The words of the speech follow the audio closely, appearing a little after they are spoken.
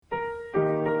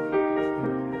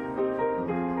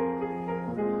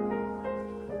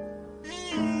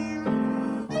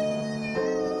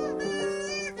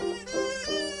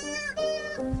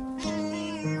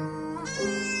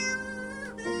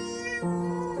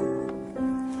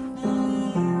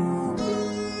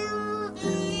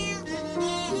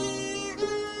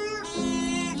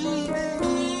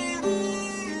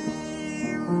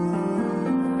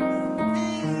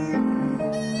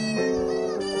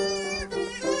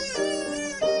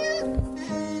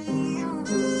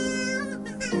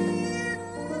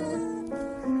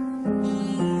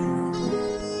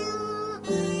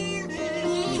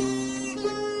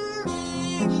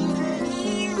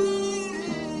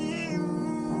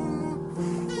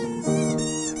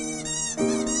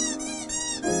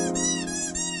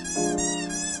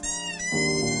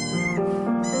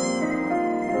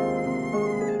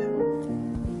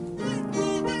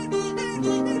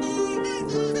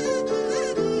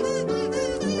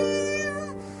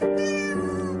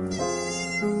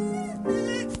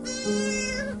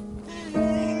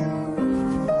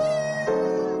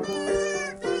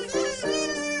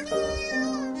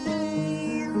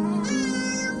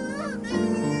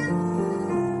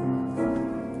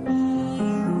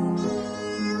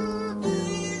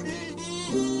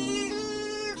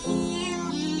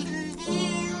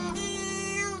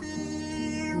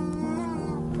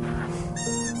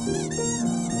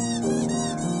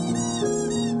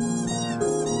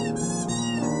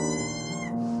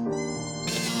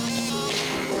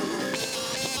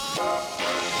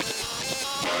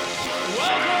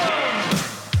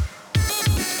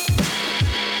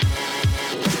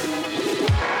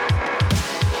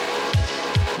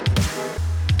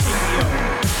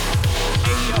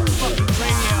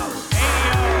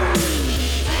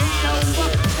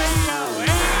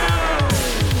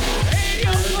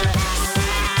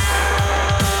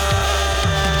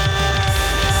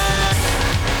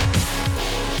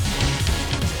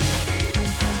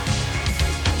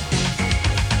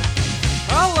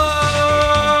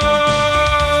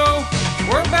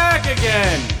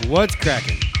What's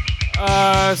cracking?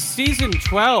 Season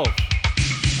 12.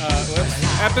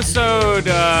 Episode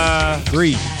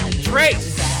 3.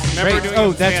 Trace. Remember Right. doing Oh, it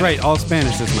in that's Spanish. right. All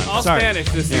Spanish this month. All Sorry. Spanish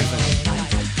this season.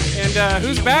 And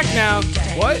who's back now?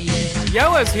 What?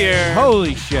 Yoa's here.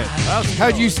 Holy shit. How's it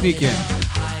How'd going? you sneak in?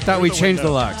 Thought we the changed the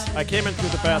window. locks. I came in through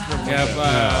the bathroom Yeah,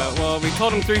 window. well, we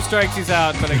told him 3 strikes, he's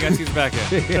out, but I guess he's back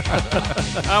in.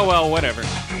 Oh, well, whatever.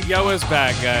 Yoa's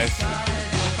back, guys. The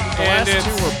And last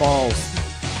two were balls.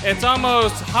 it's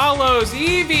almost Hollows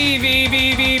Eve.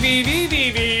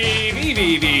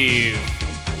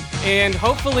 And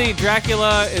hopefully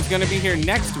Dracula is going to be here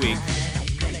next week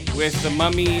with the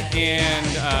Mummy and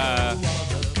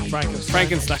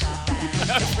Frankenstein.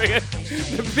 I forget.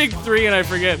 The big 3 and I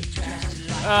forget.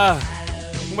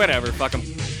 Whatever, fuck them.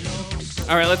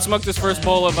 All right, let's smoke this first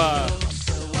bowl of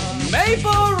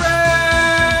Maple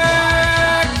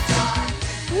Rack.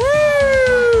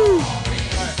 Woo!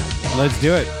 Let's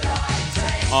do it.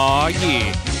 Aw,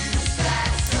 yeah.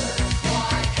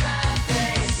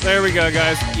 There we go,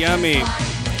 guys. Yummy.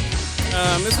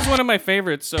 This is one of my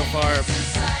favorites so far.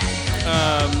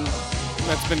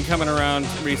 That's been coming around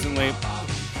recently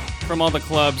from all the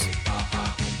clubs.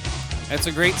 It's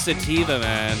a great sativa,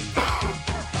 man.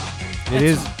 It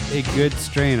is a good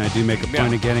strain. I do make a point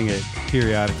Yeah. of getting it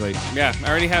periodically. Yeah, I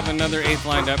already have another 8th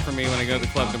lined up for me when I go to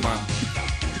the club tomorrow.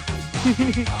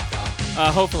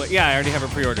 Hopefully. Yeah, I already have it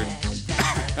pre-ordered.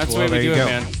 That's the Well, way we there do you it, go.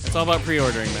 man. It's all about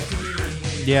pre-ordering, man.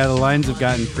 Yeah, the lines have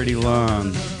gotten pretty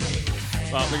long.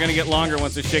 Well, they're going to get longer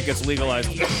once this shit gets legalized.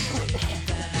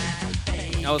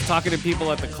 I was talking to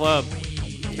people at the club.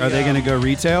 Are they going to go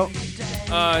retail?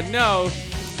 No,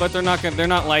 but they're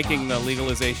not liking the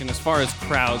legalization as far as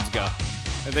crowds go.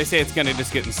 They say it's going to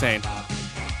just get insane.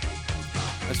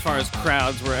 As far as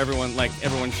crowds where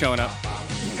everyone's showing up.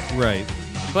 Right.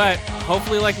 But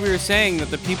hopefully, like we were saying, that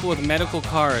the people with medical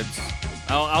cards,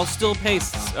 I'll still pay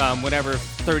whatever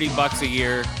 $30 a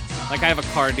year. Like I have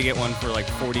a card to get one for like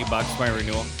 $40 by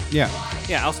renewal. Yeah.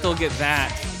 Yeah, I'll still get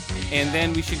that, and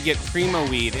then we should get primo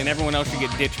weed, and everyone else should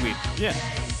get ditch weed. Yeah.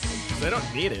 They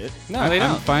don't need it. No, they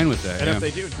I'm don't. fine with that. And yeah. if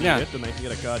they do need Yeah. it, then they can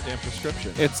get a goddamn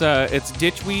prescription. It's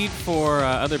ditch weed for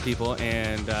other people,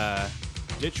 and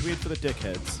Ditchweed for the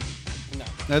dickheads.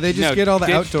 No, they just No, get all the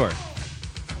ditch- outdoor.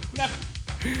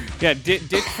 yeah, ditch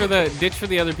for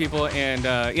the other people, and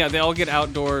yeah, they all get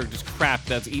outdoor just crap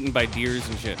that's eaten by deers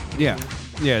and shit. Yeah.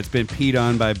 Yeah, it's been peed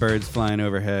on by birds flying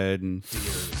overhead. And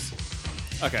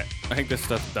Okay, I think this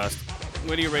stuff's dust.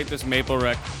 What do you rate this maple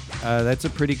wreck? that's a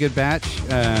pretty good batch.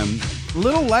 A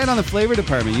little light on the flavor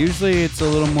department. Usually it's a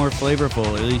little more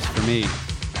flavorful, at least for me.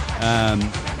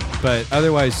 But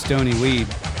otherwise, stony weed.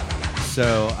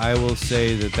 So I will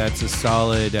say that that's a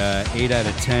solid 8 out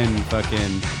of 10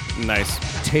 fucking Nice.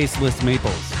 tasteless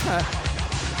maples.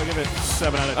 I'll give it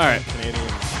 7 out of 10 All right.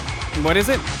 Canadians. What is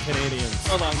it? Canadians.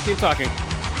 Hold on, keep talking.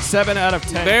 7 out of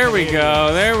 10 There we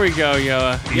go. There we go,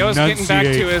 Yoa. Yoa's getting back to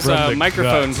Enunciate his from the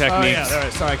microphone guts. Oh, techniques. yeah. All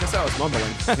right. Sorry, I guess I was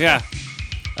mumbling.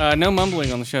 Yeah. No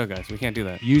mumbling on the show, guys. We can't do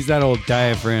that. Use that old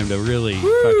diaphragm to really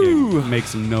fucking make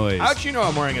some noise. How'd you know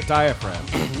I'm wearing a diaphragm?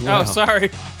 Oh, sorry.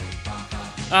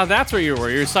 That's where you were.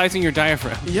 You're sizing your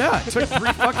diaphragm. Yeah, it took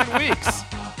 3 fucking weeks.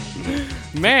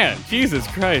 Man, Jesus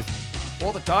Christ.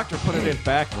 Well, the doctor put it in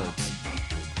backwards.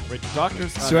 Wait, the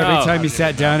doctor's... So every Oh. time you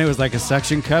sat down, it was like a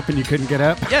suction cup and you couldn't get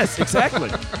up? Yes, exactly.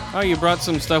 Oh, you brought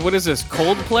some stuff. What is this?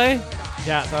 Coldplay?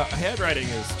 Yeah, the handwriting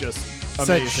is just It's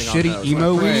that amazing on shitty those.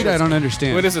 emo Like, weed? I don't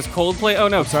understand. What is this? Coldplay? Oh,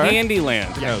 no. sorry?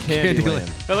 Candyland. Yeah, Oh, Candyland.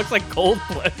 That looks like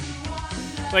Coldplay.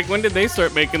 Like, when did they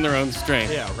start making their own strain?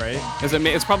 Yeah, right?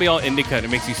 It's probably all indica and it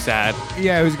makes you sad.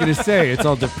 Yeah, I was going to say, it's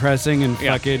all depressing and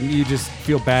Yeah. fucking, you just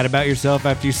feel bad about yourself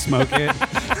after you smoke it.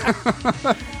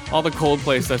 All the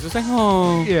Coldplay stuff. Just like,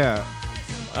 oh. Yeah.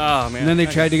 Oh, man. And then they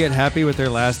tried to get happy with their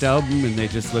last album and they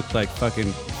just looked like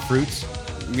fucking fruits.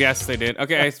 Yes, they did.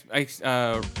 Okay,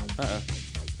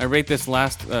 I rate this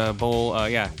last bowl,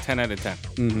 10 out of 10.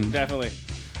 Mm-hmm. Definitely.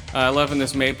 Loving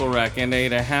this maple wreck, and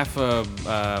ate a half of,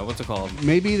 what's it called?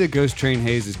 Maybe the Ghost Train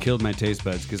Haze has killed my taste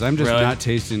buds because I'm just Really? not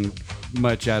tasting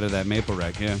much out of that maple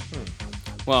wreck, yeah.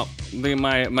 Well,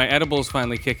 my edible's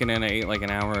finally kicking in. I ate like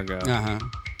an hour ago. Uh-huh.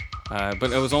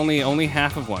 But it was only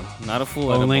half of one, not a full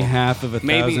edible. Only half of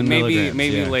 1,000 milligrams.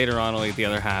 Maybe yeah. later on I'll eat the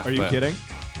other half. Are you but- kidding?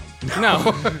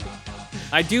 No.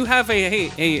 I do have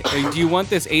do you want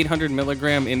this 800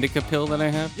 milligram indica pill that I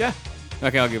have? Yeah.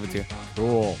 Okay, I'll give it to you.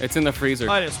 Cool. It's in the freezer.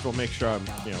 I just will make sure I'm,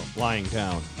 lying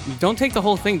down. Don't take the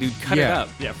whole thing, dude. Cut it Yeah. up.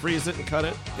 Yeah, freeze it and cut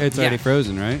it. It's Yeah. already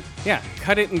frozen, right? Yeah,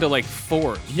 cut it into like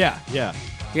 4. Yeah, yeah.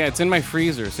 Yeah, it's in my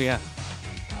freezer, so yeah.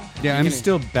 Yeah, I'm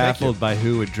still baffled by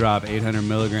who would drop 800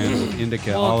 milligrams of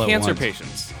indica all Well, at cancer once.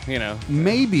 patients, you know.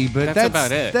 Maybe, but That's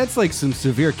about it. That's like some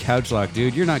severe couch lock,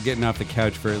 dude. You're not getting off the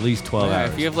couch for at least 12 Yeah, hours.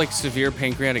 if you have like severe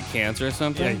pancreatic cancer or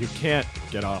something, Yeah, you can't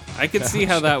get off. I could see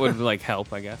how that would like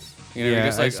help. I guess. You know, Yeah, you're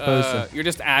just I like suppose so. you're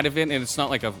just out of it, and it's not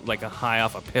like a high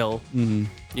off a pill. Mm-hmm.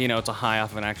 You know, it's a high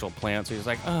off of an actual plant. So you're just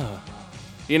like,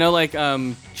 You know, like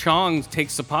Chong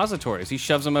takes suppositories. He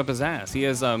shoves them up his ass. He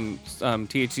has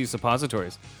THC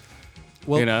suppositories.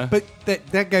 well, you know? but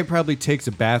that guy probably takes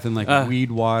a bath in like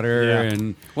weed water Yeah.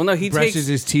 and Well, no, he brushes takes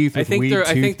his teeth with weed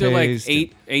I think they're like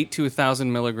toothpaste. 8 to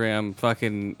 1,000 milligram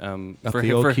fucking Up for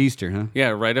the old for, keister, huh? Yeah,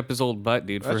 right up his old butt,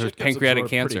 dude, That for his shit gets pancreatic absorbed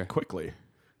pretty cancer. quickly.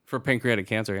 For pancreatic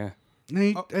cancer, yeah.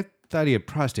 I thought he had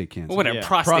prostate cancer. Well, whatever, Yeah.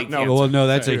 prostate No, cancer. Well, no,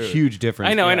 that's a Dude. huge difference.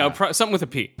 I know, Yeah. something with a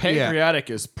P. Pancreatic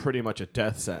is pretty much a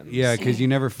death sentence. Yeah, because you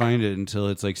never find it until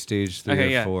it's like stage 3 Okay, or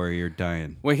yeah. 4. You're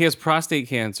dying. Well, he has prostate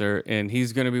cancer, and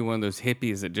he's going to be one of those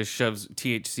hippies that just shoves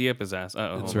THC up his ass.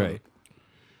 That's right.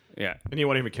 Yeah. And he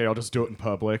won't even care. I'll just do it in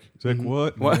public. He's like,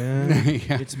 what? What? Man?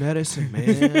 Yeah. It's medicine,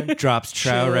 man. Drops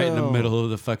trow right in the Chill. middle of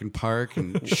the fucking park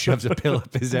and shoves a pill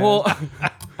up his ass. Well,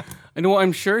 and well,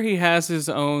 I'm sure he has his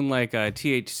own like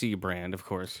THC brand, of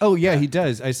course. oh yeah, he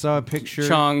does. I saw a picture.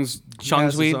 Chong's He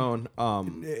has weed, his own,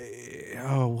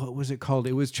 Oh, what was it called?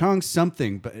 It was Chong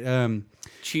something, but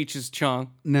Cheech's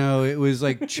Chong. no, it was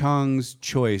like Chong's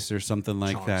Choice or something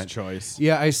like Chong's that. Choice.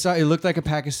 Yeah, I saw. It looked like a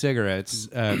pack of cigarettes.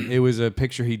 It was a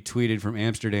picture he tweeted from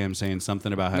Amsterdam saying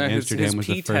something about how No, Amsterdam his was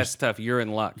P the test first. stuff. You're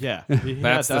in luck. Yeah, he had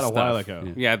That's that the a while stuff.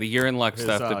 ago. Yeah, the urine luck His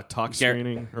stuff. tox Gar-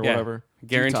 screening or yeah, whatever.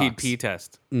 Guaranteed Detox. P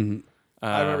test.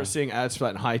 I remember seeing ads for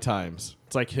that in High Times.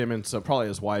 It's like him and probably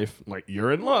his wife. Like,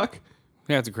 you're in luck.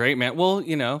 Yeah, it's great, man. Well,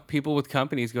 you know, people with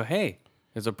companies go, hey,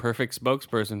 there's a perfect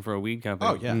spokesperson for a weed company.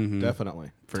 Oh yeah,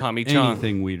 definitely. For Tommy Chong.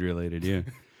 Anything weed related, yeah.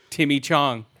 Timmy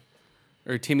Chong.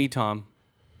 Or Timmy Tom.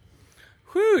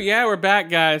 Whew, yeah, we're back,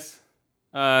 guys.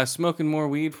 Smoking more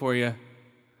weed for you.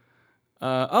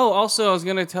 Also, I was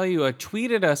going to tell you,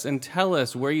 tweet at us and tell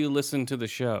us where you listen to the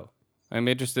show. I'm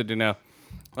interested to know.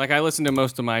 Like, I listen to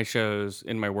most of my shows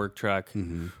in my work truck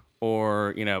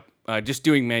or, you know, just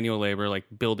doing manual labor, like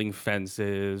building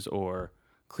fences or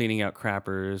cleaning out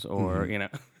crappers or, you know.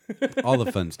 All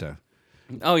the fun stuff.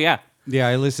 Oh, yeah. Yeah,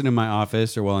 I listen in my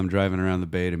office or while I'm driving around the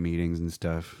bay to meetings and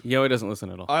stuff. Yo, it doesn't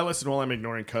listen at all. I listen while I'm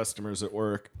ignoring customers at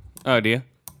work. Oh, do you?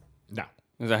 No.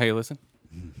 Is that how you listen?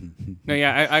 No,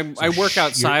 yeah, I work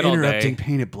outside You're all interrupting day.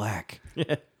 Painted Black.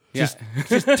 Yeah. Just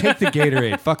take the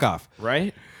Gatorade. Fuck off.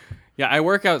 Right? Yeah, I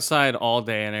work outside all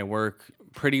day, and I work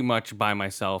pretty much by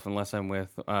myself unless I'm with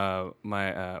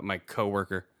my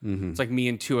coworker. It's like me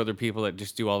and two other people that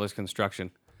just do all this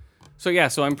construction. So yeah,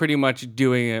 so I'm pretty much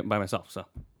doing it by myself.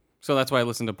 So that's why I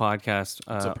listen to podcasts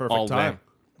It's a perfect all time.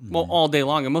 day. Well, all day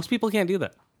long, and most people can't do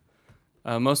that.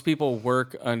 Most people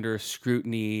work under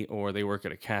scrutiny, or they work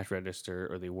at a cash register,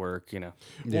 or they work, you know.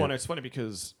 Well, and it's funny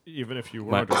because even if you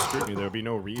were What? under scrutiny, there would be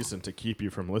no reason to keep you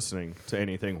from listening to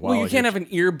anything while Well, you can't have an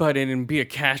earbud in and be a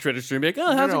cash register and be like,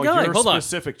 "Oh, how's it going?" Your Hold on.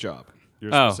 specific job.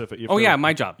 Your Oh. specific. if Oh, there- yeah,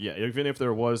 my job. Yeah, even if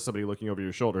there was somebody looking over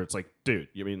your shoulder, it's like, dude,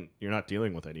 you mean you're not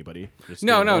dealing with anybody? You're just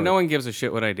No, doing no, work. no one gives a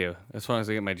shit what I do as long as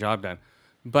I get my job done.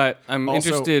 But I'm Also-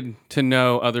 interested to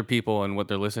know other people and what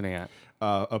they're listening at.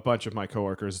 A bunch of my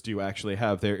coworkers do actually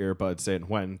have their earbuds in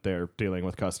when they're dealing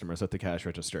with customers at the cash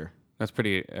register. That's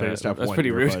pretty. They just have that's one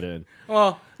pretty earbud rude. in.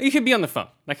 Well, you could be on the phone.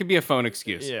 That could be a phone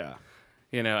excuse. Yeah.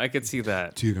 You know, I could see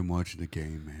that. Dude, I'm watching the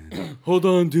game, man. Hold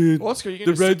on, dude. Well, it's good. You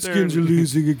can just sit there and-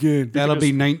 losing again. That'll just-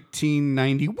 be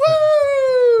 1990. Woo!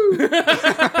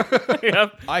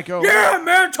 Yep. I go. Yeah,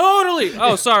 man, totally.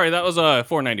 Oh, sorry, that was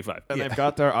 $4.95. And they've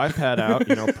got their iPad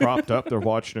out, propped up. They're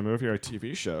watching a movie or a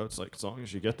TV show. It's like, as long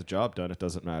as you get the job done, it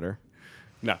doesn't matter.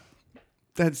 No.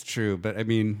 That's true, but I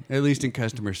mean, at least in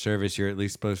customer service, you're at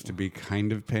least supposed to be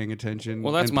kind of paying attention.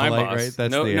 Well, that's and my polite, boss. right?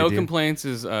 That's no, the no idea. complaints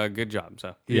is a good job.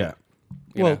 So Yeah.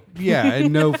 You Well, know. yeah,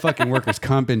 and no fucking workers'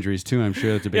 comp injuries too. I'm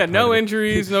sure that's a big. yeah, part no of it.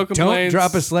 injuries, no Don't complaints.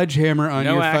 drop a sledgehammer on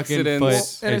No your accidents. fucking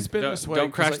foot. And it's been don't- this way.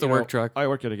 don't 'cause, crash the work truck. I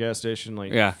worked at a gas station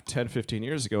like Yeah. 10, 15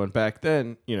 years ago. And back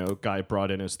then, guy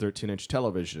brought in his 13-inch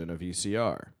television and a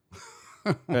VCR.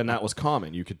 And that was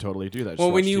common. You could totally do that. Just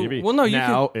Well, when watch you- TV. well, no, you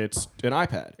now it's an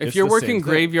iPad. If It's you're the working same thing.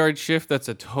 graveyard shift, that's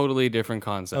a totally different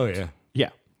concept. Oh yeah. Yeah.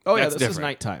 Oh, yeah, That's this is different.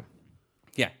 nighttime.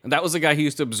 Yeah, and that was the guy who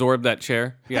used to absorb that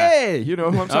chair. Yeah. Hey, you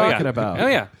know who I'm Oh, yeah. talking about. Oh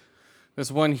yeah, this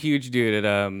one huge dude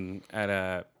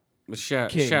at King's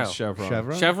Show.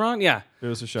 Chevron. Chevron? Yeah. It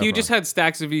was a Chevron. He just had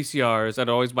stacks of VCRs. I'd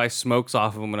always buy smokes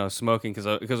off of them when I was smoking because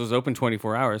it was open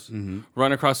 24 hours.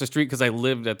 Run across the street because I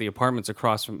lived at the apartments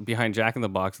across from behind Jack in the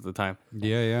Box at the time.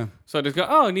 Yeah. So I just go,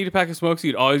 oh, I need a pack of smokes.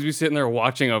 You'd always be sitting there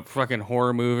watching a fucking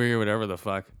horror movie or whatever the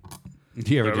fuck.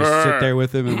 Do you ever just sit there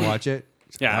with him and watch it?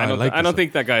 Yeah, Oh, I don't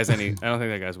think that guy's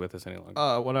with us any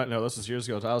longer. This was years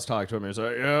ago. I was talking to him. He was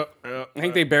like, yeah. I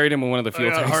think they buried him in one of the I fuel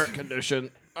got a tanks. heart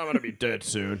condition. I'm gonna be dead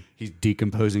soon. He's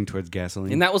decomposing towards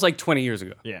gasoline. And that was like 20 years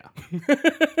ago. Yeah.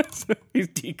 He's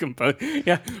decomposed.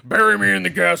 Yeah. Bury me in the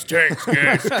gas tanks,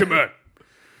 guys. Come on.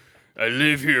 I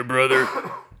live here, brother.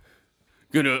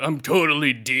 I'm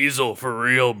totally diesel for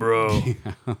real, bro.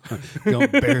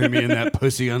 Don't bury me in that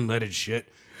pussy unleaded shit.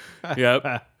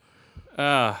 Yep.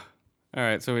 All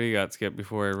right, so what do you got, Skip,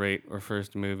 before I rate our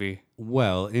first movie?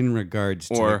 Well, in regards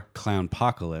to Or-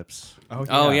 Clownpocalypse,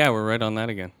 Oh, yeah, we're right on that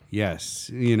again. yes,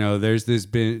 there's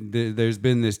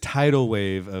been this tidal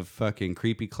wave of fucking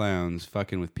creepy clowns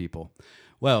fucking with people.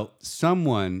 Well,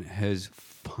 someone has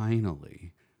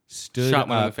finally stood Shot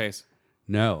one in up. the face.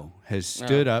 No, has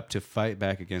stood up to fight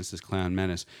back against this clown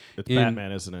menace. It's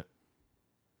Batman, isn't it?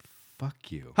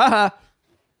 Fuck you. Haha.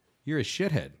 You're a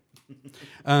shithead.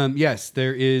 Yes,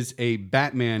 there is a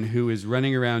Batman who is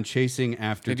running around chasing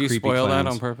after Did you creepy spoil clowns.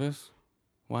 that on purpose?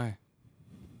 Why?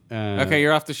 Uh, Okay,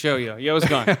 you're off the show, Yo. Yo's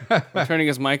gone. We're turning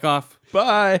his mic off.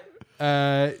 Bye.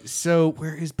 So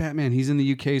where is Batman? He's in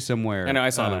the UK somewhere. I know, I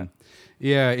saw that.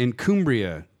 Yeah, in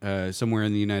Cumbria, somewhere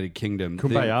in the United Kingdom.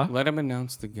 Kumbaya. Let him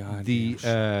announce the god.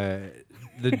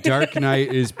 The Dark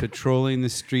Knight is patrolling the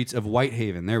streets of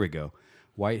Whitehaven. There we go,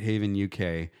 Whitehaven,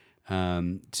 UK,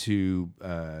 to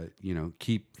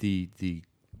keep the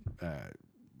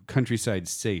countryside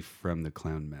safe from the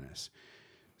clown menace.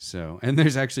 So, and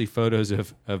there's actually photos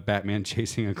of Batman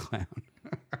chasing a clown.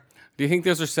 Do you think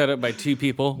those are set up by two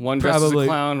people? One dressed Probably. as a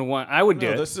clown, one... I would do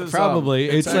it. This is Probably.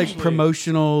 It's like actually-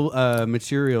 promotional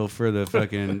material for the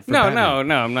fucking. For No,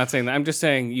 Batman. I'm not saying that. I'm just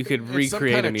saying you could It's some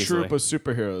recreate kind them of easily. troop of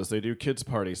superheroes. They do kids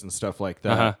parties and stuff like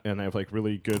that, Uh-huh. and they have like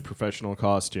really good professional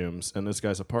costumes. And this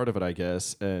guy's a part of it, I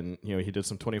guess. And he did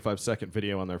some 25-second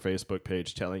video on their Facebook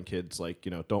page telling kids like,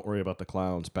 don't worry about the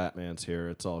clowns. Batman's here.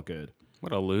 It's all good.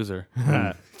 What a loser.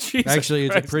 Uh, Jesus Actually,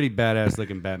 it's a Christ. pretty badass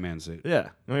looking Batman suit. yeah,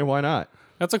 I mean, why not?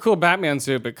 That's a cool Batman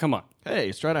suit, but come on. Hey,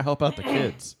 he's trying to help out the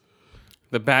kids.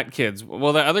 The Bat Kids.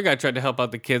 Well, the other guy tried to help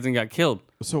out the kids and got killed.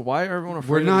 So why are everyone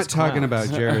afraid We're of not these talking clowns?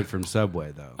 about Jared from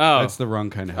Subway, though. Oh. That's the wrong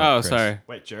kind of help. Oh, Chris. sorry.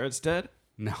 Wait, Jared's dead?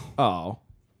 No. Oh,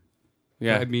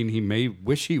 Yeah. I mean, he may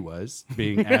wish he was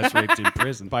being ass raped in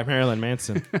prison. by Marilyn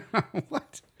Manson.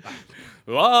 What?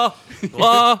 Law.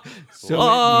 Law. So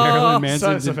Law. Marilyn Manson's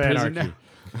Sons in of prison Anarchy.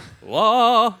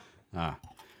 Law. now.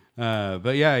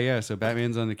 But yeah. So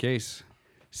Batman's on the case.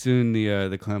 Soon the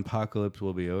clownpocalypse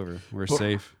will be over. We're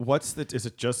safe. Is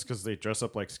it just because they dress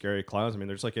up like scary clowns? I mean,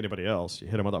 they're just like anybody else. You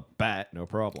hit them with a bat, no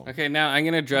problem. Okay, now I'm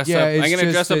gonna dress Yeah, up. it's I'm gonna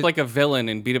just dress up that- like a villain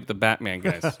and beat up the Batman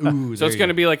guys. Ooh, So it's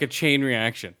gonna be like a chain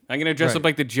reaction. I'm gonna dress Right. up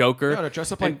like the Joker. No, to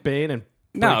dress up like Bane and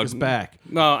break No, his back.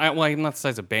 No, I'm not the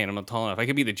size of Bane. I'm not tall enough. I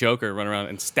could be the Joker, run around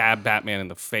and stab Batman in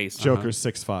the face. Joker's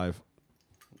 6'5".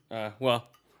 Well,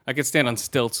 I could stand on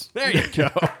stilts. There you go.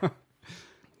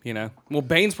 Well,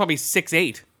 Bane's probably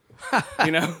 6'8".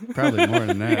 Probably more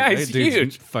than that. Yeah, he's That dude's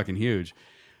huge. fucking huge.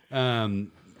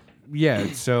 Yeah,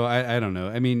 so I don't know.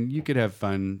 I mean, you could have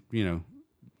fun,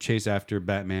 chase after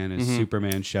Batman as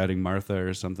Superman shouting Martha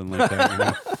or something like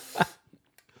that.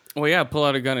 Well, yeah, pull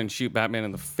out a gun and shoot Batman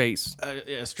in the face.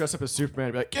 Dress up as Superman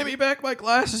and be like, give me back my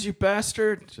glasses, you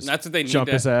bastard. Just That's what they need jump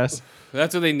to- his ass.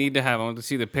 That's what they need to have. I want to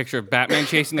see the picture of Batman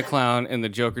chasing the clown and the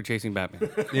Joker chasing Batman.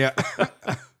 Yeah.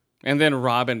 And then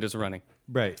Robin just running,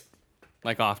 Right.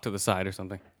 like off to the side or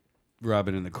something.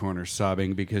 Robin in the corner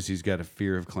sobbing because he's got a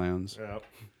fear of clowns.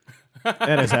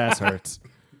 And his ass hurts.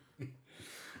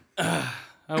 I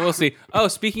will see. Oh,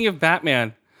 speaking of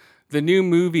Batman, the new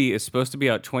movie is supposed to be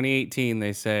out 2018,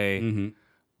 they say.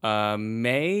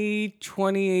 May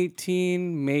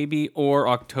 2018, maybe, or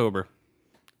October.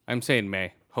 I'm saying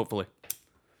May, hopefully.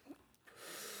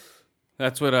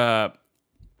 That's what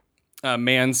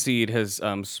Manseed has,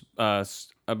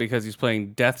 because he's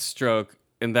playing Deathstroke,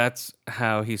 and that's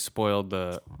how he spoiled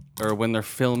or when they're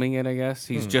filming it, I guess.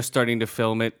 He's just starting to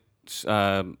film it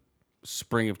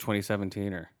spring of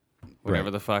 2017 or whatever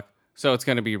Right. the fuck. So it's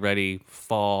going to be ready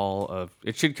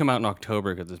it should come out in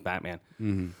October because it's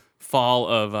Batman. Fall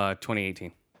of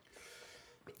 2018.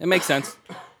 It makes sense.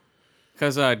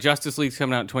 Because Justice League's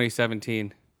coming out in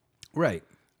 2017. Right.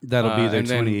 That'll be their and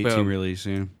then 2018 boom. release,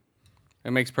 yeah.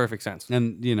 It makes perfect sense.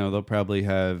 And, they'll probably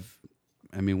have,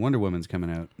 Wonder Woman's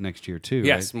coming out next year too,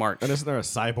 Yes, right? March. And isn't there a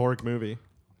cyborg movie?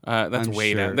 That's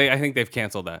way Unsure. down. I think they've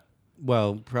canceled that.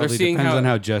 Well, probably seeing depends how- on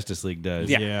how Justice League does.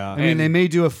 Yeah. Yeah. I mean, And- they may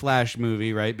do a Flash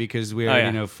movie, right? Because we already yeah.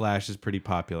 know Flash is pretty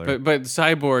popular. But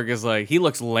Cyborg is like, he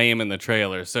looks lame in the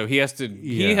trailer, so he has to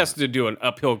do an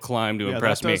uphill climb to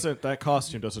impress me. That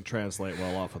costume doesn't translate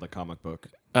well off of the comic book.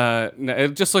 No, it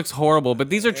just looks horrible. But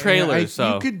these are trailers,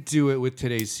 so You could do it with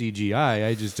today's CGI.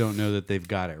 I just don't know that they've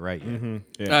got it right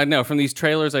yet. no. From these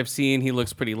trailers I've seen, he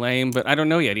looks pretty lame. But I don't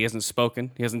know yet. He hasn't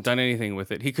spoken. He hasn't done anything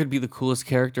with it. He could be the coolest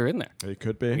character in there. It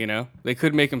could be. You know, they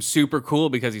could make him super cool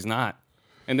because he's not.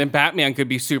 And then Batman could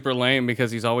be super lame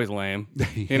because he's always lame.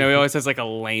 You know, he always has like a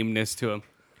lameness to him.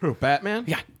 Who, Batman?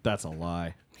 Yeah. That's a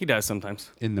lie. He does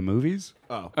sometimes. In the movies?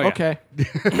 Oh, yeah. okay.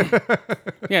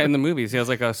 Yeah, in the movies, he has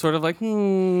like a sort of like,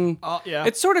 Yeah.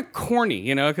 It's sort of corny,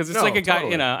 you know, because it's No, like a guy,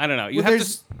 totally. you know, I don't know. You Well, have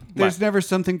there's what? never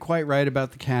something quite right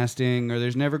about the casting, or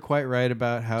there's never quite right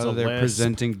about how a they're lisp.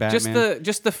 presenting Batman.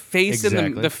 Just the face in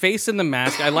Exactly. the face in the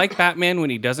mask. I like Batman when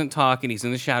he doesn't talk and he's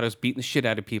in the shadows beating the shit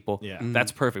out of people. Yeah.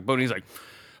 That's perfect. But when he's like,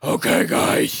 "Okay,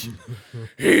 guys,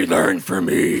 he learned from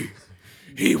me.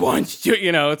 He wants to,"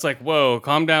 you know, it's like, whoa,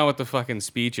 calm down with the fucking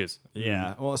speeches.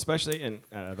 Yeah. Well, especially in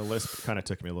the lisp kind of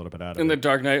took me a little bit out of In the it.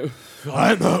 Dark Knight,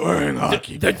 I'm not wearing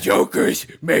hockey. the Joker's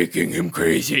making him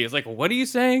crazy. It's like, what are you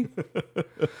saying?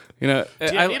 You know,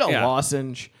 Do you need a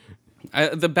lozenge?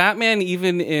 The Batman,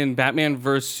 even in Batman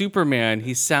vs Superman,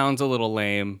 he sounds a little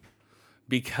lame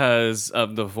because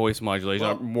of the voice modulation.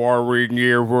 And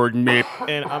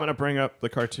I'm gonna bring up the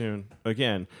cartoon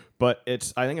again, but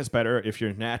I think it's better if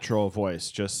your natural voice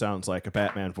just sounds like a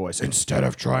Batman voice instead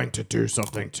of trying to do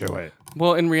something to it.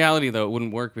 Well, in reality, though, it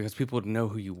wouldn't work because people would know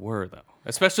who you were, though.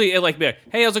 Especially like, hey,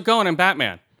 how's it going? I'm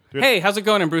Batman. Hey, how's it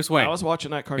going? I'm Bruce Wayne. I was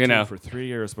watching that cartoon know. for 3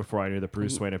 years before I knew that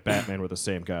Bruce Wayne and Batman were the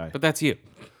same guy. But that's you.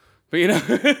 But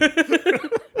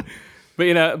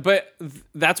you know,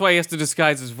 that's why he has to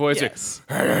disguise his voice. Yes.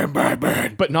 Like, hey, I'm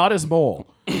Batman. But not as Mole.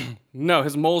 No,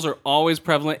 his moles are always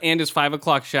prevalent, and his 5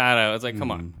 o'clock shadow. It's like,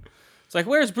 come on. It's like,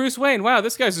 where's Bruce Wayne? Wow,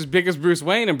 this guy's as big as Bruce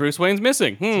Wayne, and Bruce Wayne's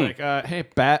missing. Like, hey,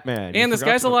 Batman. you And this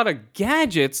forgot guy's to- a lot of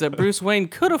gadgets that Bruce Wayne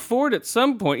could afford at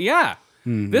some point. Yeah.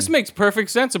 This makes perfect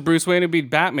sense if Bruce Wayne would be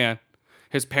Batman.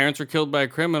 His parents were killed by a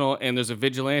criminal, and there's a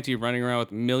vigilante running around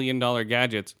with $1 million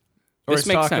gadgets. Or This he's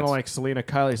makes talking sense. to like Selena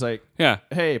Kyle. He's like, Yeah.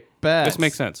 hey, Bat. This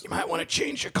makes sense. You might want to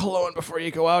change your cologne before you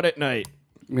go out at night.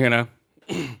 You know?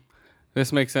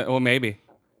 This makes sense. Well, maybe.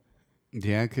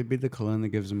 Yeah, it could be the cologne that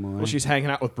gives him away. Well, she's hanging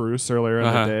out with Bruce earlier in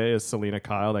Uh-huh. the day as Selena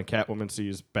Kyle. Then Catwoman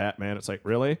sees Batman. It's like,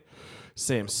 really?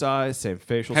 Same size, same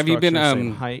facial Have you structure, been,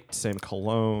 same height, same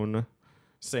cologne,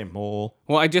 same mole.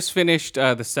 Well, I just finished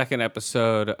the second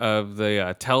episode of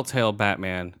the Telltale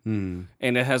Batman, and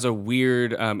it has a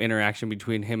weird interaction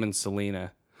between him and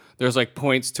Selena. There's like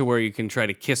points to where you can try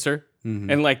to kiss her,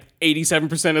 and like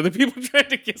 87% of the people tried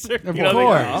to kiss her. Of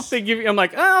course. They give you. I'm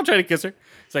like, I'll try to kiss her.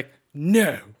 It's like,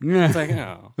 no. It's like,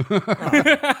 oh.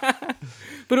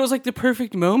 But it was like the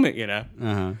perfect moment, you know.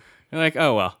 Uh-huh. And like,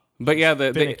 oh well. But yeah,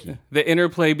 Finicky. the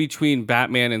interplay between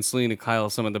Batman and Selena Kyle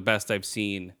is some of the best I've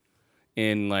seen.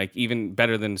 In like even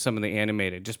better than some of the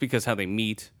animated, just because how they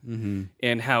meet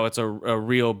and how it's a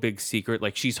real big secret.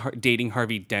 Like she's dating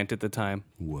Harvey Dent at the time.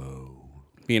 Whoa.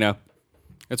 You know,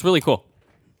 it's really cool.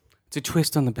 It's a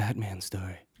twist on the Batman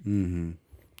story.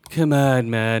 Come on,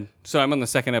 man. So I'm on the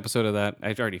second episode of that.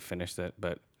 I already finished it,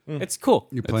 but it's cool.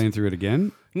 You're playing through it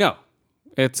again? No,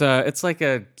 it's like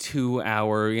a 2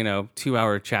 hour, 2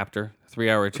 hour chapter, 3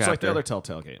 hour chapter. It's like the other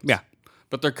Telltale games. Yeah,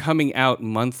 but they're coming out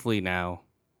monthly now.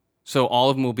 So all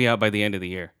of them will be out by the end of the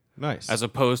year. Nice. As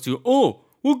opposed to,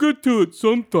 we'll get to it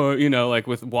sometime, like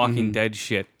with Walking Dead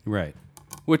shit. Right.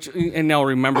 And now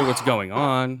remember what's going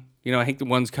on. I think the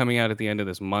one's coming out at the end of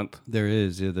this month. There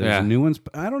is. Yeah, there's Yeah. a new one.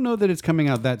 I don't know that it's coming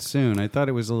out that soon. I thought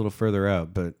it was a little further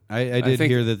out, but I did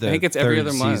hear that the I think it's every third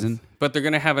other month. season. But they're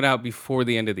going to have it out before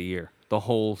the end of the year. The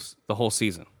whole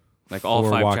season. Like all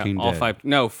For five. Walking all Dead. five.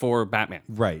 No, for Batman.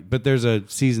 Right, but there's a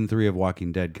season 3 of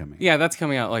Walking Dead coming. Yeah, that's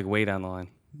coming out like way down the line.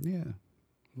 Yeah.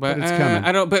 But it's coming.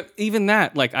 I don't. But even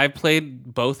that, like I've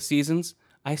played both seasons.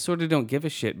 I sort of don't give a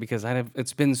shit because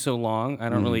it's been so long. I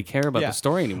don't really care about the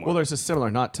story anymore. Well, there's a similar,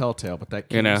 not Telltale, but that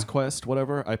King's Quest,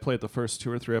 whatever. I played the first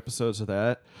 2 or 3 episodes of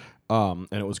that, and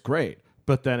it was great.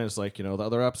 But then it's like, the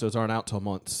other episodes aren't out till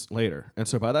months later. And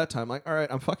so by that time, like, all right,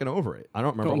 I'm fucking over it. I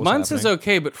don't remember what's months happening. is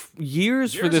okay, but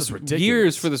years for Years this is ridiculous.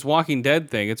 years for this Walking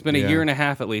Dead thing. It's been a Yeah. year and a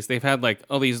half at least. They've had like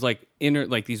all these like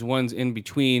these ones in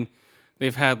between.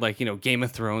 They've had like Game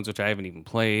of Thrones, which I haven't even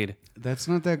played. That's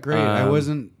not that great. I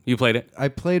wasn't. You played it? I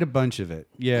played a bunch of it.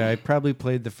 Yeah, I probably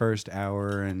played the first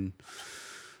hour and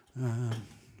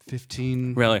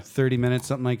 15, Really? 30 minutes,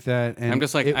 something like that. And I'm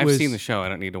just like, it I've was- seen the show. I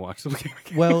don't need to watch the game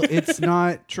again. Well, it's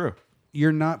not True.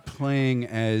 You're not playing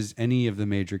as any of the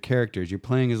major characters. You're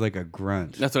playing as like a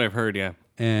grunt. That's what I've heard, yeah.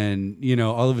 And, you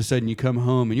know, all of a sudden you come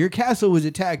home and your castle was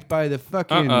attacked by the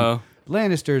fucking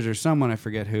Lannisters or someone, I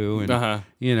forget who. And,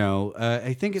 you know,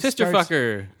 I think it's Sister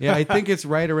fucker. Yeah, I think it's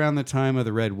right around the time of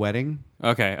the Red Wedding.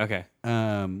 Okay.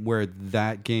 Where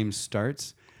that game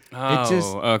starts. Oh, it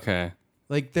just, okay.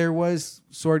 Like, there was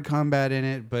sword combat in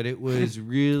it, but it was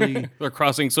really... They're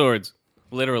crossing swords.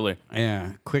 Literally.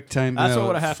 Yeah, quick time. That's what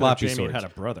would have happened if floppy Jamie swords. had a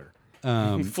brother.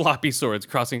 Floppy swords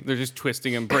crossing. They're just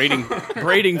twisting and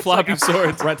braiding floppy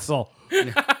swords. Pretzel.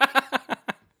 Your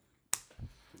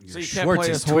So you can't Schwartz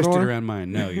play is as twisted Hodor? around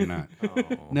mine. No, you're not.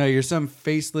 No, you're some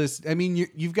faceless. I mean,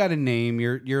 you've got a name.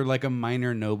 You're like a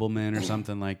minor nobleman or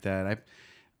something like that.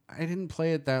 I didn't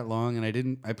play it that long,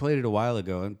 and I played it a while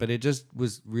ago, but it just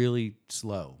was really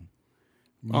slow.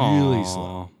 Really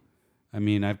slow. I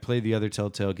mean, I've played the other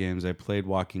Telltale games. I played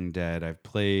Walking Dead. I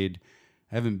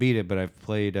haven't beat it, but I've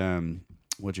played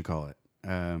what'd you call it?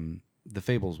 The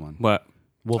Fables one. What?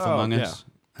 Wolf Oh, Among yeah. Us.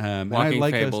 And I Walking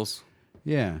like Fables.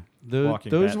 Yeah,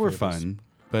 Walking those Bat were Fables. fun,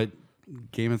 but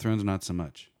Game of Thrones not so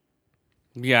much.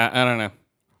 Yeah, I don't know.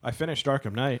 I finished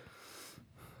Arkham Knight.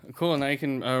 Cool. Now you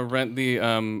can rent the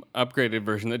upgraded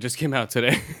version that just came out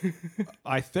today.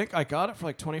 I think I got it for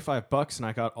like $25, and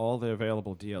I got all the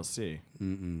available DLC.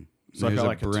 So There's I got a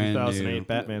like a brand 2008 new-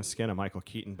 Batman skin, a Michael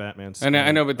Keaton Batman skin.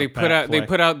 I know, but they a put out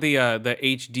Batfleck. the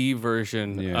HD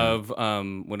version of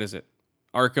what is it?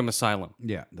 Arkham Asylum.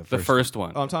 Yeah, The first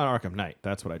one. Oh, I'm talking Arkham Knight.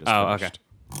 That's what I just Oh, finished.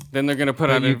 okay. Then they're gonna put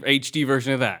out an HD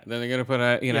version of that. Then they're gonna put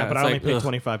out, you know. Yeah, but it's I only like, paid ugh.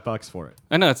 $25 for it.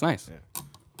 I know it's nice.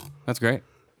 That's great.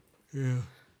 It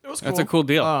was That's a cool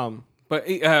deal. But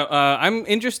I'm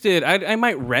interested. I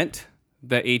might rent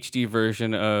the HD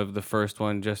version of the first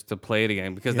one just to play it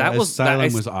again because that was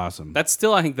Asylum was awesome. That's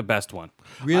still, I think, the best one.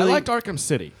 Really, I liked Arkham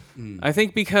City. I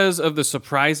think because of the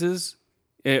surprises,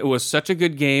 it was such a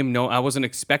good game. No, I wasn't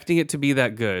expecting it to be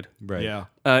that good. right. Yeah.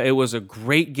 It was a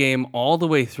great game all the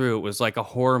way through. It was like a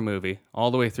horror movie all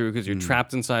the way through because you're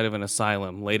trapped inside of an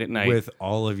asylum late at night. With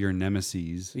all of your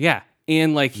nemeses. Yeah.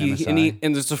 And like Nemesi.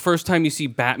 and it's the first time you see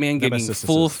Batman getting Nemesis.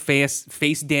 full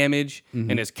face damage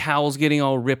and his cowl's getting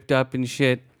all ripped up and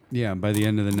shit. Yeah, by the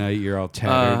end of the night, you're all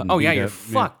tattered. and Oh yeah, beat you're up.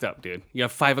 fucked up, dude. You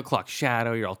have 5 o'clock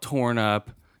shadow. You're all torn up.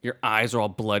 Your eyes are all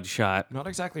bloodshot. Not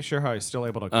exactly sure how he's still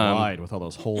able to glide with all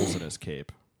those holes in his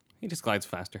cape. He just glides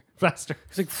faster. Faster.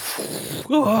 He's like,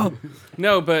 "Whoa."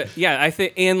 No, but yeah, I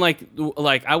think and like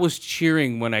I was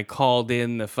cheering when I called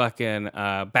in the fucking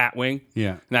Batwing.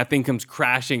 Yeah. And that thing comes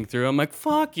crashing through. I'm like,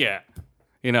 fuck yeah.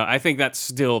 You know, I think that's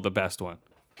still the best one.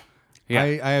 Yeah.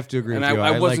 I have to agree And with you. I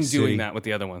like wasn't doing City. that with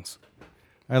the other ones.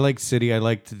 I liked City. I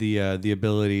liked the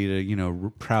ability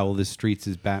to prowl the streets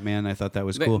as Batman. I thought that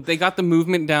was cool. They got the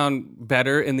movement down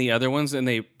better in the other ones, and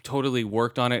they totally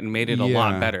worked on it and made it a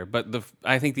lot Yeah. better. But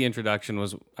I think the introduction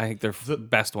was, I think their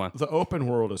best one. The open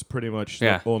world is pretty much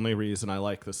Yeah. the only reason I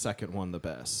like the second one the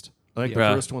best. I think the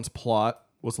Yeah. first one's plot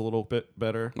was a little bit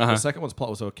better. The second one's plot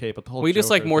was okay, but the whole We just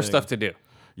like Joker more thing- stuff to do.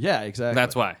 Yeah, exactly.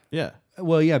 That's why. Yeah.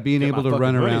 Well, yeah, being able my to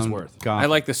run fucking money's around worth. Gotham. I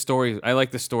like the story. I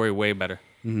like the story way better.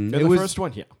 In It the was- first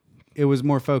one, yeah. It was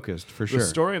more focused for The sure.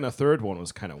 story in the third one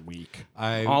was kind of weak.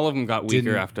 All of them got weaker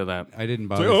didn't- after that. I didn't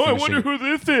bother. Oh, I finishing wonder it.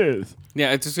 who this is.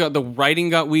 Yeah, it just got the writing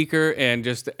got weaker and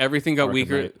just everything got Arkham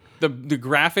weaker. Knight. The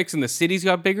graphics and the cities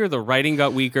got bigger. The writing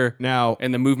got weaker. Now,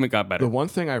 and the movement got better. the one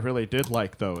thing I really did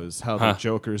like though is how the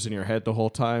Joker's in your head the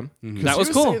whole time. 'Cause That he was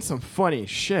cool. Saying some funny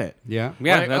shit. Yeah.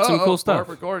 Yeah, Like, that's some cool stuff.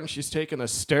 Barbara Gordon, she's taking a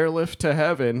stair lift to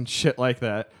heaven, shit like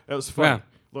that. It was fun. Yeah.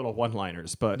 Little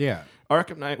one-liners, but Yeah.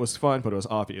 Arkham Knight was fun, but it was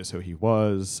obvious who he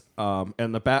was.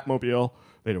 And the Batmobile,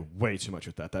 they did way too much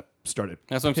with that. That started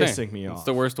That's what I'm pissing saying. me It's off.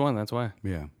 the worst one. That's why.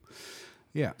 Yeah.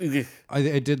 Yeah.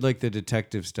 I did like the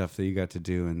detective stuff that you got to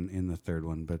do in the third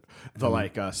one, but The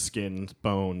like skin,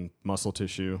 bone, muscle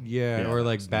tissue. yeah, or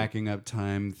like backing up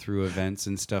time through events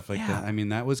and stuff like that. I mean,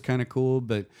 that was kind of cool,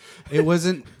 but it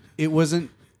wasn't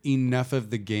enough of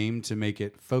the game to make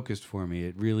it focused for me.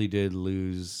 It really did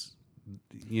lose.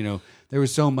 There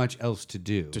was so much else to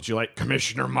do. Did you like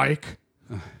Commissioner Mike?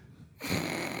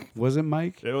 Was it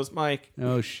Mike? It was Mike.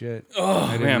 Oh shit!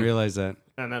 I didn't man. realize that.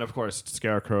 And then of course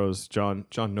Scarecrow's John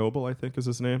Noble, I think is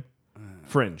his name.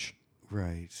 Fringe.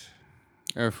 Right.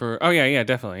 Oh yeah,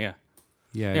 definitely, yeah.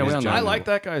 Yeah. Yeah, it we is all know. John I Noble. like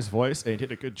that guy's voice, and he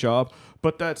did a good job.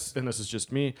 But and this is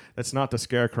just me, that's not the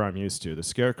Scarecrow I'm used to. The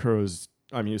Scarecrows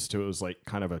I'm used to, it was like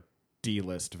kind of a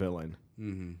D-list villain.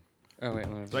 Oh wait,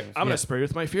 Like, I'm going to spray you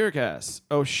with my fear gas.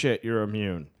 Oh shit, you're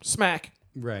immune. Smack.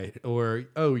 Right. Or,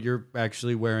 oh, you're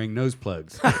actually wearing nose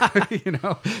plugs. You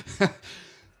know?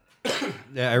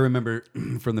 Yeah, I remember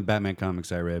from the Batman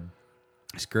comics I read,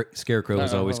 Scarecrow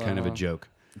was always kind of a joke.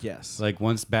 Yes. Like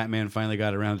once Batman finally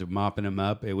got around to mopping him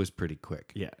up, it was pretty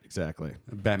quick. Yeah, exactly.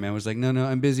 Batman was like, no,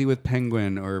 I'm busy with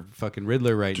Penguin or fucking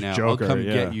Riddler right now. Joker, I'll come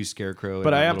yeah. get you, Scarecrow.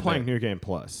 But I am playing New Game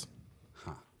Plus.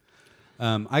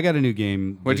 I got a new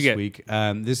game What'd this you get? week.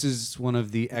 This is one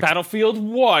of the... Battlefield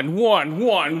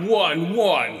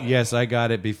 1. Yes, I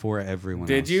got it before everyone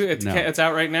Did else. you? No. It's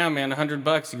out right now, man.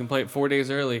 $100. You can play it 4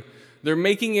 days early. They're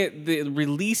making it the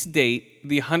release date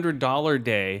the $100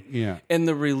 day, Yeah. and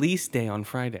the release day on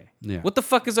Friday. Yeah. What the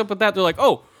fuck is up with that? They're like,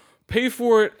 oh, pay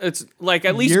for it. It's like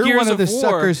at least You're Gears one of the War.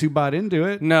 suckers who bought into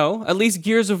it. No, at least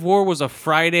Gears of War was a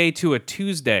Friday to a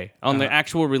Tuesday on the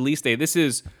actual release day. This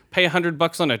is pay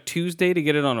 $100 on a Tuesday to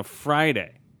get it on a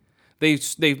Friday.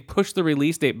 They pushed the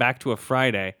release date back to a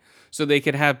Friday so they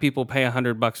could have people pay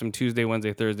 $100 from Tuesday,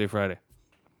 Wednesday, Thursday, Friday.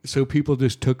 So people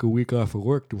just took a week off of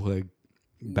work to play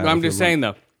I'm just saying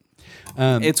though,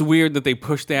 it's weird that they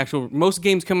pushed the actual. Most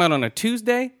games come out on a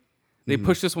Tuesday. They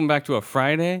push this one back to a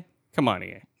Friday. Come on,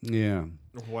 EA. Yeah.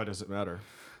 Why does it matter?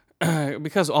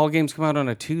 Because all games come out on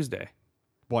a Tuesday.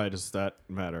 Why does that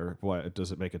matter? Why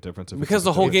does it make a difference? Because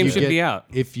the whole game should be out.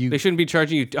 If you They shouldn't be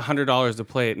charging you $100 to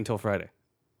play it until Friday.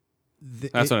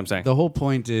 That's what I'm saying. The whole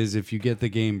point is if you get the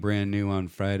game brand new on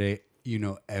Friday, you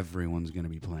know everyone's going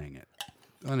to be playing it.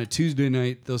 On a Tuesday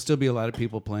night, there'll still be a lot of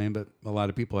people playing, but a lot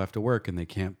of people have to work and they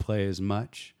can't play as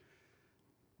much.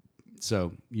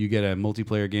 So you get a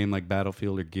multiplayer game like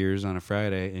Battlefield or Gears on a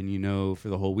Friday, and you know for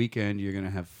the whole weekend you're going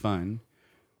to have fun.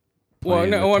 Well,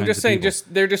 playing no, with I'm tons just of saying, people.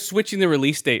 they're just switching the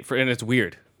release date and it's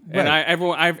weird. And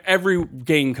Right. every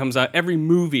game comes out, every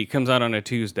movie comes out on a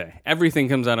Tuesday. Everything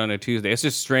comes out on a Tuesday. It's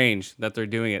just strange that they're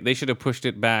doing it. They should have pushed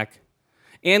it back.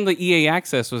 And the EA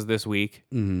Access was this week.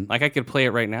 Mm-hmm. Like I could play it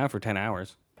right now for 10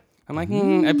 hours. I'm like,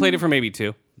 I played it for maybe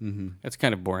 2. It's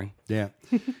kind of boring. Yeah.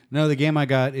 No, the game I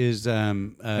got is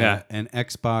an Yeah.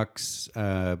 Xbox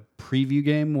preview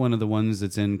game, one of the ones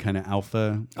that's in kind of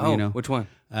alpha. Oh, you know? which one?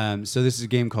 So this is a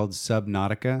game called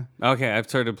Subnautica. Okay, I've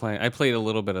started playing. I played a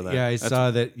little bit of that. Yeah, I That's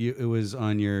saw that it was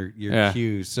on your Yeah.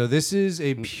 queue. So this is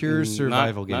a pure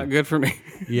survival game. Not good for me.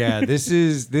 Yeah, this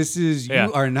is Yeah.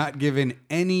 you are not given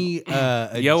any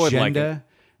Yo would like agenda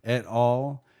at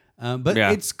all. But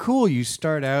Yeah. it's cool. You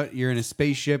start out, you're in a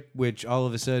spaceship, which all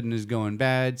of a sudden is going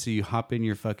bad. So you hop in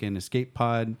your fucking escape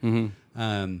pod.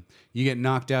 You get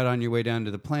knocked out on your way down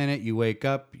to the planet. You wake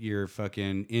up, you're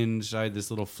fucking inside this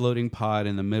little floating pod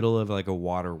in the middle of like a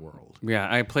water world. Yeah,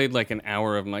 I played like an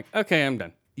hour of. I'm like, okay, I'm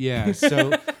done. Yeah,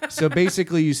 so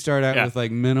basically you start out Yeah. with like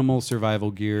minimal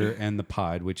survival gear and the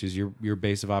pod, which is your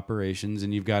base of operations,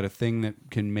 and you've got a thing that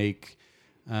can make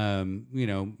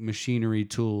machinery,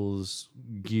 tools,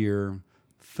 gear,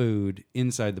 food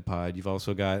inside the pod. You've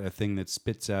also got a thing that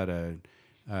spits out a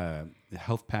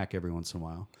health pack every once in a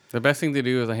while. The best thing to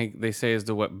do is, I think they say, is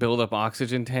to build up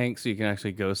oxygen tanks so you can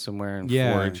actually go somewhere and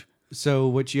forage. So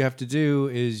what you have to do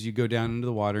is you go down into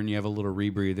the water and you have a little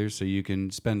rebreather so you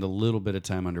can spend a little bit of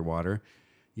time underwater.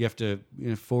 You have to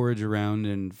forage around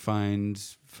and find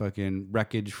fucking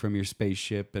wreckage from your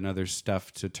spaceship and other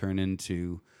stuff to turn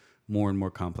into more and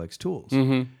more complex tools.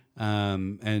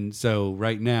 And so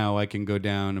right now I can go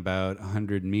down about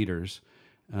 100 meters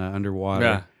underwater.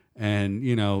 Yeah. And,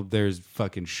 there's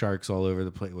fucking sharks all over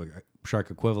the place,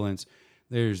 shark equivalents.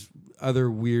 There's other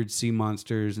weird sea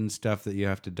monsters and stuff that you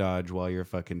have to dodge while you're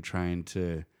fucking trying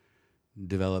to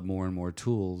develop more and more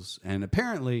tools. And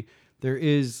apparently there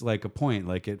is like a point,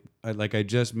 like I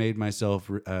just made myself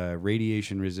a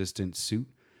radiation resistant suit.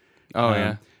 Oh,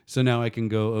 yeah. So now I can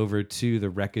go over to the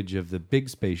wreckage of the big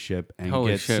spaceship and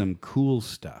Holy get shit. some cool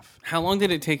stuff. How long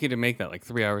did it take you to make that? Like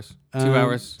 3 hours? 2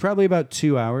 hours? Probably about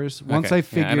 2 hours. Once Okay. I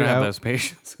figured I don't have out those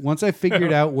patience. once I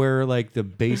figured out where like the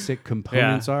basic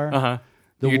components are. Uh-huh.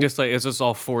 The You're just like, is this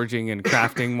all forging and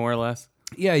crafting more or less?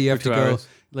 Yeah, you have to 2 go. hours.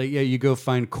 You go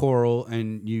find coral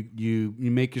and you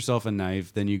make yourself a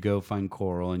knife. Then you go find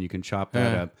coral and you can chop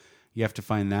that Yeah. up. You have to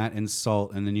find that and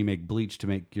salt, and then you make bleach to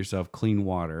make yourself clean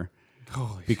water.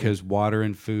 Holy Because water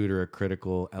and food are a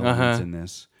critical elements in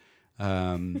this.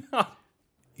 So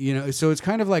it's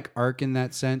kind of like Ark in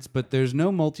that sense, but there's no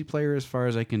multiplayer as far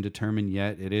as I can determine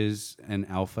yet. It is an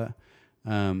alpha.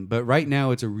 But right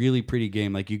now it's a really pretty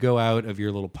game. Like you go out of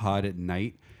your little pod at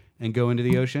night and go into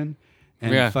the ocean,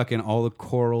 and Yeah. fucking all the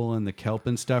coral and the kelp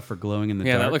and stuff are glowing in the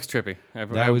Yeah, dark. that looks trippy. I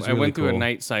was really went through a cool.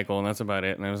 night cycle, and that's about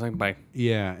it. And I was like, bye.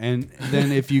 Yeah, and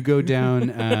then if you go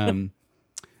down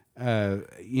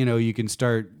you can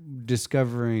start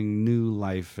discovering new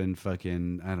life and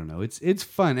fucking, I don't know. It's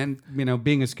fun. And,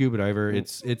 being a scuba diver,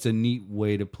 it's a neat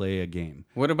way to play a game.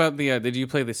 What about did you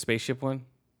play the spaceship one?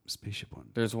 Spaceship one.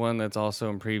 There's one that's also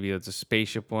in preview. It's a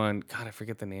spaceship one. God, I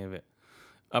forget the name of it.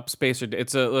 Upspace,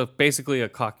 it's basically a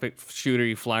cockpit shooter.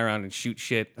 You fly around and shoot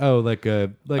shit. Oh, like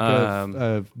a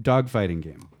dogfighting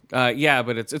game. Yeah,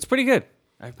 but it's pretty good.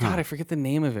 I forget the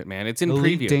name of it, man. It's in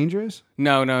Elite preview. Dangerous?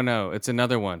 No. It's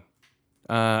another one.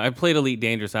 I played Elite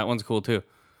Dangerous. That one's cool too.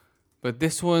 But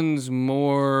this one's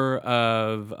more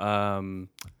of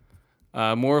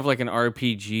like an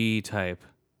RPG type,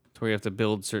 to where you have to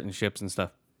build certain ships and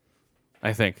stuff.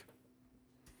 I think.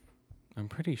 I'm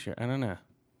pretty sure. I don't know.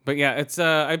 But yeah, it's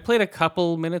I played a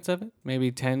couple minutes of it,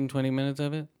 maybe 10, 20 minutes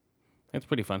of it. It's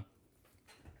pretty fun.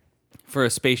 For a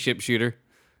spaceship shooter.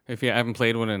 If you haven't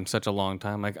played one in such a long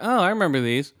time, like, oh, I remember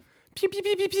these. Pew, pew,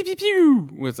 pew, pew, pew, pew, pew.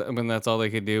 When that's all they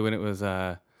could do. When it was,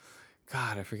 God,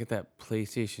 I forget that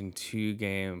PlayStation 2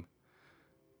 game.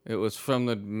 It was from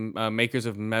the makers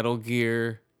of Metal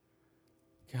Gear.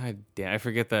 God damn, I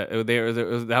forget that.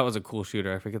 That was a cool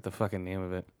shooter. I forget the fucking name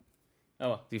of it. Oh,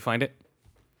 well, do you find it?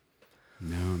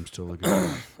 No, I'm still looking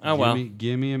at it. Oh, well.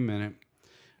 Give me a minute.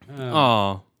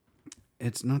 Oh.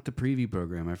 It's not the preview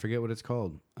program. I forget what it's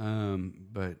called.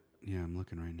 But yeah, I'm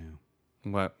looking right now.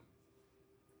 What?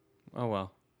 Oh,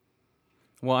 well.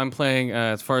 Well, I'm playing,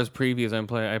 as far as previews,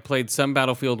 I played some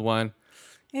Battlefield 1.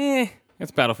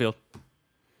 It's Battlefield.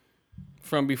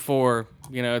 From before,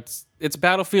 it's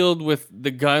Battlefield with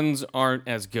the guns aren't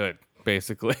as good,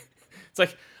 basically. It's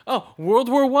like, oh, World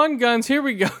War I guns, here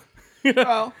we go.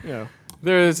 Well, yeah.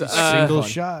 There's single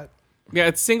shot. Yeah,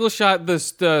 it's single shot. The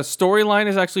storyline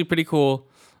is actually pretty cool.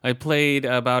 I played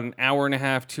about an hour and a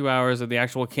half, 2 hours of the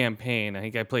actual campaign. I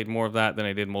think I played more of that than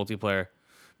I did multiplayer.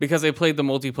 Because I played the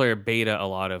multiplayer beta a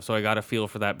lot of, so I got a feel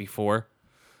for that before.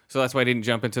 So that's why I didn't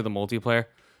jump into the multiplayer.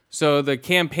 So the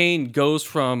campaign goes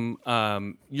from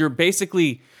you're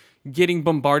basically getting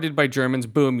bombarded by Germans,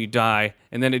 boom, you die.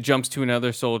 And then it jumps to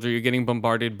another soldier, you're getting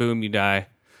bombarded, boom, you die.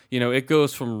 It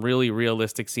goes from really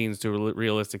realistic scenes to a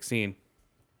realistic scene.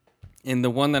 In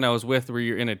the one that I was with, where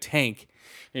you're in a tank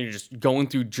and you're just going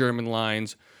through German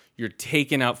lines, you're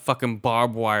taking out fucking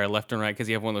barbed wire left and right because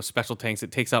you have one of those special tanks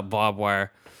that takes out barbed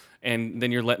wire, and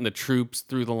then you're letting the troops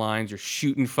through the lines. You're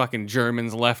shooting fucking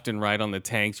Germans left and right on the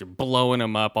tanks. You're blowing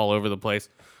them up all over the place.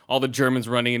 All the Germans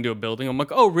running into a building. I'm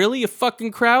like, oh, really? You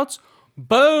fucking Krauts?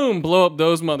 Boom! Blow up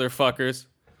those motherfuckers.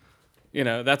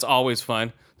 That's always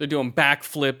fun. They're doing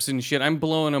backflips and shit. I'm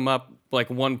blowing them up like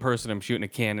one person. I'm shooting a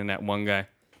cannon at one guy.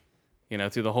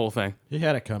 Through the whole thing. He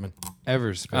had it coming.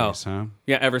 Everspace, huh?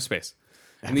 Yeah, Everspace.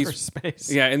 And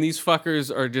Everspace. And these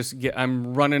fuckers are just...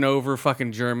 I'm running over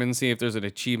fucking Germans, see if there's an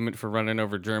achievement for running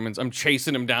over Germans. I'm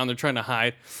chasing them down. They're trying to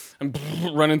hide. I'm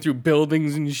running through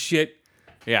buildings and shit.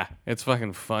 Yeah, it's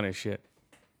fucking fun as shit.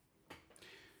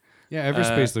 Yeah,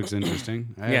 Everspace looks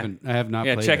interesting. I have not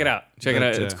played check it out. Check it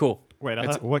out. It's cool. Wait,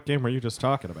 what game were you just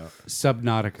talking about?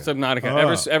 Subnautica. Oh.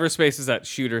 Everspace is that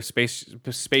shooter,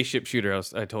 spaceship shooter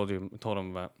I told him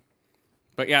about.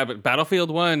 But yeah, Battlefield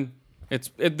 1,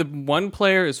 the one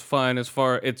player is fun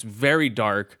it's very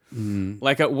dark.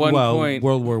 Like at one point...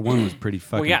 World War I was pretty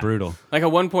fucking brutal. Like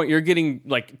at one point, you're getting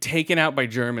like taken out by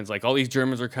Germans. Like all these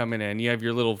Germans are coming in. You have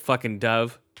your little fucking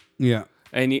dove. Yeah.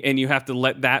 And you have to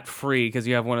let that free because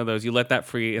you have one of those. You let that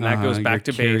free, and that goes back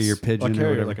to base. Carrier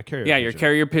pigeon, like a carrier. Yeah, pigeon. your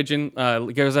carrier pigeon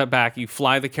goes that back. You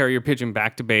fly the carrier pigeon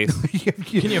back to base.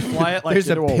 Can you fly it like there's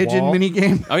a pigeon wall? mini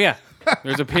game? Oh yeah,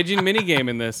 there's a pigeon mini game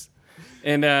in this.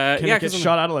 And Can it get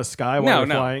shot out of the sky while you're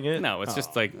flying it? No, it's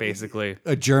just like basically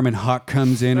a German hawk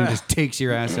comes in and just takes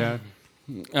your ass out.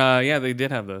 Yeah, they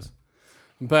did have those,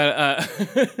 but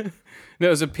no, it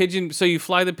was a pigeon. So you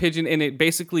fly the pigeon, and it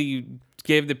basically you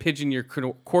gave the pigeon your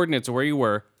coordinates of where you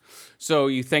were. So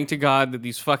you thank to God that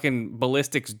these fucking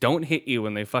ballistics don't hit you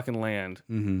when they fucking land.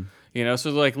 Mm-hmm. So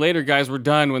like later guys were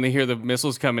done when they hear the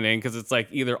missiles coming in because it's like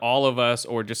either all of us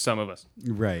or just some of us.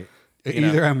 Right.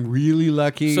 Either I'm really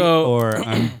lucky or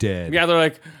I'm dead. Yeah, they're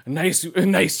like, nice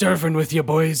surfing with you,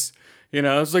 boys.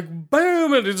 It's like,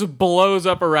 boom, and it just blows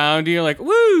up around you. You're like,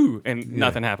 woo, and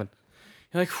nothing happened.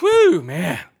 You're like, woo,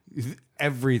 man.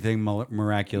 Everything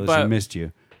miraculously missed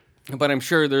you. But I'm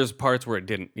sure there's parts where it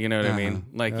didn't. You know what I mean?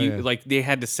 Like like they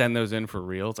had to send those in for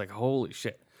real. It's like, holy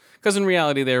shit. Because in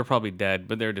reality, they were probably dead,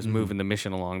 but they're just moving the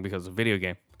mission along because of a video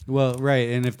game. Well, right,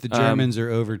 and if the Germans are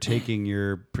overtaking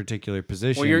your particular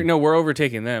position, we're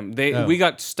overtaking them. We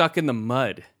got stuck in the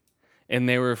mud, and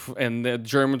the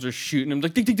Germans are shooting them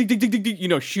like, dig, dig, dig, dig, dig,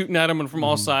 dig, shooting at them from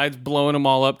all sides, blowing them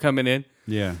all up, coming in.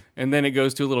 Yeah. And then it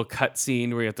goes to a little cut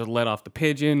scene where you have to let off the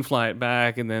pigeon, fly it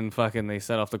back, and then fucking they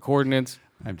set off the coordinates.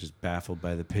 I'm just baffled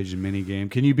by the pigeon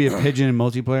minigame. Can you be a pigeon in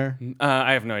multiplayer?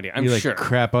 I have no idea. I'm you sure.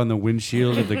 Crap on the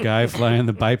windshield of the guy flying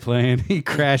the biplane. He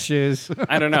crashes.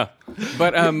 I don't know.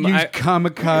 But you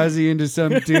kamikaze into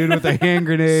some dude with a hand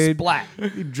grenade. Splat.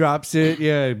 He drops it.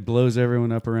 Yeah, it blows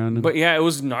everyone up around him. But yeah, it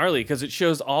was gnarly because it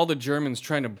shows all the Germans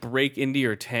trying to break into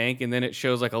your tank, and then it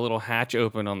shows like a little hatch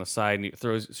open on the side, and it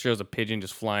shows a pigeon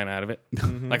just flying out of it,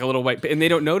 like a little white. And they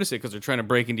don't notice it because they're trying to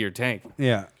break into your tank.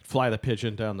 Yeah. Fly the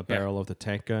pigeon down the barrel of the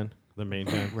tank gun, the main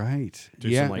gun. Right.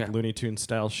 Do some like Looney Tunes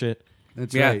style shit.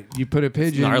 That's right. You put a pigeon.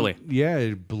 It's gnarly. Yeah,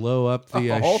 it'd blow up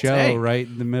the whole shell tank. right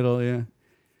in the middle. Yeah.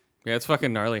 Yeah, it's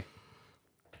fucking gnarly.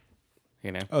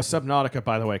 You know. Oh, Subnautica,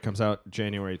 by the way, comes out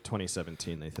January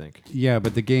 2017, they think. Yeah,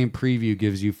 but the game preview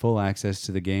gives you full access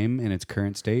to the game in its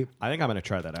current state. I think I'm going to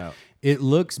try that out. It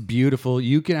looks beautiful.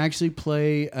 You can actually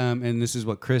play, and this is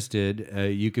what Chris did.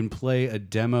 You can play a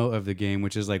demo of the game,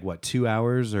 which is like, what, 2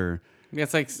 hours or... Yeah,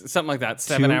 it's like something like that.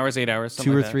 7 hours, 8 hours,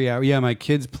 something 2 or like 3 hours. Yeah, my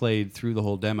kids played through the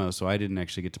whole demo, so I didn't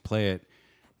actually get to play it.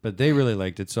 But they really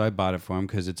liked it, so I bought it for them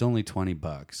because it's only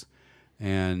 $20.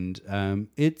 And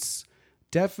it's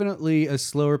definitely a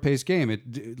slower paced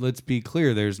game. Let's be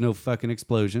clear, there's no fucking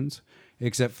explosions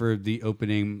except for the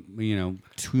opening,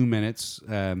 2 minutes.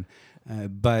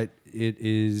 But it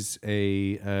is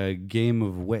a game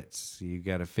of wits. You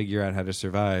got to figure out how to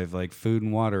survive. Like food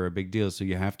and water are a big deal, so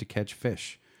you have to catch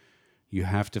fish. You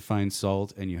have to find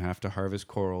salt, and you have to harvest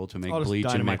coral to make bleach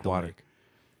and make water.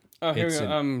 Oh, here we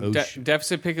go.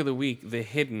 Deficit pick of the week, The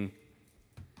Hidden.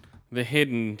 The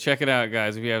Hidden. Check it out,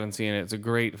 guys, if you haven't seen it. It's a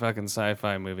great fucking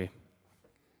sci-fi movie.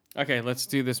 Okay, let's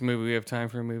do this movie. We have time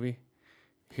for a movie.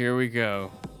 Here we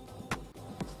go.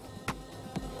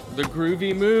 The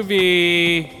Groovy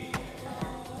Movie.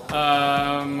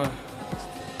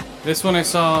 This one I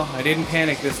saw. I didn't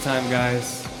panic this time,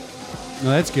 guys. No,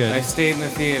 that's good. I stayed in the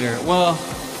theater. Well,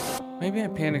 maybe I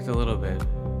panicked a little bit.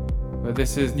 But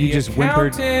this is You The just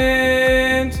whimpered.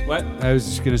 Accountant. What? I was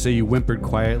just going to say you whimpered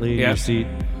quietly in your seat.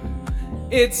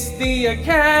 It's The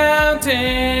Accountant.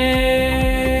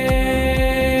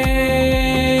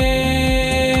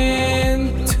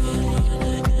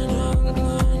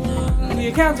 The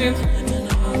Accountant.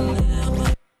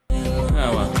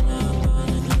 Oh, well.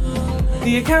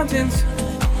 The Accountant.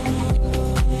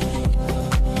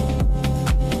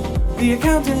 The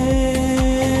Accountant.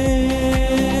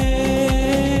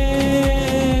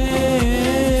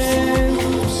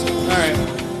 All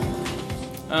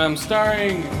right.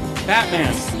 Starring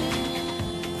Batman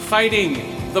fighting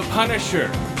the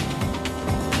Punisher.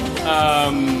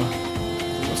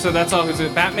 So that's all. Is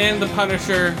it Batman, the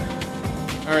Punisher,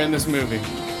 are in this movie?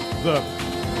 The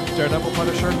Daredevil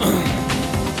Punisher?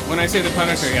 When I say the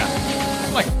Punisher, yeah.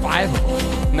 Like 5 of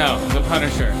them. No, the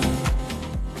Punisher.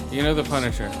 You know the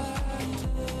Punisher.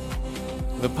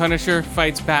 The Punisher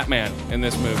fights Batman in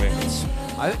this movie.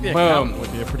 I think the Accountant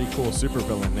would be a pretty cool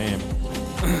supervillain name.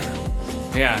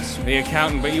 Yeah, the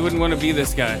Accountant, but you wouldn't want to be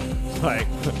this guy. Like,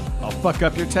 I'll fuck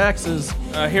up your taxes.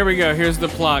 Here we go. Here's the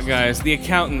plot, guys. The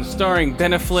Accountant, starring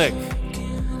Ben Affleck,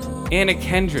 Anna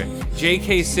Kendrick,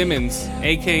 J.K. Simmons,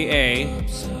 a.k.a.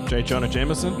 J. Jonah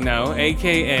Jameson? No,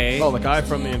 a.k.a. Oh, the guy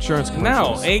from the insurance No,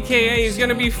 commercials. a.k.a. is going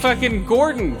to be fucking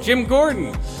Gordon, Jim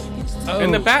Gordon,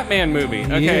 in the Batman movie.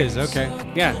 Okay. He is, okay.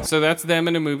 Yeah, so that's them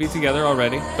in a movie together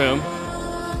already. Boom.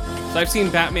 So I've seen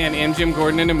Batman and Jim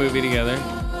Gordon in a movie together,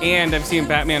 and I've seen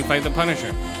Batman fight the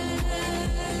Punisher.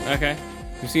 Okay.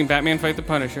 You've seen Batman fight the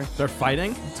Punisher. They're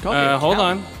fighting? It's called The Hold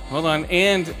Accountant. on.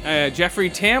 And Jeffrey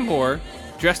Tambor,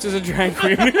 dressed as a drag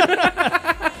queen.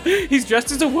 He's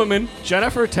dressed as a woman.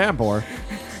 Jennifer Tambor.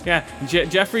 Yeah,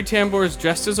 Jeffrey Tambor is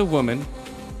dressed as a woman.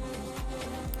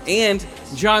 And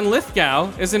John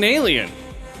Lithgow is an alien.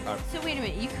 So wait a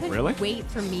minute, you couldn't Really? wait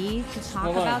for me to talk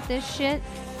Hold on. about this shit?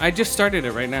 I just started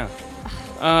it right now.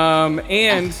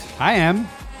 And I am.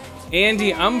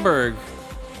 Andy Umberg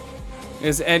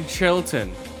is Ed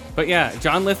Chilton. But yeah,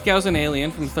 John Lithgow's an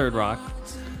alien from Third Rock.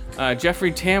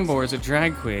 Jeffrey Tambor is a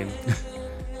drag queen.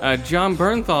 John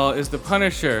Bernthal is the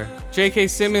Punisher. J.K.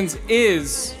 Simmons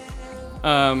is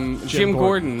Jim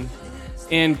Gordon.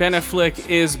 And Ben Affleck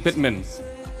is Bitman,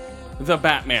 the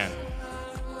Batman.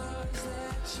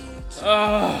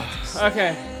 Oh,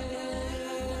 okay.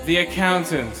 The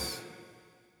Accountant.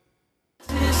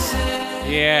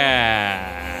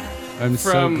 Yeah. I'm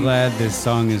so From- glad this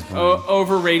song is playing.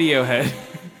 Over Radiohead.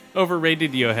 Over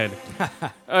Radiohead.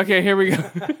 Okay, here we go.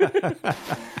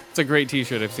 It's a great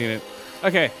t-shirt. I've seen it.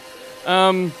 Okay.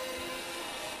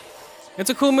 It's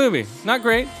a cool movie. Not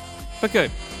great, but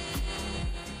good.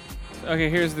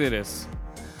 Okay, here's this.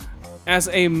 as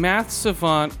a math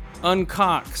savant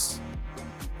uncooks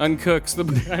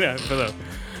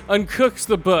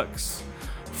the books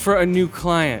for a new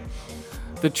client.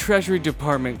 The Treasury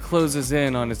Department closes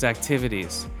in on his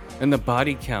activities, and the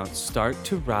body counts start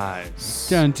to rise.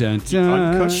 Dun dun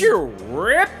dun.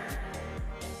 Rip.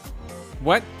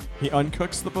 What? He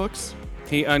uncooks the books?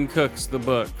 He uncooks the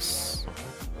books.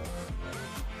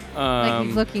 Like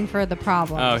he's looking for the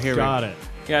problem. Oh, here we go. Got it.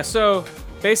 Yeah, so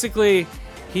basically,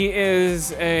 he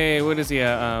is what is he?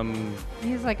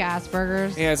 He's like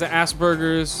Asperger's. He has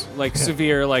Asperger's, like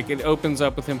severe, like it opens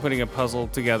up with him putting a puzzle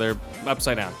together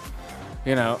upside down.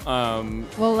 You know,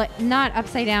 Well, like, not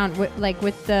upside down, like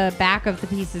with the back of the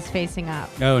pieces facing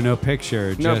up. Oh, no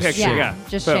picture. No just picture. shape. Yeah.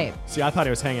 Just Boom. shape. See, I thought he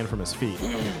was hanging from his feet.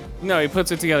 No, he puts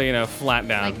it together, you know, flat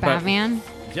down. Like But- Batman.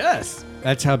 Yes.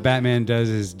 That's how Batman does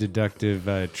his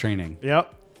deductive training.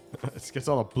 Yep. It gets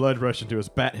all the blood rushing to his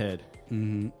bat head.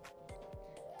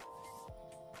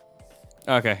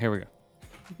 Okay, here we go.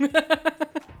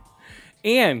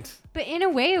 And But in a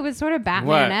way, it was sort of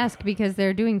Batman-esque because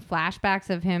they're doing flashbacks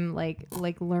of him like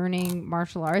learning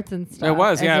martial arts and stuff. it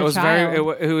was, as yeah, a it was child.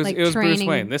 very, it was Like Bruce training.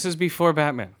 Wayne. This is before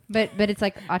Batman. But it's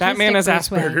like autistic Batman has Bruce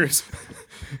Wayne. Asperger's.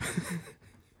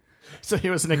 So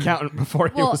he was an accountant before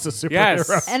he Well, was a superhero.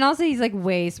 Yes. And also, he's like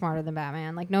way smarter than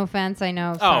Batman. Like, no offense, I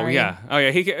know. Oh Sorry.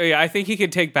 yeah, he could, I think he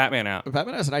could take Batman out.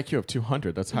 Batman has an IQ of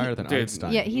 200. That's higher than Dude,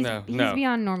 Einstein. Yeah, he's No, he's no.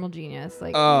 beyond normal genius.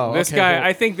 Like, Oh, This okay, guy, but-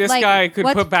 I think this Like, guy could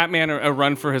what's- put Batman a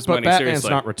run for his But money. Batman's seriously,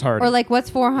 not retarded. or like, what's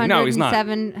 400 No, he's and not.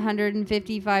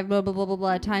 755 blah blah blah blah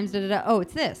blah times da da da. Oh,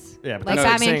 it's this. Yeah, but like that's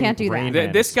like Batman saying can't do Rain that.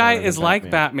 Man This is guy smarter is than like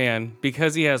Batman. Batman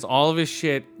because he has all of his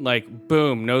shit, like,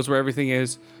 boom, knows where everything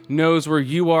is, knows where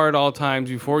you are at all times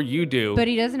before you do. But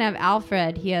he doesn't have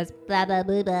Alfred. He has blah blah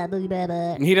blah blah blah blah.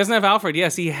 blah. He doesn't have Alfred.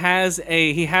 Yes, he has a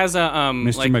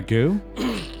Mr. like, Magoo?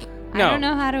 No. I don't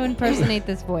know how to impersonate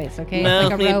this voice. Okay, No, it's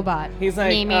like a he- robot. he's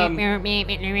like,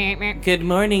 It's Good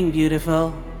morning,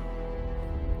 beautiful.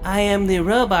 I am the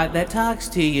robot that talks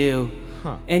to you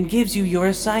and gives you your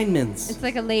assignments.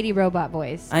 like a lady robot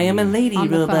voice. I am a lady On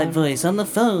the robot phone. voice on the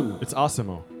phone. It's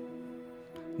Osimo.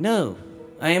 No,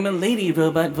 I am a lady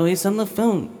robot voice on the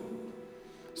phone.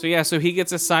 So yeah, so he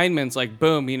gets assignments like,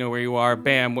 boom, you know where you are,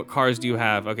 bam, what cars do you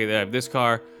have? Okay, they have this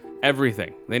car,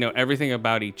 everything. They know everything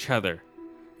about each other,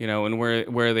 you know, and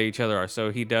where they each other are. So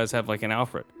he does have like an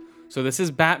Alfred. So this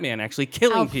is Batman actually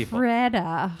killing people.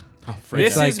 Alfreda.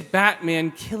 This It's is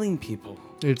Batman killing people.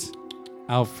 It's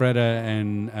Alfreda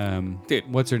and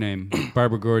Dude. what's her name?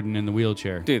 Barbara Gordon in the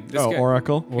wheelchair. Dude, this Oh, guy,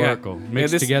 Oracle. Yeah. Oracle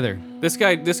mixed this- together. This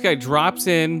guy drops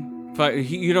in. But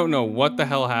you don't know what the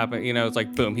hell happened. You know, it's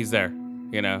like, boom, he's there.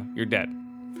 You know, you're dead.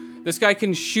 This guy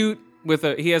can shoot with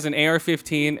he has an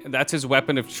AR-15. That's his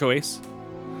weapon of choice.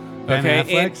 Ben and-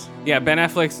 Affleck's? yeah, Ben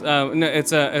Affleck's. No,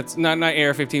 it's not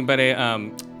AR-15, but a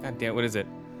God damn, what is it?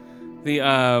 The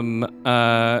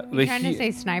You're trying to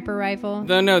say sniper rifle?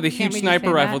 the Can't huge we just sniper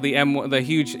say rifle, that? the M1, the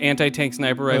huge anti-tank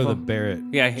sniper Oh, rifle. the Barrett.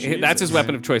 Yeah, that's his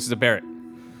weapon of choice. Is a Barrett,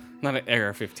 not an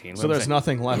AR-15. So there's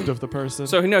nothing left of the person.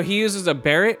 So no, he uses a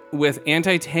Barrett with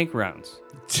anti-tank rounds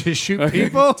To shoot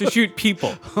people? to shoot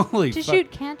people. Holy To fuck.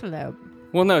 shoot cantaloupe.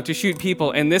 Well, no, to shoot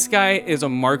people. And this guy is a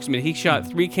marksman. He shot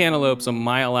 3 cantaloupes a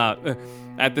mile out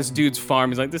at this dude's farm.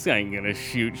 He's like, this guy ain't gonna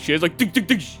shoot shit. It's like, ding, ding,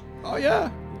 ding. oh yeah.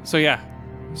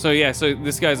 So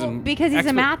this guy's Because he's expert.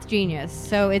 a math genius,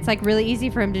 so it's like really easy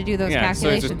for him to do those Yeah, so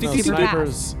it's calculations just- No, super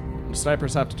fast.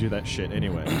 snipers have to do that shit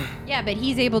anyway. Yeah, but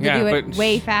he's able to Yeah, do it but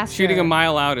way faster. Shooting a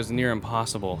mile out is near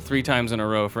impossible 3 times in a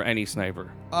row for any sniper.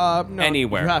 No,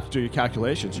 Anywhere. You have to do your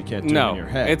calculations. You can't do it No, in your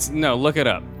head. look it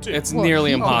up. It's Well, nearly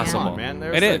he- impossible. Come on, man.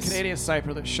 There's It a is. Canadian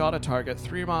sniper that shot a target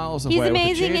 3 miles away. He's with a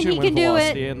amazing change and in he wind can do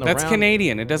velocity it. and the That's round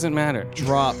Canadian. It doesn't matter.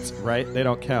 Dropped, right? They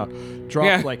don't count. Dropped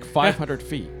Yeah. like 500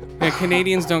 feet. Yeah,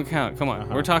 Canadians don't count. Come on,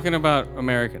 we're talking about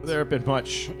Americans. There have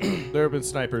been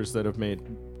snipers that have made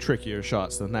trickier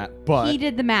shots than that. But He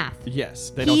did the math. yes,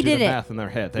 they He don't do did the it. math in their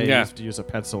head. They Yeah. used to use a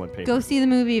pencil and paper. Go see the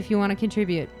movie if you want to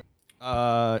contribute.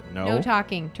 No. No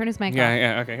talking. Turn his mic Yeah, off.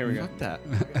 yeah. Okay, here we go. Fuck that.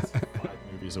 I got 5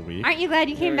 movies a week. Aren't you glad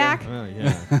you came back? Oh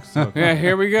yeah. So Yeah,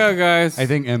 here we go, guys. I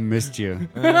think M missed you.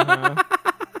 I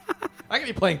could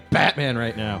be playing Batman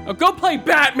right now. Oh, go play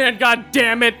Batman, god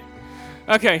damn it!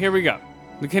 Okay, here we go.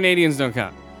 The Canadians don't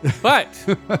count. But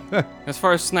as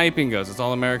far as sniping goes, it's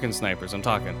all American snipers I'm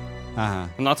talking. Uh-huh.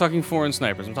 I'm not talking foreign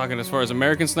snipers. I'm talking as far as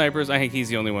American snipers. I think he's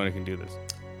the only one who can do this.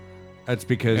 That's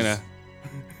because You know?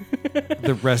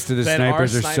 the rest of the Then our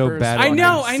snipers are so snipers- bad. I at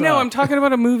know, it. I know. I'm talking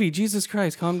about a movie. Jesus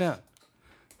Christ, calm down.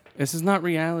 This is not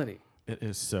reality. It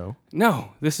is so.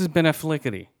 No, this has been a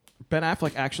flickety. Ben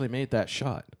Affleck actually made that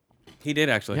shot. He did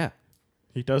actually. Yeah.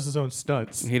 He does his own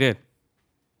stunts. He did.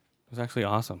 It was actually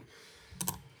awesome.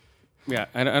 Yeah,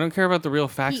 I don't care about the real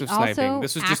facts He of sniping. also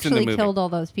This was just in the actually movie. killed all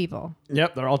those people.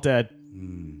 Yep, they're all dead.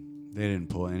 They didn't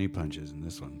pull any punches in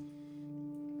this one.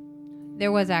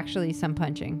 There was actually some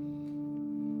punching.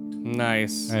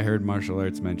 Nice. I heard martial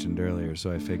arts mentioned earlier,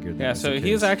 so I figured that. Yeah, was so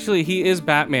the he is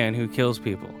Batman who kills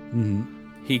people. Mm-hmm.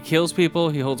 He kills people.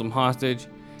 He holds them hostage.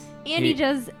 And he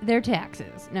does their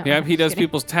taxes. No. Yeah, I'm he just does kidding.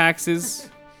 people's taxes.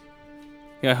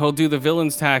 Yeah, he'll do the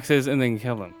villain's taxes and then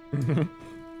kill them.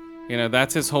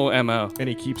 That's his whole MO. And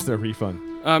he keeps their refund.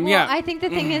 Well, Yeah. I think the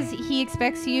thing is, he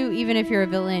expects you, even if you're a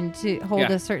villain, to hold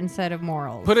Yeah. a certain set of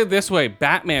morals. Put it this way,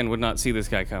 Batman would not see this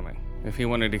guy coming if he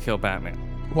wanted to kill Batman.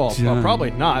 Well,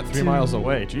 probably not. 3 miles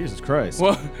away. Jesus Christ.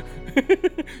 Well,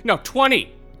 no,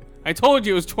 20. I told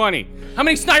you it was 20. How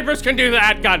many snipers can do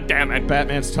that? God damn it.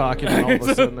 Batman's talking, and all of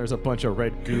a sudden there's a bunch of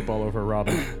red goop all over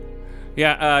Robin.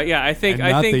 Yeah, I think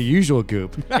Not the usual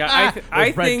goop. yeah, I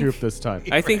With red think goop this time.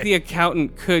 I think the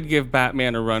accountant could give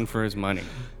Batman a run for his money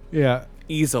Yeah.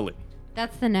 easily.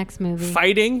 That's the next movie.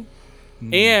 Fighting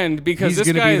and because He's this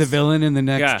going to guy be the is villain in the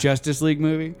next Yeah. Justice League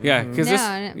movie? Yeah, because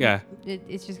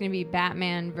It's just going to be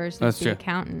Batman versus That's the true.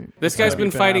 accountant. this guy's gotta been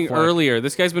be Ben fighting Affleck earlier.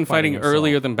 This guy's been fighting himself.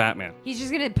 earlier than Batman. He's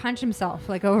just going to punch himself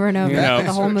like over and over No. for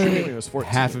the whole He movie. was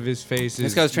 14. Half of his face is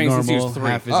This guy's trained since he was normal, 3.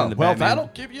 half is Oh, in the well, Batman.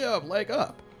 that'll give you a leg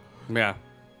up. Yeah.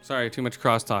 Sorry, too much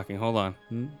cross talking. Hold on.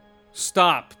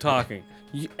 Stop talking.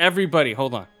 Everybody,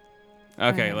 hold on.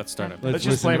 Okay, let's start it. Let's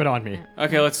just blame it on me.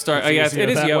 Okay, let's start. Let's Yeah, see it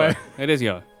is it that Yoa. way. It is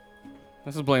Yoa.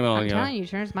 Let's just blame it on I'm telling Yoa. you,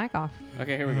 turn his mic off.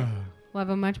 Okay, here we go. We'll have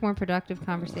a much more productive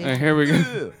conversation. Here we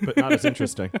go. But not as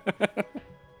interesting.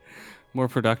 More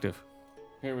productive.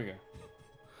 Here we go.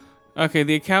 Okay,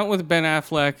 the account with Ben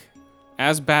Affleck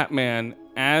as Batman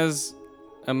as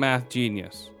a math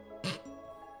genius.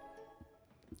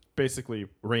 Basically,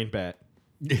 Rain Bat.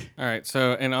 All right,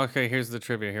 so okay, here's the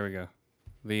trivia. Here we go.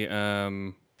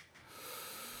 The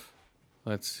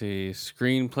let's see,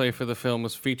 screenplay for the film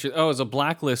was featured. Oh, it was a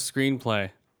Blacklist screenplay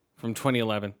from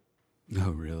 2011.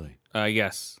 Oh, really?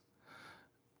 Yes.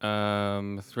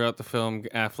 Throughout the film,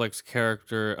 Affleck's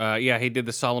character, he did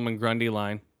the Solomon Grundy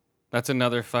line. That's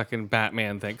another fucking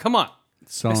Batman thing. Come on,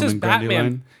 Solomon this is Grundy Batman.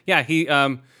 line? Yeah,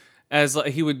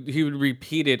 he would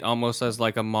repeat it almost as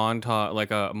like a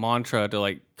mantra to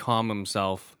like calm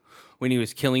himself when he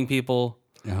was killing people.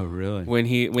 Oh, really? When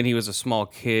he was a small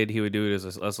kid, he would do it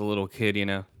as a little kid,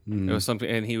 It was something,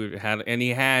 and he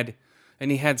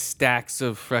had stacks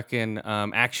of freaking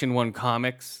Action 1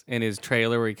 comics in his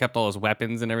trailer where he kept all his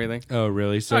weapons and everything. Oh,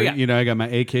 really? So, yeah. I got my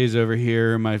AKs over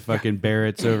here, my fucking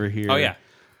Barretts over here. Oh, yeah.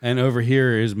 And over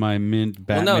here is my mint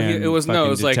Batman. Well, it was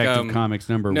like Detective Comics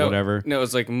number whatever. No, it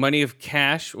was like money of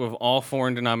cash with all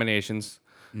foreign denominations,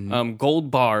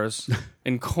 gold bars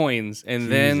and coins,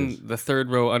 and then the third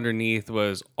row underneath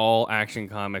was all Action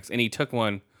Comics. And he took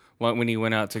one when he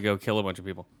went out to go kill a bunch of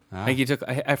people. I think he took.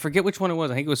 I forget which one it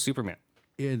was. I think it was Superman.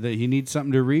 Yeah, he needs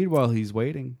something to read while he's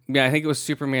waiting. Yeah, I think it was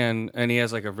Superman, and he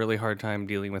has like a really hard time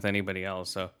dealing with anybody else.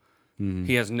 So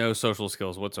he has no social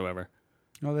skills whatsoever.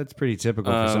 Oh, that's pretty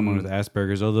typical for someone with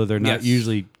Asperger's, although they're not yes.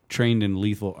 usually trained in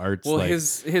lethal arts. Well, like,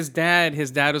 his dad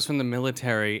was from the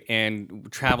military and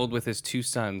traveled with his 2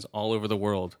 sons all over the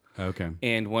world. Okay.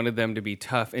 And wanted them to be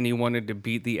tough, and he wanted to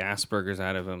beat the Asperger's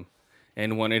out of him,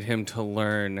 and wanted him to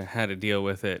learn how to deal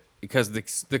with it because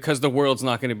the world's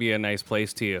not going to be a nice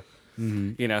place to you.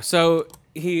 Mm-hmm. So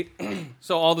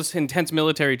so all this intense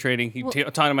military training, he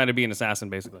taught him how to be an assassin,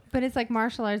 basically. But it's like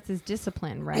martial arts is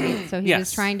discipline, right? So he Yes.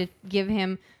 was trying to give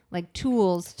him like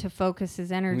tools to focus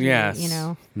his energy, Yes.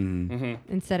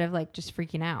 instead of like just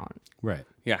freaking out. Right.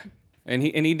 Yeah, and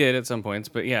he did at some points,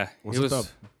 but yeah, Was it the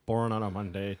born on a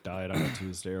Monday, died on a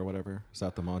Tuesday or whatever? Is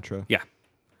that the mantra? yeah.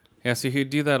 So he'd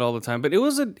do that all the time, but it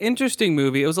was an interesting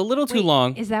movie. It was a little too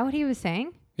long. Is that what he was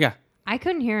saying? Yeah. I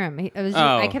couldn't hear him.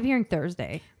 Oh. I kept hearing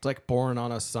Thursday. It's like born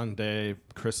on a Sunday,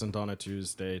 christened on a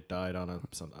Tuesday, died on a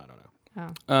Sunday. I don't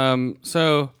know. Oh.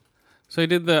 So he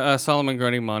did the Solomon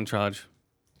Grundy mantra.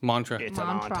 It's a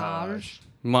Montage.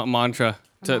 Mantra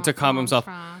to calm himself.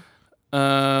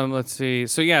 Let's see.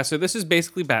 So this is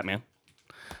basically Batman.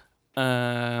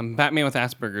 Batman with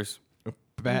Asperger's.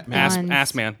 Batman.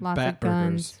 Ass man. Lots Bat of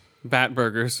guns. Bat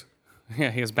burgers.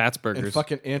 Yeah, he has Bat's and burgers.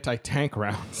 fucking anti-tank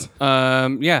rounds.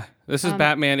 This is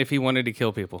Batman if he wanted to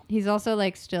kill people. He's also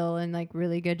like still in like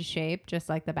really good shape, just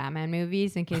like the Batman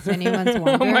movies. In case anyone's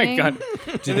wondering. Oh my god.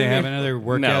 Did they have another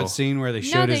workout No. scene where they No,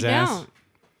 showed they his ass? don't.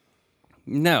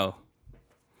 No.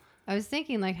 I was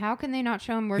thinking, like, how can they not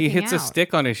show him working He hits out? a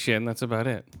stick on his shin. That's about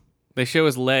it. They show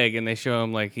his leg and they show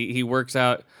him like he works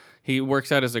out. He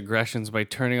works out his aggressions by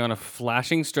turning on a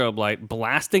flashing strobe light,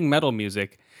 blasting metal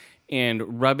music,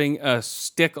 and rubbing a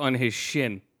stick on his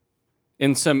shin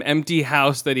in some empty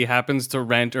house that he happens to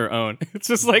rent or own. It's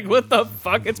just like, what the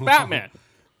fuck? It's Batman.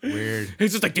 Weird.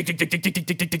 He's just like, tick, tick, tick, tick, tick, tick,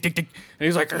 tick, tick, tick, tick. And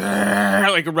he's like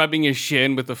rubbing his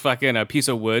shin with a fucking piece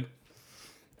of wood.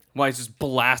 While he's just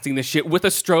blasting the shit with a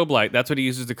strobe light. That's what he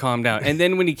uses to calm down. And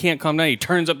then when he can't calm down, he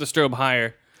turns up the strobe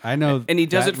higher. I know. And he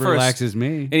does that it for relaxes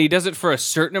me. And he does it for a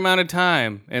certain amount of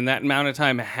time, and that amount of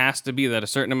time has to be that a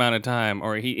certain amount of time,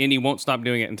 or he won't stop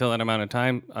doing it until that amount of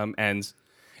time ends.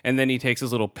 And then he takes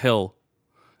his little pill,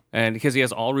 and because he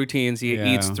has all routines, he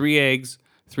eats 3 eggs,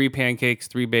 3 pancakes,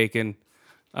 3 bacon,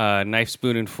 knife,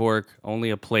 spoon, and fork,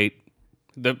 only a plate.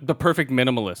 The perfect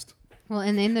minimalist. Well,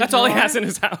 and in the That's drawer, all he has in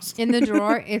his house. In the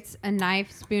drawer, it's a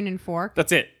knife, spoon, and fork.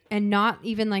 That's it. And not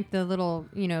even like the little,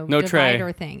 No divider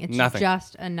tray. thing. It's Nothing.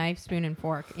 just a knife, spoon, and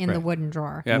fork in the wooden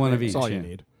drawer. Yeah, One of each. That's all you yeah.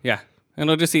 need. Yeah. And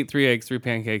he'll just eat 3 eggs, 3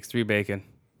 pancakes, 3 bacon.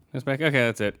 Just like, okay,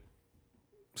 that's it.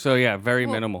 So yeah, very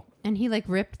minimal. And he like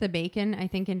ripped the bacon, I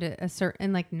think, into a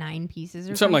certain like 9 pieces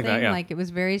or Something like that, yeah. Like it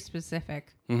was very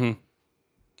specific. Mm-hmm.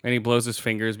 And he blows his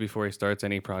fingers before he starts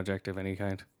any project of any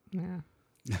kind. Yeah.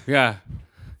 Yeah.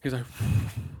 He's like,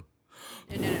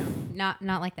 No.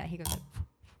 Not like that. He goes,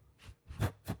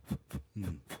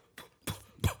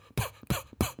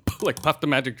 like Puff the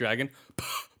Magic Dragon.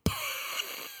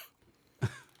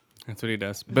 That's what he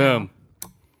does. Boom.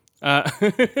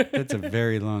 That's a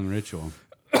very long ritual.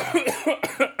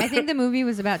 I think the movie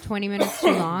was about 20 minutes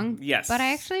too long. Yes. But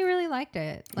I actually really liked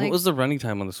it. Like, What was the running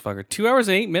time on this fucker? 2 hours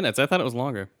and 8 minutes. I thought it was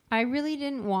longer. I really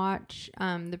didn't watch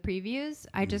the previews.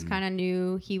 I just kind of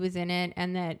knew he was in it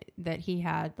and that he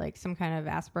had like some kind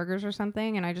of Asperger's or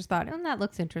something. And I just thought, that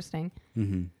looks interesting.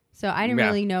 Mm-hmm. So I didn't Yeah.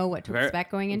 really know what to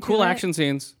expect going into Cool it. action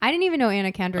scenes. I didn't even know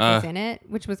Anna Kendrick was in it,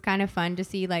 which was kind of fun to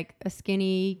see like a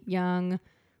skinny, young,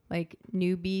 like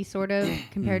newbie sort of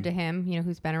compared to him,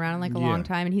 who's been around like a long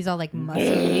time and he's all like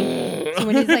muscly. So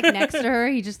when he's like next to her,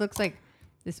 he just looks like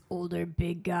this older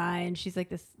big guy and she's like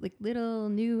this like little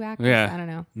new actress. Yeah. I don't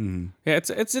know. Mm-hmm. Yeah, it's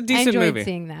a decent enjoyed movie.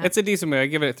 seeing that. It's a decent movie. I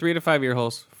give it 3 to 5 ear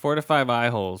holes, 4 to 5 eye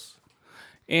holes,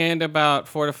 and about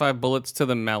 4 to 5 bullets to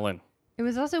the melon. It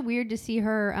was also weird to see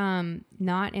her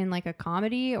not in like a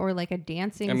comedy or like a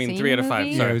dancing. I mean, singing 3 out of 5,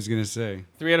 movie. sorry. Yeah, I was gonna say.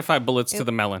 3 out of 5 bullets to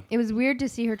the melon. It was weird to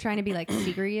see her trying to be like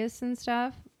serious and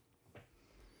stuff.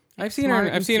 I've seen smart her.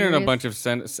 and I've seen her in a serious. bunch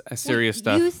of serious Well,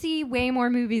 stuff. You see way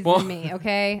more movies Well, than me,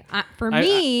 okay? For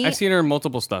me, I've seen her in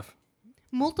multiple stuff.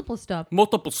 multiple stuff.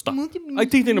 Multiple stuff. Multiple I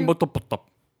think in a stuff. multiple stuff.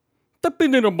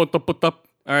 Tapping in a multiple stuff.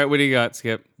 All right, what do you got,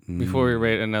 Skip? Before we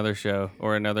rate another show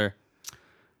or another,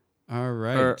 All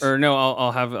right. or no,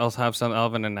 I'll have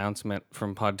an announcement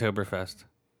from Podtoberfest.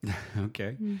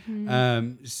 Okay.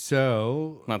 Mm-hmm.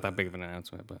 So Not that big of an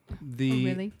announcement, but the Oh,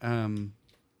 really?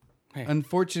 Hey.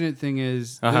 unfortunate thing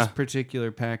is Uh-huh. this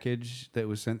particular package that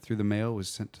was sent through the mail was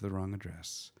sent to the wrong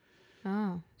address. Oh,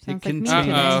 sounds like me contains-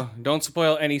 today. uh-oh. Don't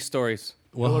spoil any stories.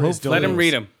 Well, Hillary's hopefully, Let him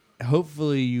read them.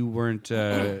 Hopefully, you weren't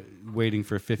waiting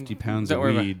for 50 pounds Don't of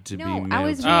worry about weed to be No, mailed. I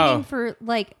was Oh. waiting for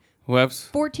like Whoops.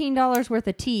 $14 worth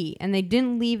of tea, and they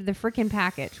didn't leave the freaking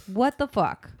package. What the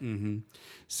fuck?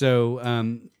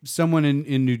 So, someone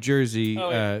in New Jersey. Oh,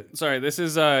 wait. Sorry, this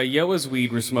is Yoa's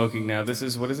weed we're smoking now. This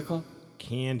is, what is it called?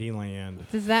 Candyland.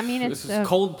 Does that mean This it's is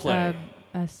Coldplay.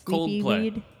 A sleepy Coldplay.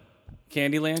 weed?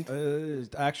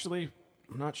 Candyland? Actually,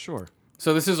 I'm not sure.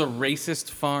 So this is a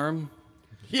racist farm?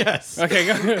 Yes. Okay,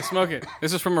 go smoke it.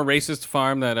 This is from a racist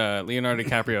farm that Leonardo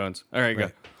DiCaprio owns. All right,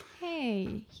 Right.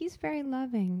 Hey, he's very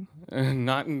loving. go.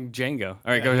 Not in Django. All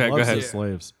right, go ahead. Go Loves ahead. his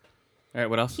slaves. All right,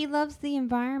 what else? He loves the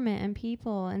environment and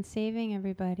people and saving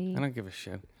everybody. I don't give a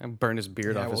shit. I burn his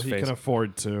beard Yeah, off well, his he face. can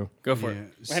afford to. Go for Yeah.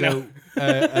 it. I know.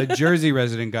 So, a Jersey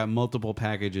resident got multiple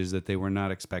packages that they were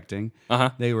not expecting.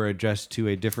 Uh-huh. They were addressed to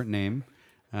a different name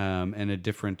and a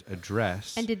different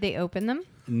address. And did they open them?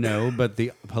 No, but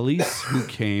the police who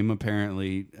came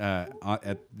apparently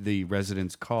at the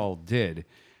resident's call did,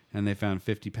 and they found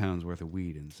 50 pounds worth of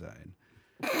weed inside.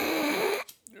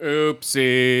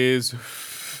 Oopsies.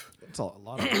 It's a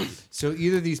lot of weed. So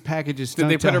either these packages Did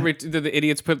they stunk put did the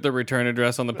idiots put the return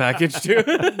address on the package too?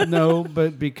 no,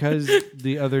 but because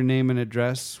the other name and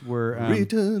address were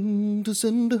Return to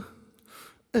sender.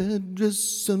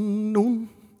 Address unknown.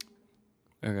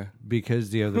 Okay. because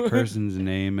the other person's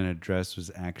name and address was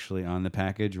actually on the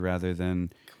package rather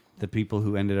than the people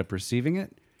who ended up receiving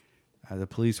it, the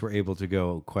police were able to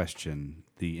go question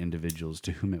the individuals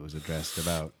to whom it was addressed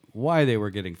about why they were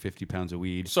getting 50 pounds of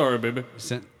weed Sorry, baby.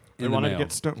 sent They in the wanted mail. to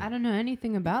get stoned. I don't know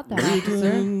anything about that,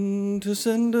 officer. To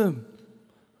sender.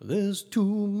 There's too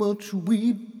much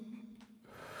weed.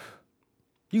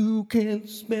 You can't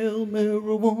smell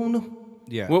marijuana.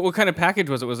 Yeah. What kind of package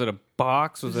was it? Was it a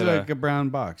box? Was It it was like a brown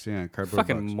box, yeah, cardboard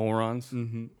fucking box. morons?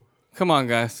 Come on,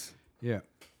 guys. Yeah.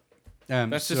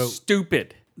 That's just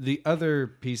stupid. The other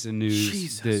piece of news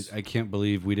Jesus. that I can't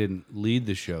believe we didn't lead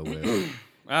the show with,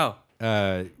 Oh,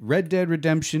 Red Dead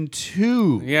Redemption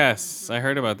 2 yes. I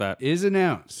heard about that. is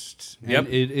announced. Yep.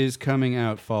 And it is coming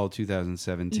out fall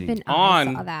 2017. Even On-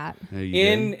 I saw that. You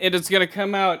did? It is going to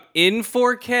come out in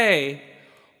 4K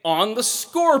on the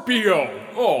Scorpio.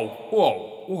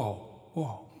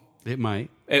 Whoa. It might.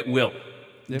 It will.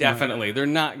 It Definitely. They're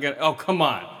not going to. Oh, come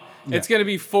on. It's going to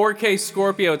be 4K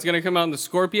Scorpio. It's going to come out in the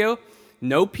Scorpio.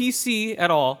 No PC at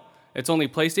all. It's only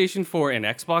PlayStation 4 and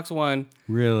Xbox One.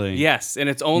 Really? Yes, and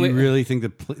it's only. You really think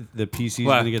the PC is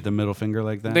What? going to get the middle finger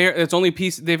like that? It's only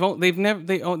PC.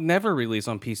 They never release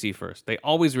on PC first. They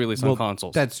always release on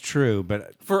consoles That's true,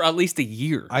 but for at least a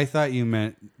year. I thought you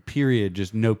meant period,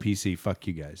 just no PC. Fuck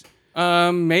you guys.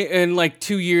 In like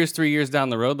 2 years, 3 years down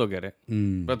the road, they'll get it.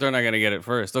 But they're not going to get it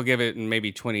first. They'll give it in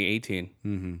maybe 2018.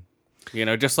 Mm-hmm. You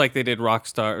know, just like they did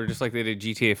Rockstar, or just like they did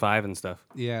GTA 5 and stuff.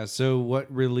 Yeah, so what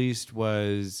released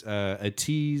was a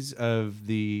tease of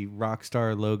the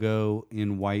Rockstar logo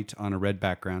in white on a red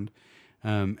background.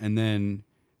 And then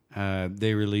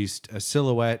they released a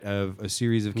silhouette of a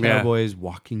series of cowboys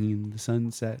walking in the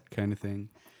sunset kind of thing.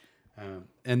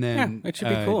 And then... Yeah, it should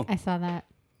be cool. I saw that.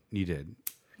 You did.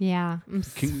 Yeah.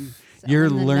 You're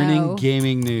in the learning know.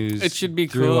 gaming news It should be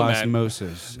through cool, man.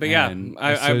 osmosis. But yeah, and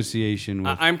I'm association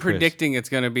with I'm Chris. predicting it's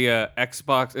going to be a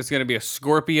Xbox, it's going to be a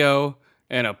Scorpio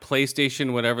and a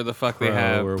PlayStation, whatever the fuck they Pro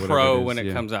have, or whatever Pro it is, when it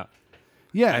yeah. comes out.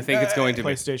 Yeah, I think it's going to be.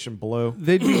 PlayStation Blue.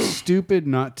 They'd be stupid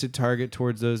not to target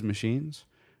towards those machines.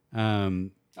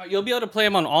 You'll be able to play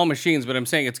them on all machines, but I'm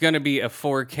saying it's going to be a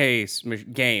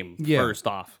 4K game first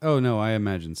off. Oh no, I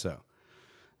imagine so.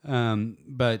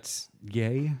 But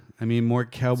yay! I mean, more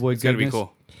cowboy It's going to be goodness.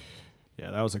 cool.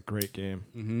 Yeah, that was a great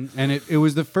game. And it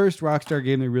was the first Rockstar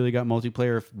game that really got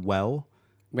multiplayer well.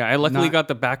 Yeah, I luckily Not- got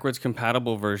the backwards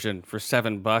compatible version for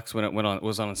 $7 when it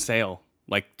was on sale,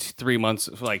 like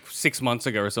 6 months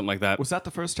ago or something like that. Was that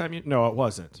the first time you? No, it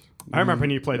wasn't. I remember when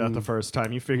you played that the first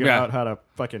time. You figured Yeah. out how to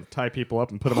fucking tie people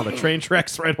up and put them on the train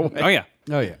tracks right away. Oh yeah,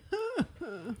 Oh yeah,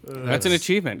 that's an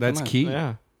achievement. that's Come on. key.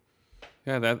 Yeah.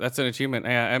 Yeah, that's an achievement.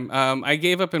 Yeah, I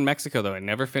gave up in Mexico though. I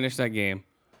never finished that game.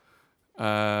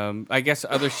 I guess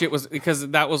other shit was because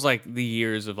that was like the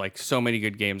years of like so many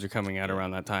good games are coming out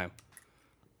around that time.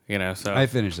 You know, so I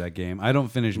finished that game. I don't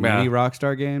finish many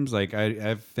Rockstar games. Like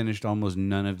I've finished almost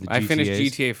none of the GTAs. I finished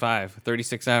GTA 5,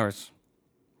 36 hours,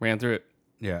 ran through it.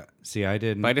 Yeah. See, I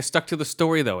didn't. But I just stuck to the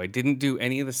story though. I didn't do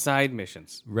any of the side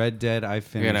missions. Red Dead, I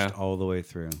finished know. all the way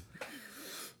through.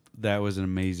 That was an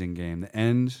amazing game. The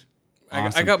end. I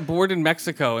Awesome. got bored in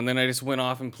Mexico, and then I just went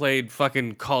off and played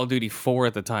fucking Call of Duty 4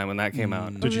 at the time when that came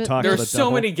out. Did you talk There to were the so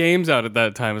devil? many games out at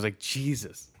that time. I was like,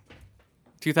 Jesus.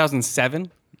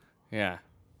 2007? Yeah.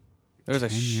 There was a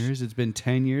 10 years. It's been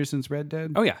 10 years since Red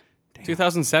Dead. Oh yeah,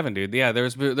 2007, dude. Yeah, there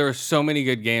were so many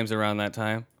good games around that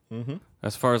time. Mm-hmm.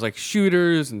 As far as like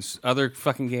shooters and other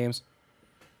fucking games.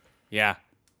 Yeah,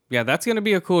 that's gonna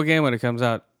be a cool game when it comes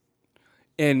out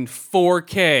in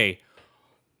 4K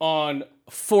on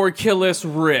 4Killis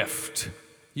Rift.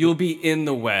 You'll be in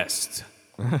the West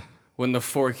when the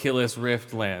 4Killis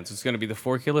Rift lands. It's gonna be the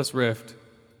 4Killis Rift.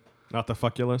 Not the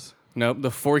fuckulous. Nope, the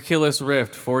 4Killis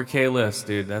Rift, 4K list,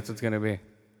 dude. That's what it's gonna be.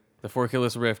 The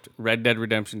 4Killis Rift, Red Dead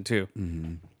Redemption 2.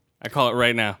 Mm-hmm. I call it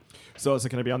right now. So is it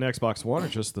going to be on the Xbox One or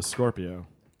just the Scorpio?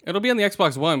 It'll be on the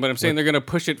Xbox One, but I'm saying they're gonna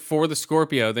push it for the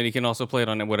Scorpio. Then you can also play it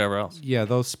on whatever else. Yeah,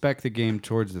 they'll spec the game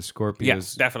towards the Scorpios.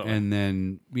 Yes, definitely. And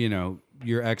then,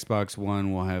 your Xbox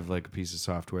One will have like a piece of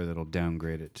software that'll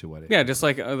downgrade it to what it Yeah, just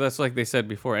like that's like they said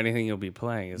before. Anything you'll be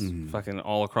playing is fucking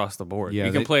all across the board. Yeah,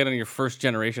 you can they- play it on your first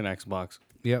generation Xbox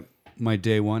Yep. My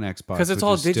day one Xbox. because it's which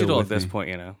all is still digital at with this me.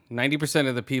 point. 90%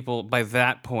 of the people by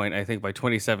that point, I think by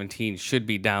 2017, should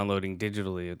be downloading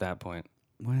digitally at that point.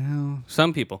 Well,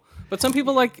 Some people, but some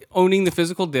people like owning the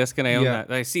physical disc, and I own Yeah.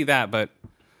 that. I see that, but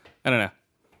I don't know.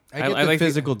 I get the like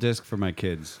physical disc for my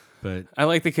kids, but I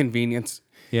like the convenience.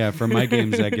 yeah, for my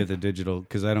games I get the digital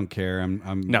because I don't care.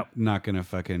 I'm No. not gonna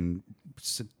fucking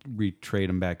retrade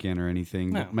them back in or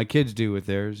anything. No. My kids do with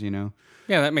theirs. Yeah,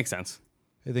 that makes sense.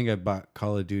 I think I bought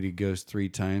Call of Duty Ghost 3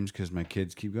 times because my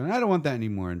kids keep going, I don't want that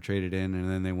anymore, and trade it in, and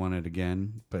then they want it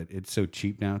again. But it's so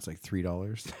cheap now; it's like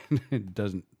 $3. It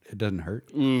doesn't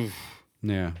hurt.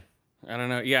 Yeah. I don't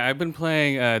know. Yeah, I've been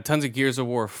playing tons of Gears of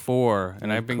War 4,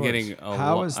 and I've been course. getting a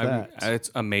How lot. is that? It's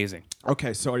amazing.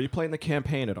 Okay, so are you playing the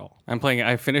campaign at all? I'm playing.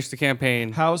 I finished the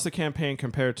campaign. How is the campaign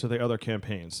compared to the other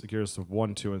campaigns, the Gears of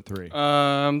 1, 2, and 3?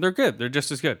 They're good. They're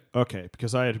just as good. Okay,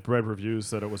 because I had read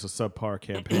reviews that it was a subpar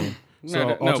campaign.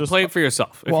 No, So play it for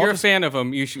yourself. If Well, you're I'll a fan of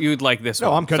them, you'd like this No,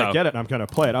 one. I'm going to So- get it. And I'm going to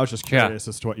play it. I was just curious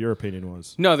as to what your opinion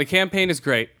was. No, the campaign is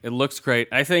great. It looks great.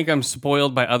 I think I'm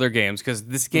spoiled by other games because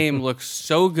this game looks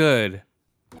so good.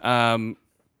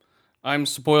 I'm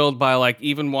spoiled by like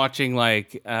even watching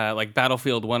like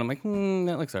Battlefield 1. I'm like,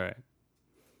 that looks all right.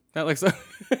 That looks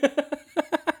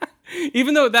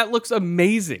even though that looks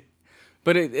amazing.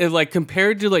 But it like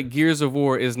compared to like Gears of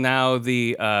War is now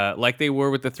the like they were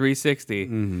with the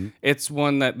 360. It's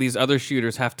one that these other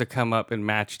shooters have to come up and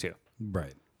match to.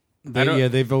 Right.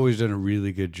 They've always done a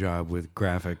really good job with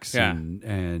graphics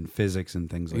and physics and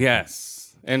things like that.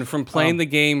 Yes. And from playing the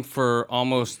game for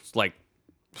almost like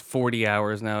 40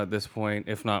 hours now at this point,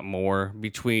 if not more,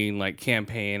 between like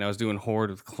campaign, I was doing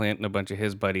Horde with Clint and a bunch of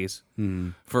his buddies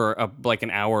for like an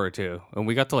hour or two. And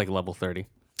we got to like level 30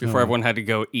 before everyone had to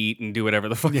go eat and do whatever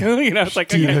the fuck. It's like,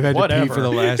 Dude, I've had Whatever. to pee for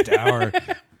the last hour.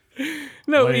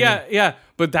 no, yeah.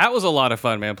 But that was a lot of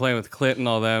fun, man, playing with Clint and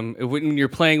all them. When you're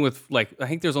playing with, like, I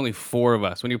think there's only 4 of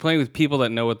us. When you're playing with people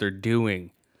that know what they're doing,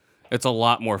 it's a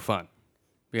lot more fun,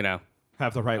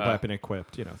 Have the right weapon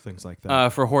equipped, things like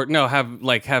that. For Horde,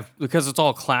 because it's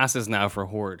all classes now for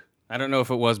Horde. I don't know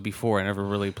if it was before. I never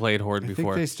really played Horde I think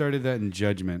before. they started that in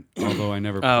Judgment, although I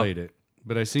never played it.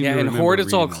 But I seem to in remember Horde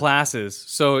it's all reading it. classes.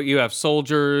 So you have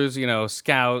soldiers,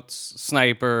 scouts,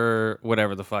 sniper,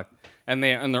 whatever the fuck, and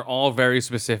they're all very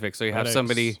specific. So you have Medics,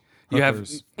 somebody,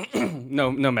 hookers. you have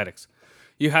no medics.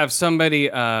 You have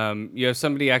somebody,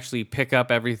 actually pick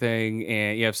up everything,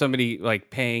 and you have somebody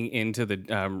like paying into the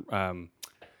God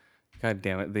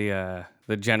damn it,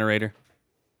 the generator,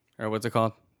 or what's it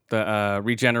called, the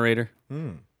regenerator.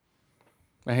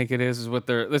 I think it is what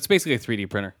they're. It's basically a 3D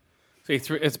printer. So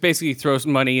it's basically throws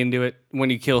money into it.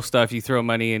 When you kill stuff, you throw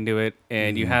money into it,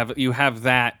 and you have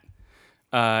that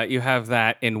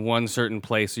in one certain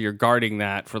place. So you're guarding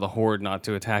that for the Horde not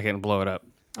to attack it and blow it up.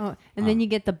 Oh, and then you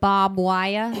get the Bob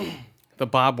Wire. The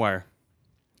Bob Wire.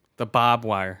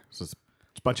 So it's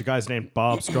a bunch of guys named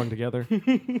Bob strung together.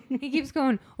 He keeps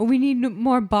going, oh, we need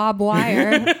more Bob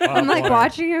Wire. I'm like Wire.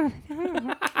 watching him.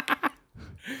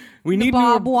 We need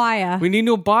Bob new, Wire. We need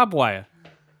new Bob Wire.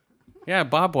 Yeah,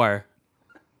 Bob Wire.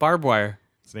 Barbed wire.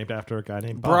 It's named after a guy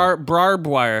named Bob. Barbed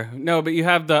wire. No, but you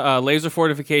have the laser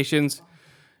fortifications.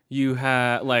 You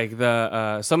have like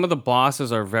the some of the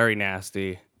bosses are very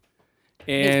nasty.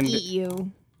 And They eat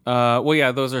you.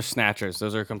 those are snatchers.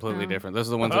 Those are completely different. Those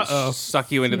are the ones that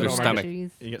suck you into their stomach.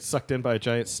 You get sucked in by a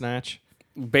giant snatch.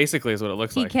 Basically, is what it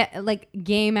looks He like. kept, like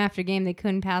game after game, they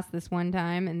couldn't pass this one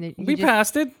time, and We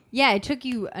passed it. Yeah, it took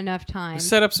you enough time.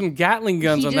 Set up some Gatling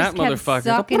guns He on just that kept motherfucker.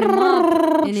 sucking him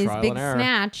up in his Trial big and error.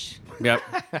 snatch. Yep.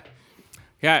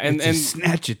 Yeah, It's a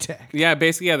snatch attack. yeah,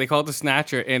 basically, they call it the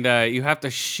snatcher, and you have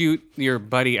to shoot your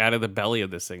buddy out of the belly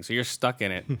of this thing, so you're stuck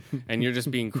in it, and you're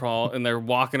just being crawled, and they're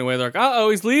walking away. They're like,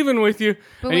 "Uh-oh, he's leaving with you,"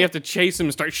 and you have to chase him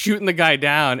and start shooting the guy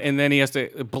down, and then he has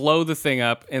to blow the thing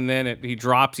up, and then he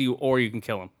drops you, or you can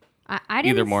kill him. I Either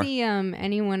didn't more. see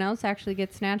anyone else actually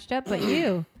get snatched up, but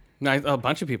you. No, a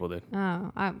bunch of people did.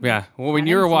 Oh, Yeah. Well, when I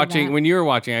you were didn't see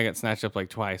watching, that. I got snatched up like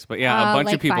twice, but yeah, a bunch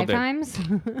like of people 5 did. times.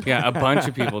 Yeah, a bunch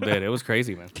of people did. It was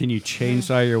crazy, man. Can you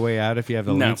chainsaw your way out if you have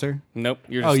the No. Lancer? Nope.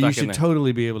 You're just Oh, stuck you in should there.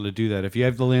 totally be able to do that. If you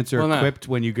have the Lancer Well, no. equipped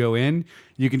when you go in,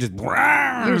 you can just...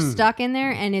 You're stuck in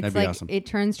there, and it's That'd be like awesome. it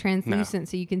turns translucent,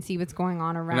 so you can see what's going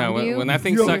on around No, you. when that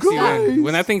thing Yo, sucks you guys! in,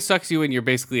 when that thing sucks you in, you're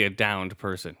basically a downed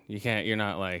person. You're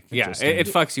not like, it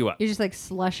fucks you up. You're just like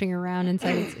slushing around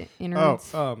inside its Oh, innards.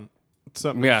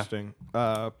 something Yeah. interesting.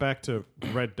 Back to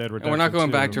Red Dead Redemption. And we're not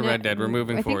going back 2. to Red Dead. We're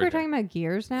moving I think forward. we're talking about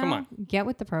Gears now. Come on. Get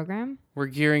with the program. We're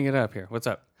gearing it up here. What's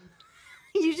up?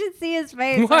 You should see his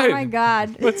face. What? Oh my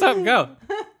god. What's up? Go.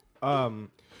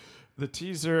 The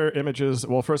teaser images.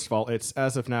 Well, first of all, it's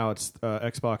as of now, it's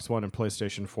Xbox One and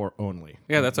PlayStation 4 only.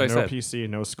 Yeah, that's what I no said. PC,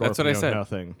 no Scorpio, That's what I said.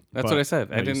 nothing. That's But what I said.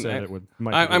 no, I you didn't. said I, it might be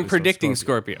I'm released on predicting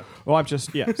Scorpio. Well, I'm just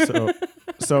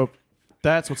So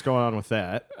that's what's going on with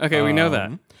that. Okay, we know that.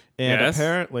 And Yes.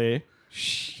 apparently,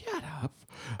 shut up.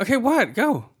 Okay, what?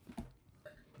 Go.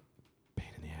 Pain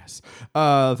in the ass.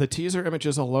 The teaser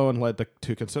images alone led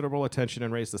to considerable attention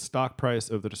and raised the stock price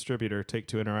of the distributor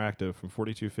Take-Two Interactive from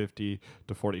 $42.50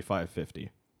 to $45.50.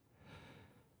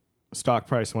 Stock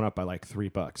price went up by like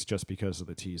 $3 just because of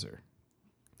the teaser.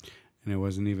 And it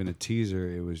wasn't even a teaser.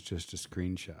 It was just a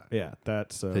screenshot. Yeah,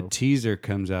 that's The teaser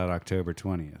comes out October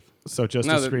 20th. so just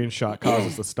No, a the- screenshot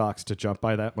causes the stocks to jump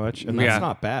by that much, and that's Yeah.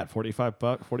 not bad.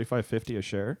 $45.50 a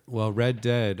share. Well, Red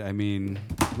Dead, I mean,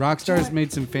 Rockstar's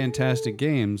made some fantastic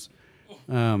games,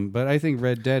 but I think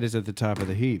Red Dead is at the top of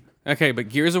the heap. Okay, but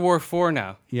Gears of War 4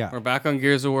 now. Yeah. We're back on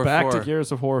Gears of War Back 4. to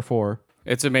Gears of War 4.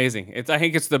 It's amazing. I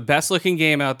think it's the best looking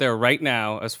game out there right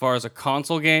now as far as a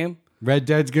console game. Red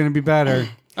Dead's going to be better.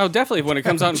 Oh, definitely when it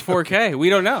comes out in 4K. We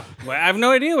don't know. I have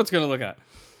no idea what's going to look at.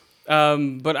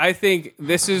 But I think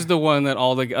this is the one that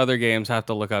all the other games have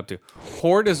to look up to.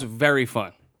 Horde is very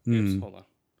fun. Hold on.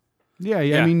 Yeah.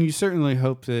 I mean, you certainly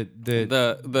hope that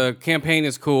the campaign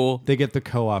is cool. They get the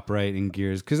co-op right in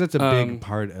Gears, because that's a big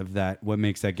part of that. What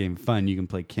makes that game fun? You can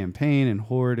play campaign and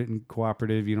Horde and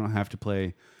cooperative. You don't have to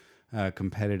play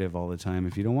competitive all the time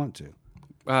if you don't want to.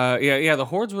 Yeah. The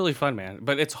Horde's really fun, man,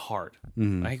 but it's hard.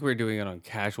 I think we're doing it on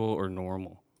casual or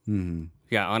normal.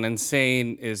 Yeah, on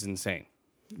insane is insane.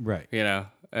 Right. You know.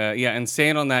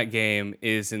 Insane on that game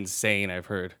is insane. I've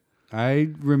heard. I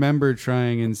remember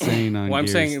trying Insane on. Well, I'm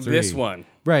Gears saying 3. this one.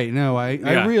 Right. No,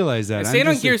 I realize that. Insane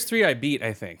on Gears 3 I beat,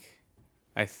 I think.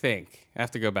 I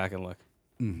have to go back and look.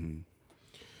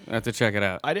 I have to check it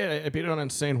out. I did. I beat it on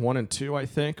Insane 1 and 2, I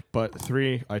think, but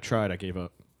 3 I tried. I gave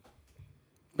up.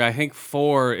 I think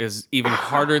 4 is even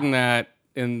harder than that.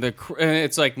 And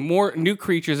it's like more new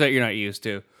creatures that you're not used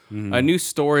to. A new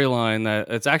storyline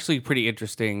it's actually pretty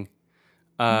interesting.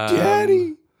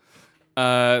 Daddy.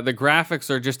 The graphics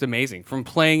are just amazing. From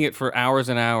playing it for hours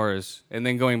and hours, and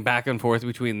then going back and forth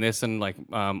between this and like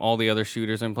all the other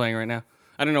shooters I'm playing right now.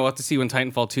 I don't know what to see when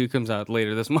Titanfall 2 comes out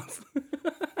later this month.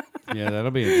 Yeah,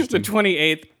 that'll be interesting. The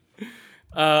 28th.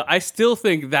 I still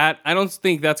think that I don't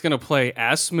think that's going to play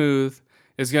as smooth.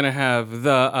 Is going to have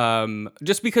the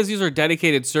just because these are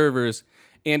dedicated servers,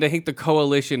 and I think the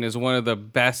Coalition is one of the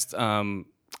best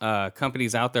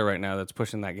companies out there right now that's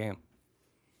pushing that game.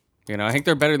 You know, I think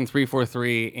they're better than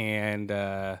 343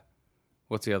 and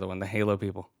what's the other one? The Halo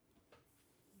people.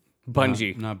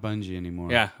 Bungie. Not Bungie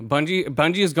anymore. Yeah,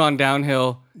 Bungie has gone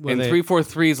downhill. Well, and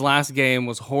 343's last game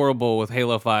was horrible with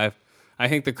Halo 5. I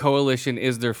think the Coalition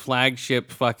is their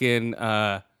flagship fucking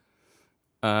or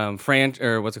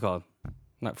what's it called?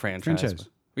 Not franchise.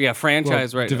 Yeah,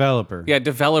 franchise, right? Developer. Yeah,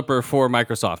 developer for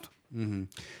Microsoft.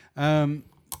 Mm-hmm.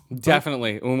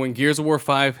 Definitely. When Gears of War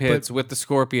 5 hits with the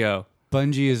Scorpio.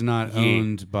 Bungie is not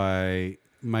owned by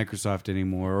Microsoft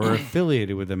anymore or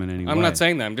affiliated with them in any way. I'm not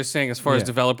saying that. I'm just saying as far as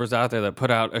developers out there that put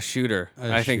out a shooter,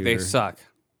 I think they suck.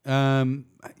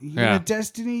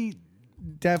 Destiny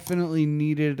definitely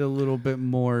needed a little bit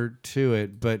more to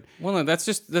it, but no, this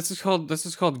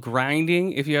is called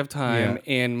grinding if you have time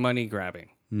and money grabbing.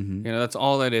 Mm-hmm. You know, that's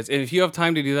all that is. And if you have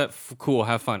time to do that, cool,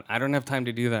 have fun. I don't have time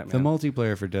to do that, man. The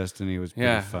multiplayer for Destiny was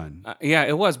pretty fun.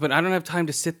 It was, but I don't have time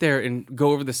to sit there and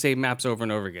go over the same maps over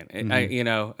and over again.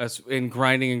 Mm-hmm. In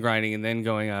grinding and then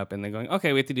going up and then going,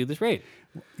 okay, we have to do this raid.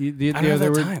 I don't have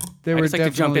that time. There were just like to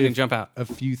jump in and jump out. A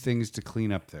few things to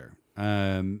clean up there.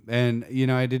 And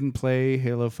I didn't play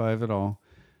Halo 5 at all.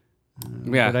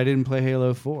 But I didn't play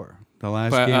Halo 4. The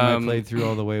last game I played through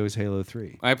all the way was Halo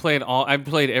 3. I played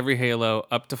every Halo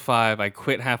up to 5. I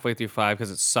quit halfway through 5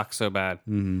 because it sucks so bad.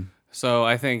 Mm-hmm. So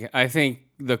I think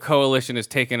the Coalition has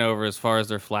taken over as far as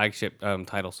their flagship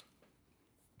titles.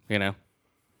 You know,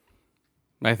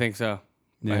 I think so.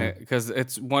 Yeah, because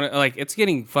it's it's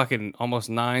getting fucking almost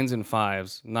 9s and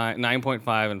 5s,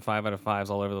 9.5 and 5 out of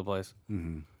 5s all over the place.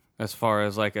 Mm-hmm. As far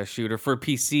as like a shooter for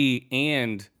PC,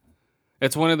 and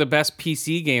it's one of the best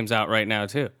PC games out right now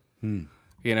too. You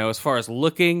know, as far as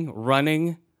looking,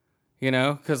 running,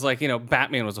 because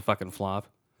Batman was a fucking flop.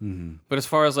 Mm-hmm. But as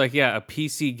far as a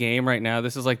PC game right now,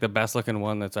 this is like the best looking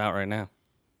one that's out right now.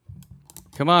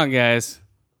 Come on, guys.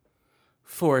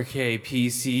 4K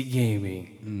PC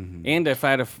gaming. Mm-hmm. And if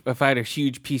I had a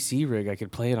huge PC rig, I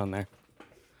could play it on there.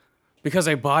 Because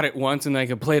I bought it once and I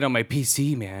could play it on my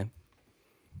PC, man.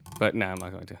 But no, I'm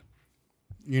not going to.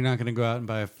 You're not going to go out and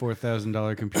buy a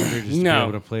 $4,000 computer just to be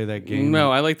able to play that game?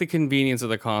 No, I like the convenience of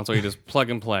the console. You just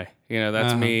plug and play.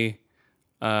 That's me.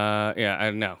 No,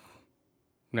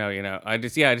 I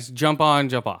just jump on,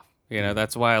 jump off.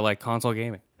 That's why I like console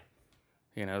gaming.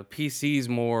 PC's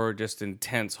more just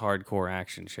intense, hardcore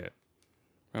action shit.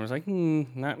 I was like,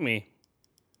 not me.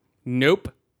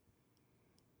 Nope.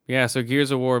 Yeah, so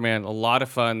Gears of War, man, a lot of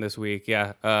fun this week.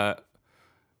 What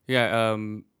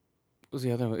was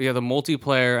the other one? Yeah, the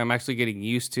multiplayer I'm actually getting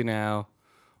used to now.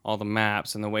 All the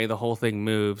maps and the way the whole thing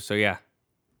moves. So yeah,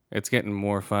 it's getting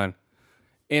more fun.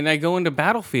 And I go into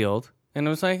Battlefield and I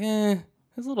was like,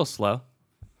 it's a little slow.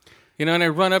 And I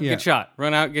run up, get shot.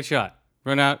 Run out, get shot.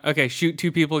 Run out, okay, shoot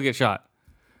 2 people, get shot.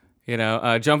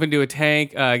 Jump into a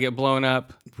tank, get blown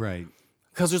up. Right.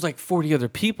 Because there's like 40 other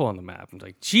people on the map. I'm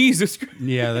like, Jesus Christ.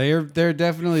 Yeah, they're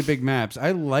definitely big maps.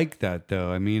 I like that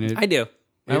though. I mean, I do.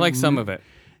 I like some of it.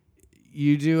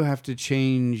 You do have to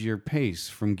change your pace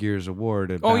from Gears of War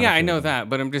to Battlefield. I know that,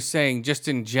 but I'm just saying, just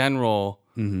in general,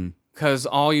 because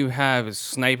all you have is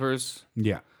snipers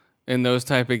Yeah. in those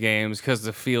type of games because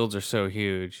the fields are so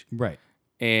huge. Right.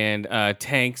 And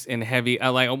tanks and heavy.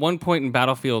 Like at one point in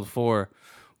Battlefield 4,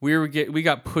 we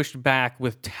got pushed back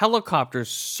with helicopters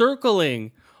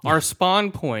circling our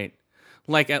spawn point,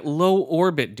 like at low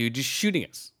orbit, dude, just shooting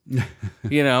us.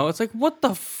 It's like, what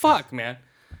the fuck, man?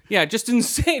 Yeah, just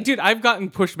insane, dude. I've gotten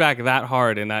pushed back that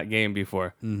hard in that game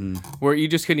before, where you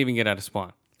just couldn't even get out of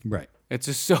spawn. Right. It's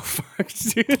just so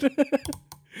fucked, dude.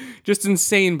 Just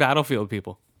insane Battlefield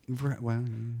people. Right. Well.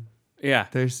 Yeah,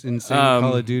 There's insane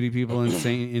Call of Duty people,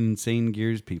 insane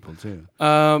Gears people too.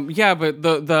 Yeah, but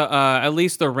the at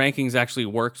least the rankings actually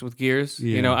works with Gears.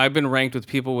 Yeah. I've been ranked with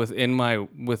people within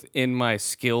my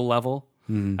skill level.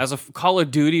 As a Call of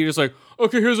Duty, you're just like,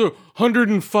 okay, here's a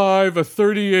 105, a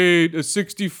 38, a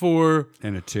 64,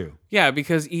 and a 2. Yeah,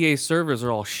 because EA servers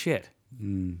are all shit.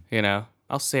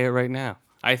 I'll say it right now.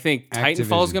 I think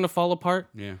Titanfall's gonna fall apart.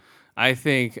 Yeah. I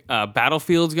think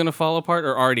Battlefield's going to fall apart,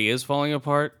 or already is falling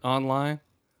apart online.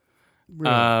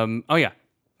 Really? Oh yeah,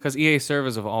 because EA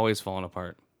servers have always fallen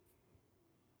apart.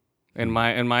 In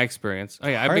my experience. Oh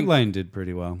yeah, Hardline did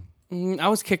pretty well. I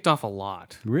was kicked off a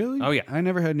lot. Really? Oh yeah, I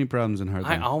never had any problems in Hardline.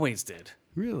 I always did.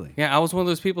 Really? Yeah, I was one of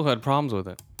those people who had problems with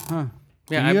it. Huh.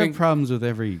 Yeah, you have problems with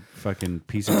every fucking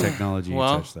piece of technology you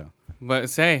touch, though.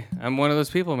 But I'm one of those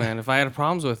people, man. If I had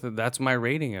problems with it, that's my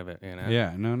rating of it.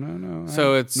 Yeah, no.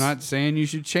 So I'm it's not saying you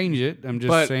should change it. I'm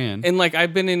just saying. And like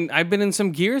I've been in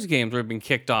some Gears games where I've been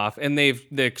kicked off, and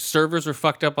the servers were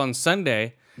fucked up on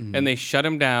Sunday, and they shut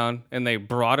them down, and they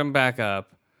brought them back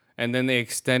up, and then they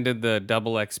extended the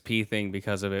double XP thing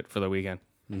because of it for the weekend.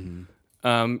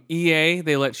 EA,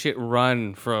 they let shit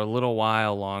run for a little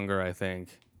while longer, I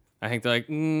think. They're like,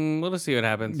 we'll just see what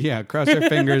happens. Yeah, cross our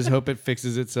fingers, hope it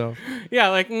fixes itself. Yeah,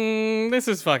 like, this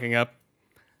is fucking up.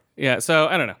 Yeah, so,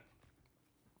 I don't know.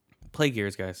 Play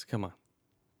Gears, guys. Come on.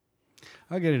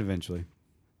 I'll get it eventually.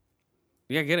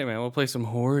 Yeah, get it, man. We'll play some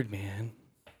Horde, man.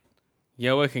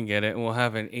 Yoa can get it, and we'll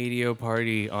have an ADO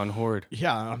party on Horde.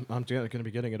 Yeah, I'm going to be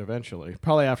getting it eventually.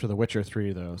 Probably after The Witcher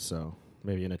 3, though, so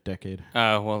maybe in a decade.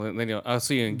 Well, then I'll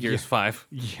see you in Gears 5.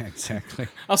 Yeah, exactly.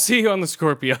 I'll see you on the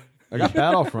Scorpio. I got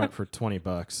Battlefront for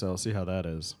 $20, so I'll see how that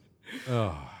is.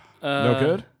 Oh. No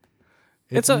good?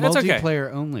 It's okay.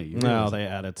 Multiplayer only. No, they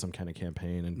added some kind of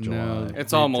campaign in July. No,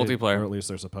 it's all Or multiplayer. at least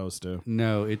they're supposed to.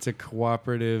 No, it's a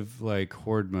cooperative, like,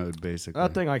 horde mode, basically.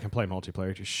 That thing I can play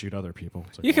multiplayer, just shoot other people.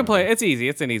 It's like, You can whatever. play. It's easy.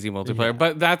 It's an easy multiplayer.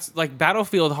 But that's like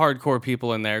Battlefield hardcore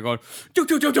people in there going, do.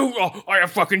 Oh, I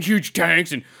have fucking huge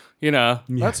tanks, and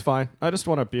That's fine. I just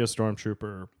want to be a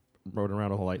stormtrooper riding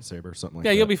around with a lightsaber or something like that.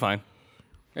 Yeah, you'll be fine.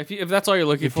 If that's all you're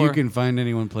looking if for. you can find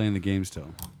anyone playing the game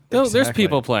still. There's Exactly.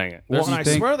 people playing it. Well, and I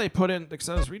swear they put in, because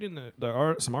I was reading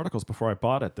some articles before I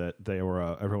bought it that they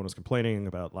were everyone was complaining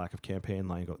about lack of campaign,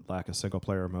 lack of single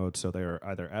player mode, so they're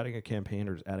either adding a campaign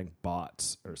or just adding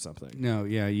bots or something. No,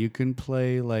 yeah, you can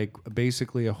play like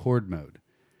basically a horde mode.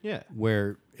 Yeah.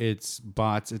 Where it's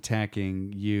bots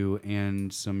attacking you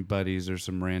and some buddies or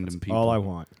some random people. All I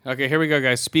want. Okay, here we go,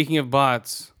 guys. Speaking of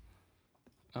bots.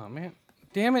 Oh, man.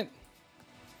 Damn it.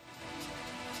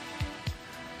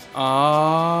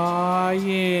 Aw,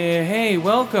 yeah. Hey,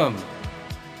 welcome.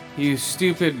 You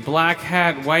stupid black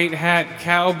hat, white hat,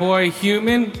 cowboy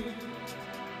human.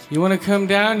 You want to come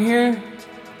down here?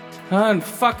 And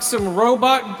fuck some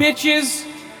robot bitches?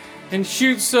 And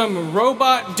shoot some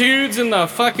robot dudes in the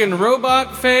fucking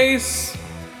robot face?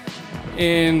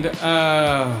 In,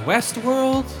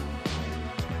 Westworld?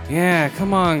 Yeah,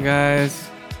 come on, guys.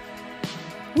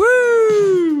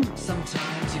 Woo!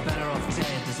 Sometimes you're better off dead.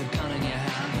 There's a gun in your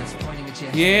hand that's pointing at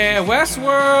your Yeah,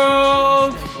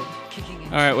 Westworld!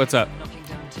 Alright, what's up?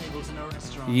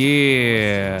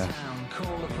 Yeah.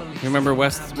 You remember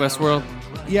Westworld?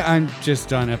 Yeah, I'm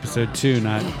just on episode 2,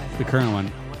 not the current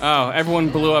one. Oh, everyone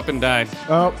blew up and died.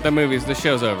 Oh, The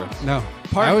show's over. No,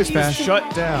 I was fast.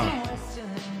 Shut down.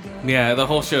 Yeah, the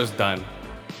whole show's done.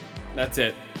 That's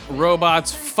it.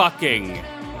 Robots fucking.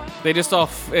 They just all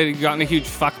got in a huge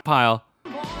fuck pile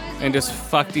and just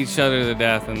fucked each other to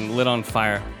death and lit on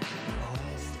fire.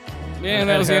 Yeah, and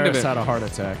that was the end of it. Had a heart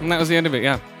attack. And that was the end of it,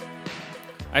 yeah.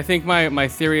 I think my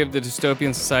theory of the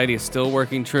dystopian society is still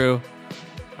working true.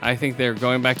 I think they're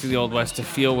going back to the Old West to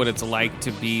feel what it's like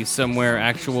to be somewhere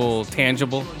actual,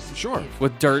 tangible. Sure.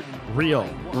 With dirt. Real,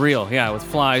 yeah, with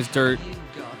flies, dirt.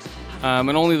 And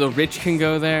only the rich can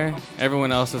go there.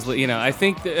 Everyone else is, I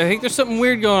think there's something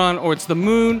weird going on, or it's the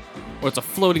moon, or it's a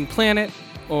floating planet,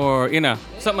 or,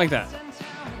 something like that.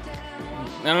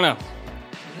 I don't know.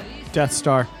 Death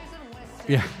Star.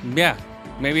 Yeah. Yeah,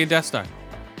 maybe a Death Star.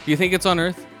 Do you think it's on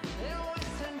Earth?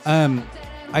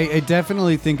 I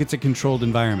definitely think it's a controlled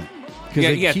environment. because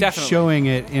they keep definitely. showing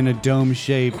it in a dome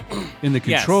shape in the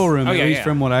control room, Oh, at yeah, least yeah.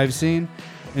 from what I've seen.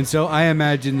 And so I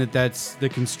imagine that that's the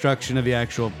construction of the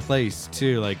actual place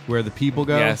too, like where the people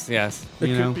go. Yes. It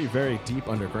You could know? be very deep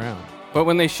underground. But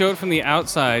when they show it from the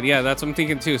outside, yeah, that's what I'm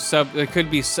thinking too. It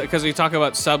could be because we talk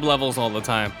about sub levels all the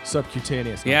time.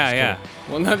 Subcutaneous. No, Yeah. just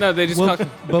Well, no, they just Well, call.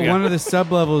 but one of the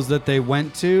sub levels that they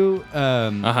went to,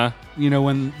 Uh-huh. you know,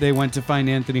 when they went to find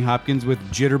Anthony Hopkins with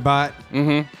Jitterbot,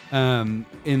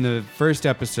 in the first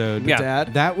episode, Yeah.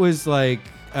 Dad? that was like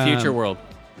Future world.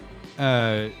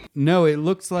 No, it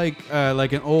looks like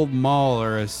an old mall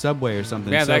or a subway or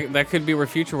something. Yeah, So- that could be where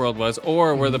Future World was,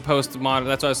 or where the post-modern.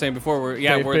 That's what I was saying before. Where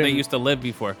They've where they been- used to live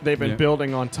before. They've been Yeah.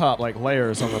 building on top like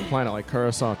layers on the planet, like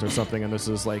Coruscant or something, and this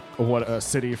is like what a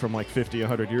city from like 50,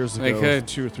 100 years ago, They could.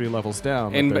 2 or 3 levels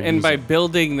down. that And they're and by using.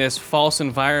 building this false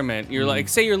environment, you're like,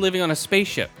 say you're living on a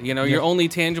spaceship. You know, your only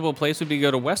tangible place would be to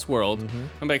go to Westworld.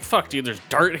 I'm like, fuck, dude, there's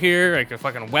dirt here, like a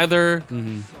fucking weather.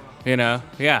 You know,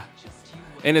 yeah.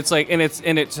 And it's like, and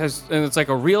it's like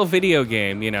a real video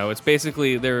game. You know, it's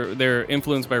basically they're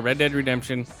influenced by Red Dead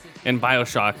Redemption and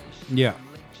BioShock. yeah.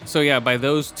 So yeah, by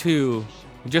those two,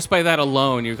 just by that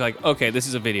alone, you're like, okay, this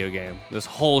is a video game. This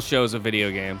whole show is a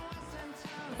video game.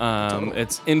 I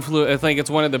think it's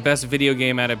one of the best video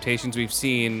game adaptations we've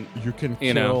seen. you can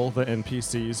you kill know. the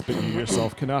NPCs, but you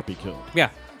yourself cannot be killed. Yeah,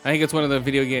 I think it's one of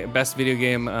the best video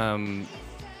game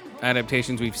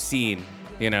adaptations we've seen.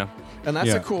 You know, And that's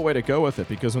Yeah. a cool way to go with it,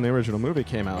 because when the original movie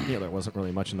came out, there wasn't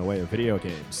really much in the way of video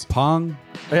games. Pong.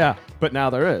 Yeah, but now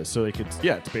there is. So they could,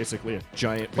 it's basically a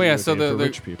giant video well, yeah. So game the for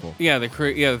rich people.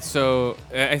 yeah. So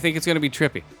I think it's gonna be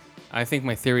trippy. I think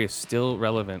my theory is still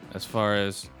relevant as far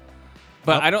as,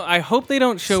 but I hope they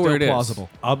don't show Still where it is. plausible.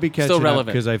 I'll be catching Still up relevant.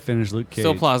 because I finished Luke Cage.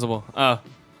 Still plausible.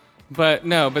 But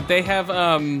they have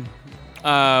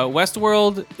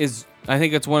Westworld is, I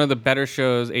think it's one of the better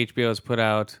shows HBO has put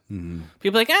out.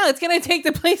 People are like, it's gonna take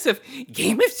the place of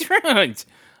Game of Thrones.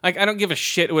 Like, I don't give a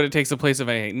shit what it takes the place of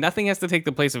anything. Nothing has to take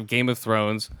the place of Game of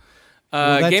Thrones.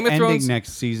 Well, that's Game of ending Thrones.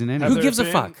 next season. Have Anyway. there gives a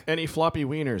been fuck? Any floppy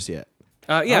wieners yet?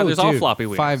 Yeah, Oh, there's all dude, floppy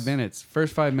wheels. 5 minutes.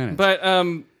 First 5 minutes. But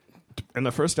In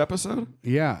the first episode?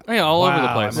 yeah, yeah, all over the Wow,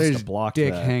 I place. must have there's blocked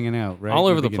dick that. hanging out right All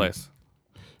in over the beginning. place.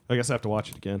 I guess I have to watch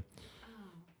it again.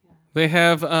 They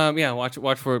have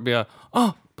watch for it. Be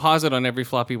pause it on every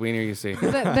floppy wiener you see.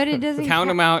 But it doesn't Count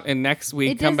them out, and next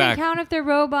week It come doesn't back. count if they're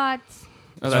robots.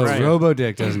 Oh, So that's right.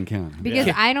 Robodick doesn't count. Because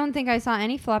Yeah. I don't think I saw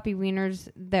any floppy wieners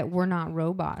that were not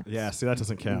robots. Yeah, see, that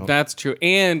doesn't count. That's true.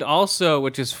 And also,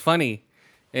 which is funny,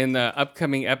 in the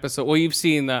upcoming episode, well, you've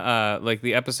seen the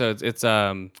the episodes. It's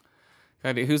God,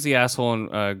 who's the asshole in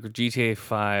GTA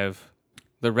 5?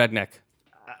 The redneck.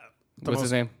 The What's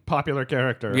his most name? Popular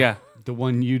character. Yeah. The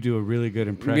one you do a really good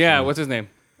impression. Yeah. of. What's his name?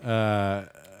 Fuck.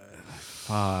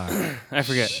 I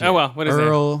forget. Oh well. What is it?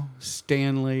 Earl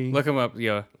Stanley. Look him up,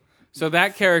 yo. So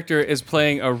that character is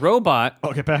playing a robot.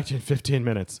 I'll get back to you in 15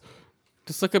 minutes.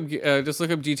 Just look up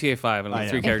GTA 5 and the Oh, yeah.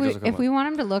 three If characters will come If we up. want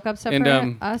him to look up stuff And,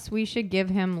 for us, we should give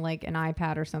him like an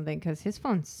iPad or something because his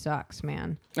phone sucks,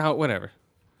 man. Oh, whatever.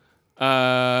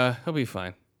 He'll be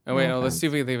fine. Oh wait, No let's see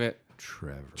if we can leave it.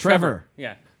 Trevor.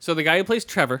 Yeah. So the guy who plays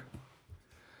Trevor.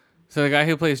 So the guy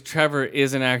who plays Trevor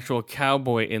is an actual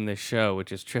cowboy in this show,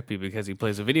 which is trippy because he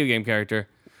plays a video game character.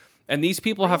 And these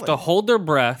people have to hold their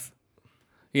breath,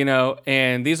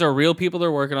 and these are real people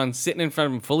they're working on, sitting in front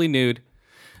of them fully nude.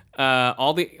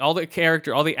 All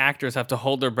the actors have to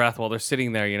hold their breath while they're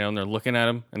sitting there, and they're looking at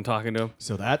him and talking to him.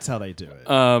 So that's how they do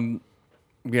it.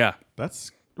 Yeah.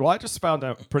 I just found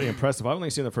that pretty impressive. I've only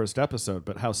seen the first episode,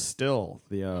 but how still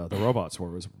the robots were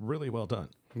was really well done.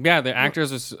 Yeah, the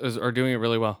actors are doing it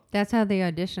really well. That's how they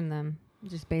audition them,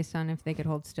 just based on if they could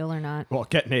hold still or not. Well,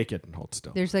 get naked and hold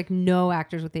still. There's like no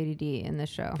actors with ADD in this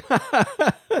show.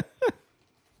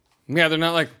 Yeah, they're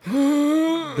not like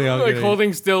They all get it.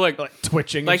 holding still, like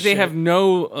Twitching. like and they shit. have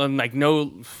no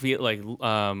feel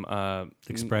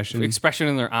Expression. expression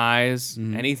in their eyes,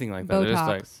 anything like that. They're just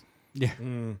like, Botox. Yeah.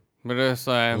 but just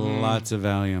like, Lots of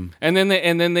Valium. and then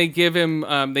they give him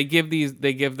they give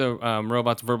the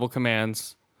robots verbal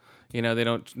commands. They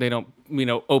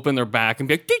don't open their back and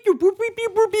be like beep, beep, beep,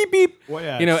 beep, beep, beep, beep. Well,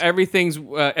 yeah, everything's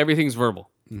verbal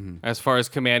as far as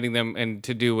commanding them and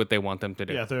to do what they want them to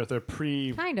do. Yeah, they're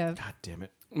pre. Kind of. God damn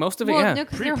it. Most of it, Well, yeah, no,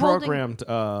 'cause they're holding,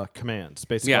 Pre-programmed commands.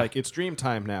 Basically, Yeah. like it's dream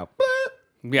time now.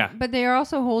 yeah, but they are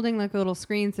also holding like little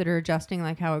screens that are adjusting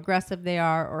like how aggressive they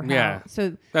are or how. Yeah.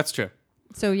 So that's true.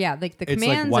 yeah, like the It's like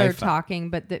commands are Wi-Fi. talking,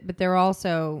 but they're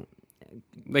also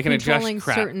They can adjust controlling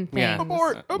crap. certain things Yeah,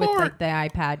 Abort! with like the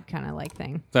iPad kind of like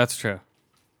thing. that's true.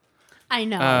 I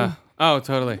know. Oh,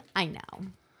 totally. I know.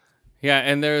 Yeah,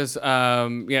 and there's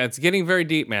it's getting very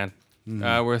deep, man.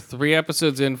 We're 3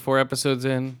 episodes in, 4 episodes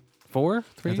in. 4?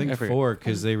 3? I think forget. 4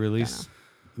 because they released.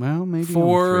 Well, maybe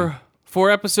only 3.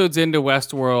 4 episodes into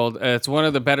Westworld. It's one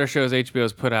of the better shows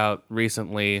HBO's put out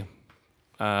recently.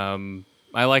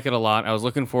 I like it a lot. I was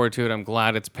looking forward to it. I'm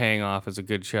glad it's paying off as a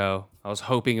good show. I was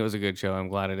hoping it was a good show. I'm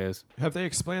glad it is. Have they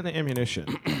explained the ammunition?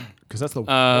 Because that's the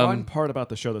one part about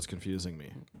the show that's confusing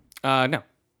me. No.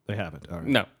 They haven't. All right.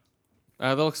 No.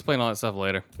 They'll explain all that stuff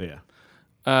later. Yeah.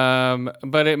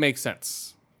 But it makes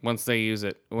sense once they use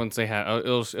it. Once they have,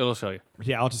 it'll show you.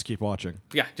 Yeah, I'll just keep watching.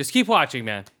 Yeah, just keep watching,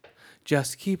 man.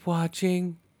 Just keep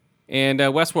watching. And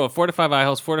Westworld, 4 to 5 eye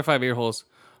holes, 4 to 5 ear holes,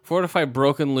 4 to 5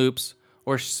 broken loops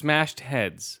or smashed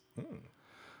heads.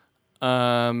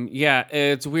 Yeah,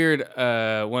 it's weird.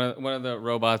 One of the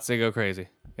robots, they go crazy. You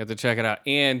have to check it out.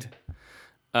 And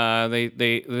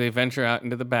they venture out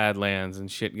into the Badlands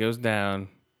and shit goes down.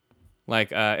 Like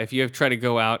if you try to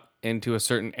go out into a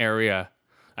certain area,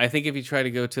 I think if you try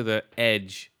to go to the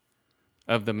edge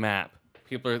of the map,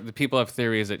 people have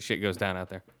theories that shit goes down out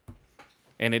there.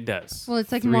 And it does. Well,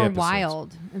 it's like 3 more episodes.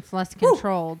 wild. It's less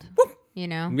controlled. You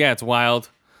know? Yeah, it's wild.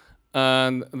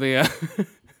 The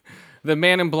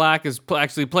man in black is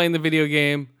actually playing the video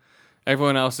game.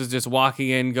 Everyone else is just walking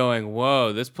in going,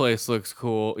 whoa, this place looks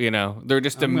cool. You know, they're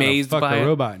just amazed fuck by a it.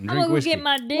 robot and I'm drink gonna whiskey. get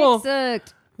my dick Well,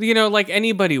 sucked. You know, like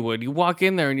anybody would. You walk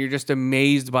in there and you're just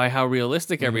amazed by how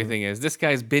realistic everything is. This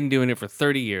guy's been doing it for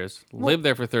 30 years, lived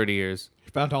there for 30 years.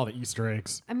 You found all the Easter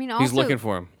eggs. I mean, also, He's looking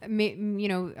for him. You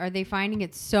know, are they finding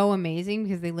it so amazing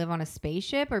because they live on a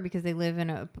spaceship or because they live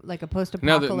in a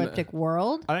post-apocalyptic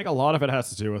world? I think a lot of it has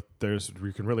to do with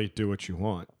you can really do what you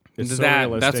want. It's so That's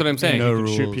realistic. what I'm saying. You No can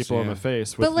shoot rules, people in yeah. the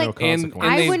face with But, like, no and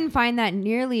consequences. I they- wouldn't find that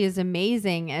nearly as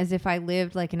amazing as if I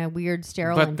lived like in a weird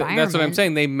sterile But environment. that's what I'm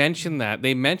saying. They mentioned that.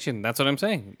 That's what I'm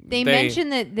saying. They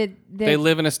mentioned that they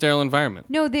live in a sterile environment.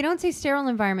 No, they don't say sterile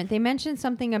environment. They mention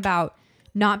something about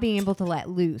not being able to let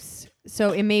loose.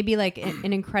 So it may be like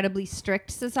an incredibly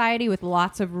strict society with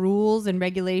lots of rules and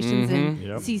regulations and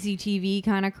Yep. CCTV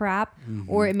kind of crap.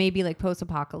 Or it may be like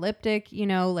post-apocalyptic, you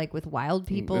know, like with wild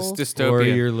people. It's Or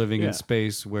dystopia. you're living Yeah. in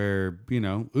space where,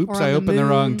 oops, Or on I the opened the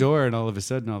wrong moon. door and all of a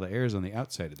sudden all the air is on the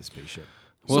outside of the spaceship.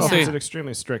 We'll so if see. it's an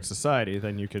extremely strict society,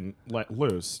 then you can let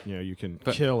loose. You know, you can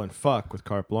kill and fuck with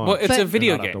carte blanche. Well, it's But- a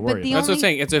video and not have to game. worry But the about That's what I'm only-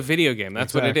 saying. It's a video game.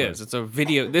 That's what it Exactly. is. It's a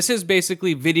video. This is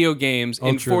basically video games in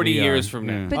Ultra 40 VR, years from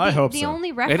now. yeah. But I the, hope the so. only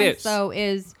is. reference though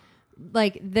is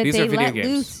like that These are they video let games.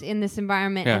 loose in this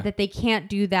environment Yeah. and that they can't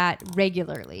do that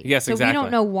regularly. Yes, so exactly. we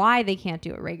don't know why they can't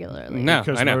do it regularly. No,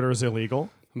 because I know. murder is illegal.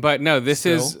 But no, this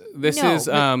Still? is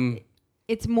No, but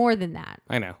it's more than that.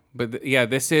 I know. But yeah,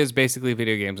 this is basically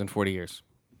video games in 40 years.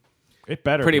 It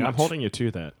better Pretty be. I'm much. holding you to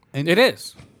that. It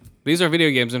is. These are video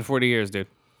games in 40 years, dude.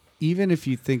 Even if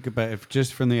you think about if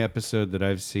just from the episode that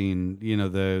I've seen,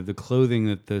 the clothing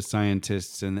that the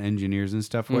scientists and the engineers and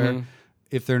stuff wear,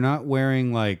 if they're not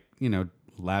wearing like,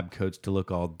 lab coats to look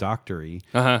all doctory,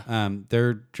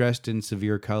 they're dressed in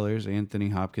severe colors. Anthony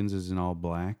Hopkins is in all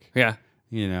black. Yeah.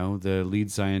 The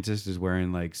lead scientist is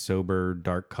wearing like sober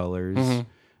dark colors.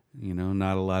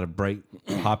 Not a lot of bright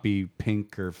poppy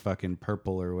pink or fucking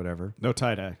purple or whatever. No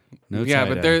tie dye. No Yeah,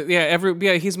 tie-dye. but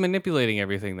they're he's manipulating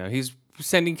everything though. He's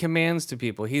sending commands to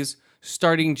people. He's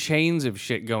starting chains of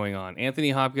shit going on.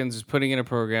 Anthony Hopkins is putting in a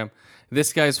program.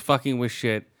 This guy's fucking with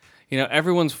shit.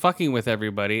 Everyone's fucking with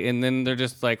everybody, and then they're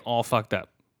just like all fucked up.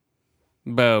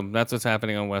 Boom. That's what's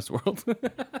happening on Westworld.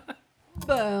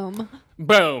 Boom.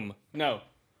 Boom. No.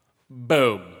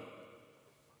 Boom.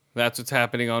 That's what's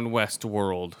happening on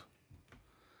Westworld.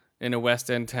 In a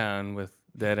West End town with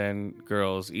dead end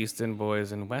girls, East End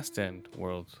boys, and West End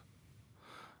worlds.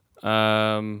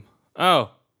 The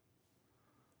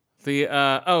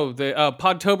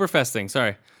Podtoberfest thing.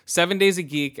 Sorry, 7 Days a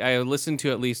Geek. I listened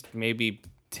to at least maybe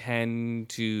 10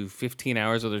 to 15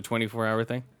 hours of their 24-hour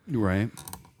thing. Right.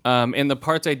 And the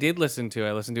parts I did listen to,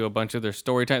 I listened to a bunch of their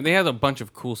story time. They had a bunch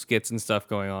of cool skits and stuff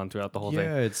going on throughout the whole thing.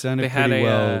 Yeah, it sounded They had pretty a,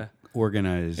 well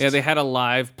organized. Yeah, they had a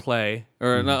live play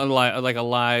or not a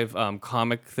live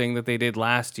comic thing that they did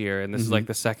last year, and this is like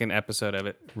the second episode of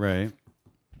it. Right.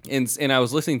 And I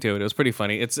was listening to it. It was pretty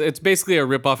funny. It's basically a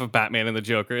ripoff of Batman and the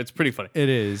Joker. It's pretty funny. It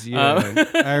is. Yeah.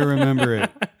 I remember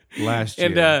it last year.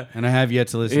 And, And I have yet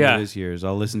to listen yeah. to this year's.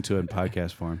 I'll listen to it in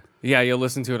podcast form. Yeah, you'll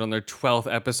listen to it on their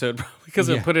 12th episode probably because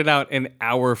Yeah. they'll put it out in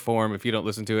hour form if you don't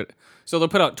listen to it. So they'll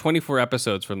put out 24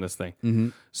 episodes from this thing. Mm-hmm.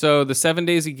 So the 7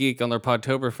 Days a Geek on their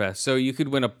Podtoberfest. So you could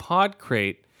win a pod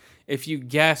crate if you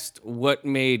guessed what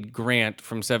made Grant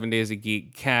from 7 Days a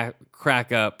Geek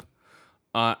crack up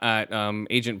at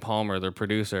Agent Palmer, their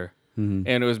producer. And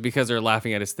it was because they're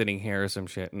laughing at his thinning hair or some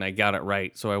shit, and I got it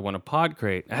right, so I won a pod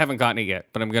crate. I haven't gotten it yet,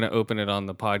 but I'm going to open it on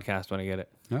the podcast when I get it.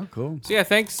 Oh, cool. So yeah,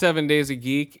 thanks 7 Days a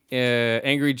Geek,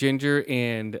 Angry Ginger,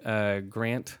 and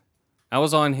Grant. I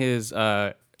was on his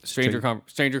Stranger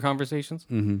Conversations.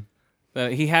 Mm-hmm.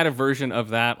 He had a version of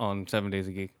that on 7 Days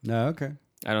a Geek. No, okay.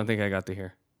 I don't think I got to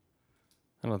hear.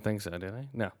 I don't think so, did I?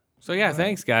 No. So yeah,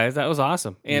 thanks guys. That was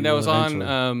awesome. And I was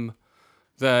on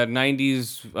the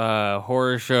 90s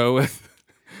horror show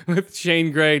with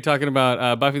Shane Gray talking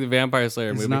about Buffy the Vampire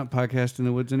Slayer movie. It's not Podcast in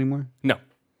the Woods anymore? No.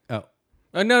 Oh.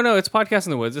 No, it's Podcast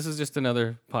in the Woods. This is just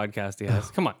another podcast he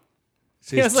has. Come on.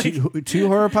 So he has two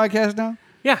horror podcasts now?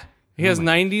 Yeah. He has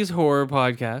 90s horror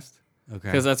podcast. Okay.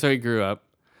 Because that's how he grew up.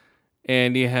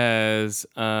 And he has...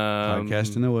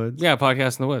 Podcast in the Woods. Yeah,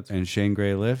 Podcast in the Woods. And Shane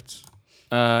Gray Lifts.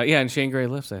 And Shane Gray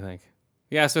Lifts, I think.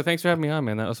 Yeah, so thanks for having me on,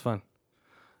 man. That was fun.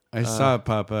 I saw it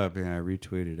pop up and I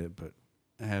retweeted it, but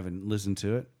I haven't listened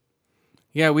to it.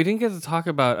 Yeah, we didn't get to talk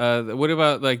about what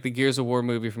about like the Gears of War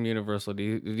movie from Universal? Do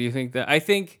you think that? I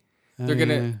think they're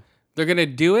gonna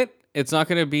do it. It's not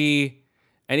gonna be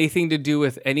anything to do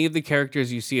with any of the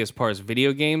characters you see as far as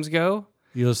video games go.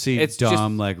 You'll see It's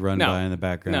Dom run by in the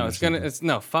background.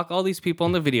 No, fuck all these people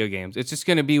in the video games. It's just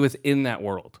gonna be within that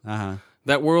world. Uh-huh.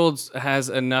 That world has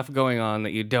enough going on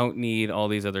that you don't need all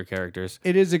these other characters.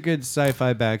 It is a good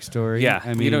sci-fi backstory. Yeah,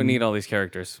 I mean, you don't need all these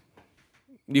characters.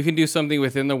 You can do something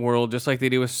within the world just like they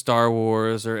do with Star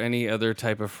Wars or any other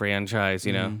type of franchise,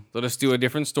 you know. They'll just do a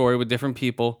different story with different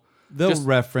people. They'll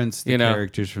reference the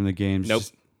characters from the games. Nope.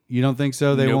 You don't think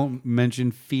so? They won't mention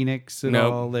Phoenix at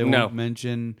all? They won't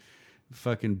mention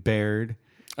fucking Baird?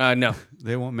 No.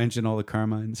 They won't mention all the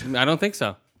Carmines? I don't think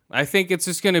so. I think it's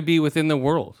just going to be within the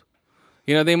world.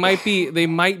 You know, they might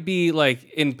be like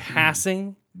in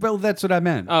passing. Well, that's what I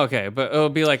meant. Oh, okay, but it'll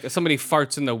be like somebody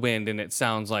farts in the wind and it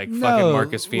sounds like fucking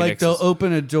Marcus Phoenix. Like they'll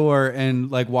open a door and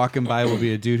like walking by will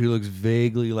be a dude who looks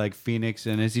vaguely like Phoenix,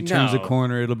 and as he turns a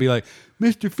corner, it'll be like,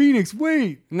 Mr. Phoenix,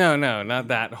 wait. No, not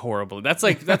that horrible. That's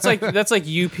like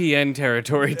UPN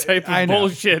territory type of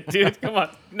bullshit, dude. Come on,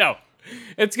 no.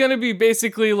 It's gonna be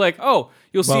basically like,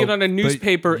 you'll see it on a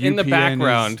newspaper in the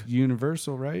background. Is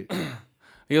Universal, right?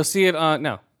 You'll see it on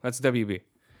that's WB.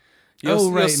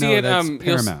 You'll see it. That's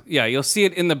Paramount. You'll see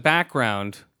it in the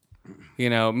background. You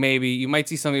know, maybe you might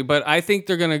see something, but I think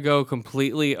they're gonna go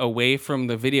completely away from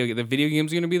the video. The video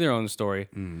game's gonna be their own story.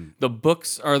 The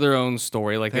books are their own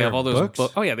story. Like they have all those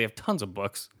books. Oh yeah, they have tons of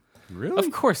books. Really?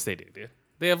 Of course they do, dude.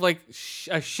 They have like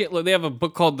a shitload. They have a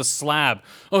book called The Slab.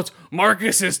 Oh, it's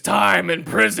Marcus's time in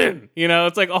prison. You know,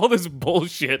 it's like all this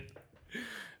bullshit.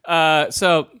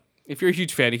 So if you're a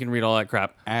huge fan, you can read all that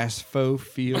crap. Aspho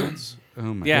Fields. Oh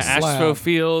my god. Yeah, Aspho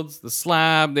Fields, The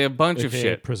Slab. They have a bunch of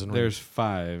shit. Prison There's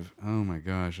 5. Oh my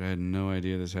gosh, I had no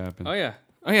idea this happened. Oh yeah.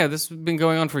 This has been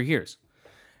going on for years.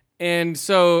 And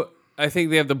so I think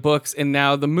they have the books and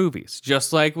now the movies,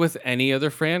 just like with any other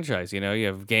franchise. You know, you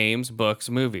have games, books,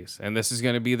 movies, and this is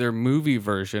going to be their movie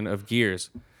version of Gears.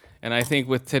 And I think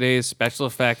with today's special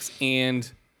effects and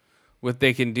what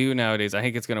they can do nowadays, I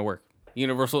think it's going to work.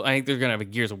 Universal, I think they're going to have a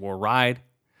Gears of War ride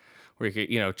where you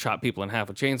could, chop people in half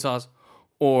with chainsaws,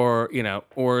 or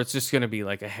it's just going to be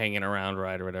like a hanging around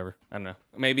ride or whatever. I don't know.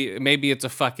 Maybe it's a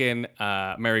fucking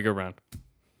merry-go-round.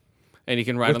 And you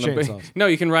can ride on the back. No,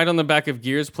 you can ride on the back of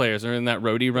Gears players or in that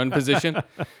roadie run position.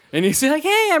 And you say like,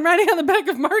 "Hey, I'm riding on the back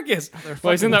of Marcus."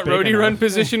 Well, he's in that roadie run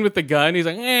position with the gun. He's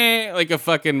like, like a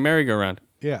fucking merry-go-round.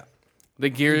 Yeah. The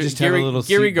Geary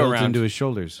go round into his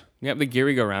shoulders. Yep, the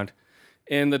Geary go round.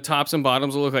 And the tops and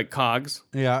bottoms will look like cogs.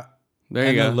 Yeah. There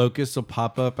you go. And the locusts will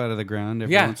pop up out of the ground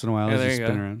every once in a while as you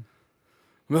spin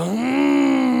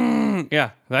around.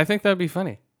 Yeah, I think that'd be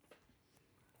funny.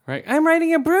 Right? I'm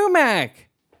riding a Brumac.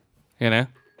 You know?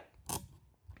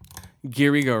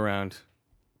 Geary go round.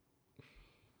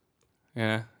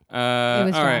 Yeah. It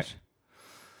was all Josh.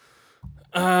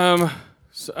 right.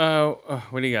 So,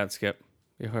 what do you got, Skip?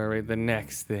 Before I read the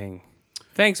next thing.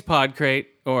 Thanks, Podcrate.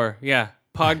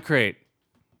 Podcrate.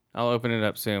 I'll open it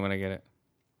up soon when I get it.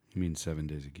 You mean 7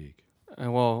 Days a Geek?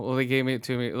 Well, they gave it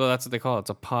to me. Well, that's what they call it.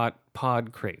 It's a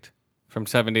pod crate from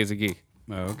 7 Days a Geek.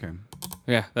 Oh, okay.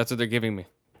 Yeah, that's what they're giving me.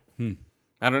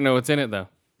 I don't know what's in it, though.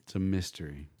 It's a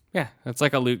mystery. Yeah, it's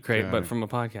like a loot crate, but from a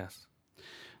podcast.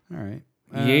 All right.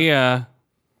 Yeah.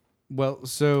 Well,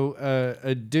 so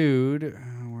a dude,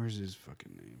 where's his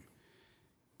fucking name?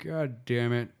 God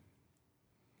damn it.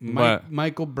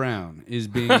 Michael Brown is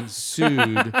being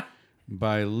sued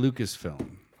by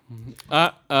Lucasfilm. He's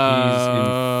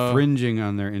infringing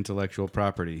on their intellectual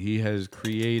property. He has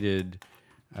created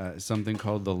something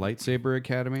called the Lightsaber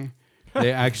Academy,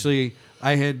 They actually,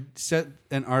 I had set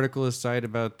an article aside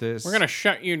about this. We're gonna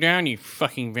shut you down, you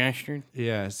fucking bastard.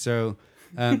 Yeah. So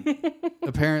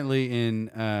apparently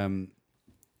in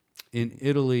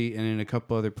Italy and in a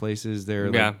couple other places, there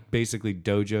are like basically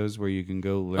dojos where you can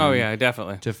go learn. Oh yeah,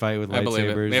 definitely. To fight with I believe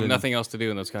lightsabers. it. They have nothing else to do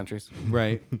in those countries.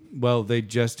 Right. Well, they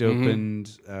just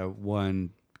opened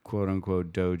one quote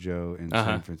unquote dojo in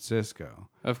San Francisco.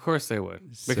 Of course they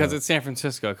would, because it's San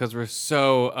Francisco. Because we're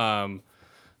so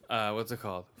what's it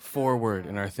called? Forward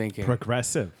in our thinking.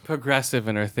 Progressive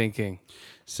in our thinking.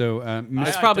 So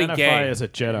it's probably gay. As a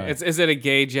Jedi. Is it a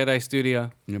gay Jedi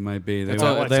studio? It might be. They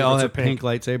all have pink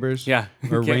lightsabers. Yeah.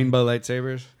 Or rainbow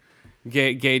lightsabers.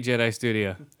 Gay Jedi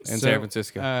studio in San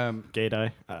Francisco. Gay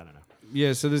die? I don't know.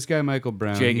 Yeah, so this guy, Michael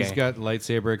Brown, J-gay. he's got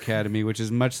Lightsaber Academy, which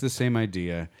is much the same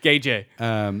idea. Gay J.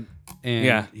 And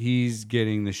he's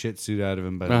getting the shit suit out of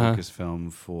him by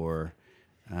Lucasfilm for...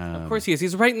 of course he is.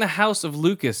 He's right in the house of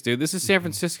Lucas, dude. This is San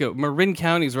Francisco. Marin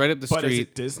County's right up the street. But is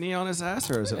it Disney on his ass,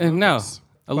 or is it Lucas? No.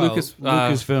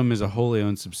 Lucasfilm is a wholly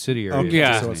owned subsidiary. Okay, of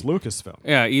yeah. so Disney. it's Lucasfilm.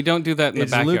 Yeah, you don't do that in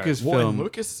It's the backyard. Lucasfilm.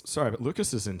 But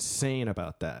Lucas is insane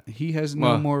about that. He has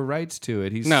no more rights to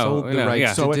it. He's No, sold the no, rights yeah.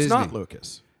 to So it's Disney. not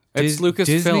Lucas. It's Lucasfilm.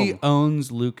 Disney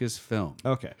owns Lucasfilm.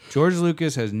 Okay. George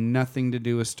Lucas has nothing to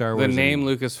do with Star Wars. The name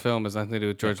anymore. Lucasfilm has nothing to do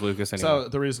with George Lucas anymore. So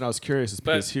the reason I was curious is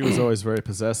because he was always very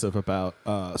possessive about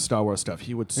Star Wars stuff.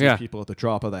 He would sue people at the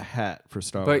drop of the hat for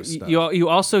Star But Wars stuff. you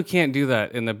also can't do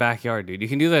that in the backyard, dude. You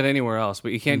can do that anywhere else,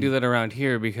 but you can't do that around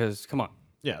here because, come on.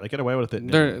 Yeah, they get away with it.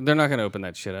 They're not going to open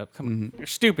that shit up. Come on. You're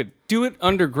stupid. Do it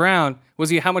underground.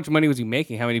 How much money was he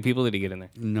making? How many people did he get in there?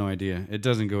 No idea. It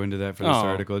doesn't go into that for this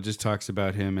article. It just talks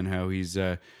about him and how he's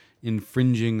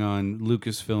infringing on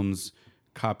Lucasfilm's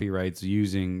copyrights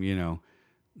using,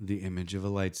 the image of a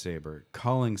lightsaber,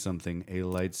 calling something a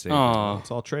lightsaber.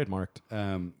 It's all trademarked.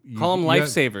 Call them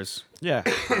lifesavers. Yeah.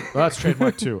 Well, that's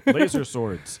trademarked too. Laser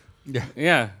swords.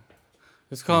 Yeah.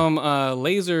 Let's call them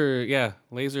laser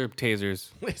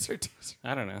tasers. Laser tasers.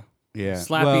 I don't know. Yeah.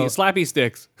 Slappy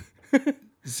sticks.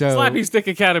 So, Slappy Stick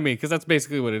Academy, because that's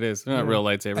basically what it is. They're not real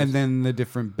lightsabers. and then the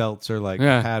different belts are like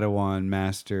Padawan,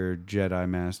 Master, Jedi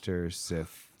Master,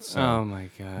 Sith. So oh my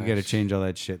god! you got to change all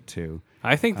that shit too.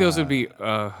 I think those would be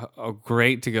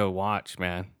great to go watch,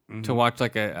 man. To watch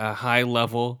like a high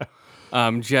level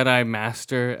Jedi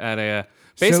Master at a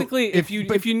basically if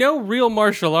you know real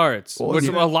martial arts, which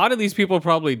a lot of these people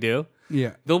probably do.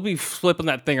 Yeah, they'll be flipping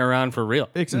that thing around for real.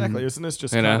 Exactly. Isn't this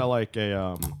just kind of like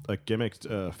a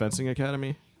gimmicked fencing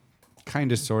academy?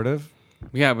 kind of, sort of.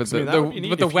 Yeah, but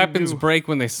the weapons break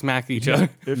when they smack each other.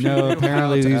 No,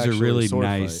 apparently these are really sword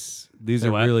nice. These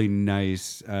are really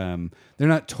nice. They're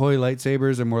not toy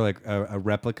lightsabers. They're more like a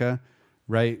replica,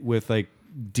 right? With like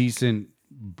decent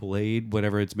blade,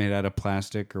 whatever it's made out of,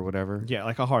 plastic or whatever. Yeah,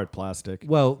 like a hard plastic.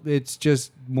 Well, it's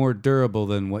just more durable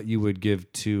than what you would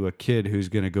give to a kid who's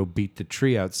going to go beat the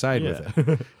tree outside with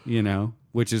it,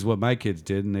 which is what my kids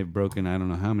did, and they've broken I don't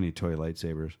know how many toy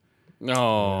lightsabers.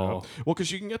 No. Well,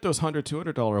 because you can get those $100,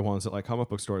 $200 ones at like comic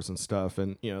book stores and stuff,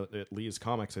 and at Lee's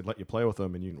Comics they'd let you play with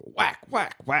them, and you whack,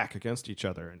 whack, whack against each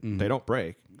other, and they don't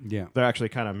break. Yeah, they're actually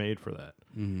kind of made for that.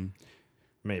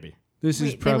 Maybe this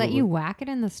is probably they let you whack it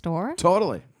in the store.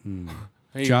 Totally.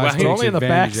 Josh takes only in the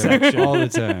back advantage of it section all the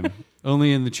time.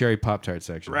 Only in the cherry Pop-Tart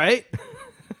section, Right?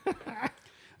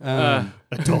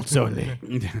 Adults only.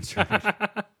 That's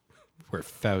right. Where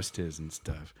Faust is and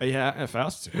stuff. Yeah,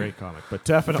 Faust is a great comic, but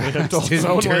definitely adults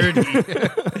only.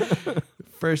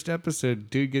 First episode,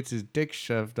 dude gets his dick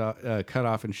cut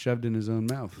off and shoved in his own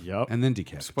mouth. Yep. And then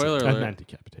decapitated. Spoiler And alert. then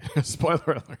decapitated. Spoiler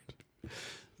alert.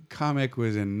 Comic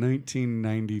was in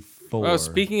 1994. Oh,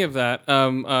 speaking of that,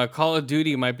 Call of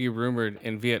Duty might be rumored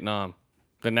in Vietnam.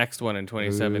 The next one in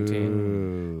 2017.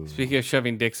 Ooh. Speaking of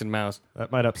shoving dicks in mouths.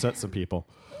 That might upset some people.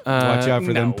 Watch out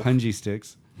for them no. punji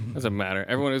sticks. Doesn't matter.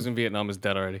 Everyone who's in Vietnam is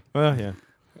dead already. Well, yeah.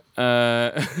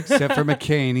 Except for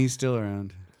McCain, he's still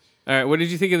around. All right, what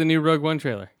did you think of the new Rogue One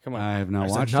trailer? Come on. I have not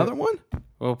There's watched another it. one?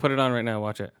 We'll put it on right now.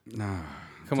 Watch it. No.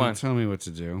 Come Don't on. tell me what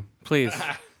to do. Please.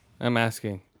 I'm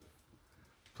asking.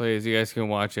 Please, you guys can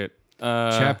watch it.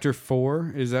 Chapter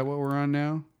 4, is that what we're on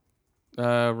now?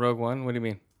 Rogue One? What do you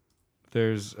mean?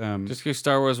 There's Just go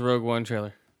Star Wars Rogue One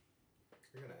trailer.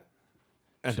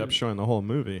 End up showing the whole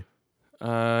movie.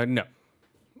 No.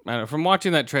 I don't, from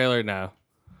watching that trailer now.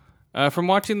 From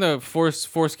watching the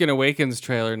Foreskin Awakens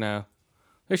trailer now.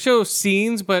 They show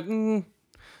scenes, but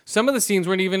some of the scenes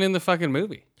weren't even in the fucking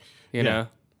movie. You know?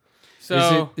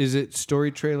 So is it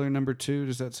story trailer number 2?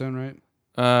 Does that sound right?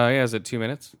 yeah, is it 2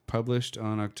 minutes? Published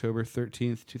on October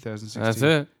 13th, 2016. That's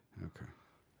it.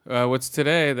 Okay. What's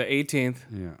today? The 18th.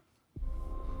 Yeah.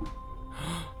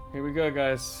 Here we go,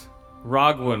 guys.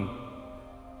 Rogwan.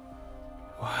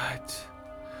 What?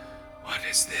 What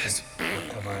is this?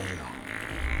 Whatever I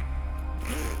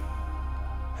do,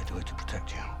 I do it to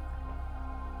protect you.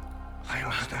 I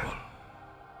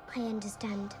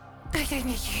understand. I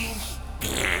understand.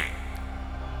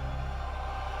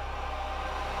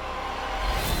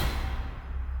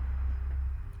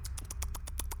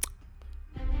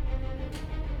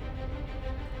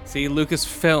 See,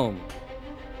 Lucasfilm.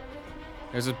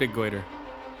 There's a big goiter.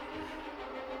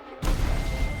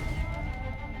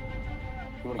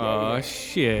 Oh,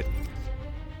 shit.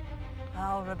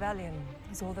 Our rebellion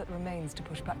is all that remains to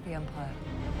push back the Empire.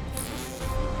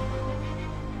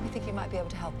 We think you might be able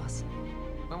to help us.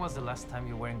 When was the last time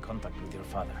you were in contact with your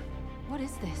father? What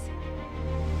is this?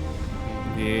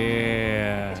 It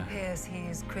Yeah. appears he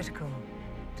is critical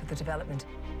to the development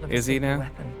of Is the he now?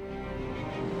 weapon.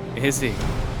 Is he?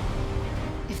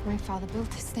 If my father built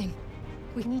this thing,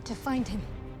 we need to find him.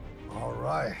 All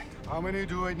right. How many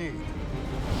do I need?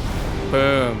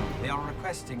 Boom. They are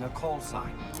requesting a call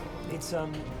sign. It's,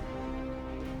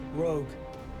 Rogue.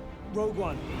 Rogue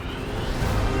One.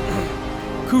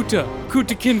 Kuta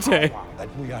Kinte.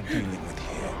 That we are dealing with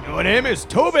here. Your name is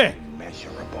Toby.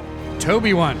 Immeasurable.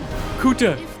 Toby one.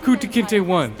 Kuta Kinte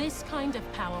 1. This kind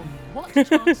of power, what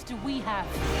chance do we have?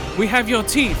 We have your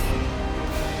teeth.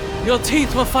 Your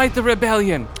teeth will fight the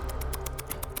rebellion.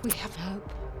 We have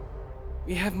hope.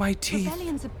 We have my teeth.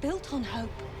 Rebellions are built on hope.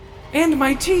 And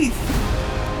my teeth.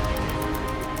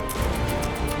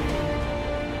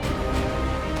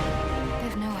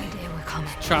 They've no idea we're coming.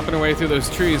 Chopping away through those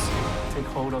trees. Take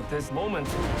hold of this moment.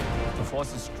 The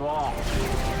force is strong.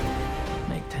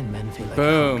 Make 10 men feel like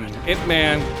Boom. 100. It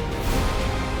Man.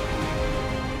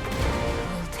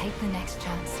 We'll take the next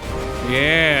chance.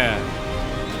 Yeah.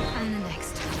 And the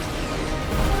next.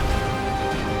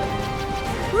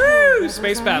 Woo!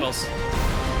 Space battles.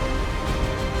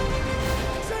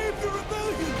 Save the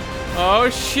rebellion! Oh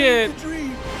shit.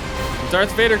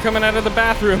 Darth Vader coming out of the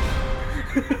bathroom.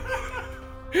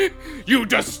 You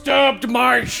disturbed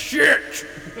my shit.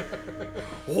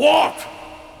 What?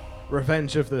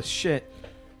 Revenge of the shit.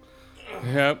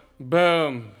 Yep.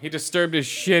 Boom. He disturbed his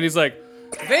shit. He's like,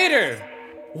 Vader.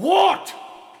 What?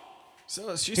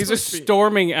 So she's He's just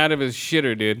storming out of his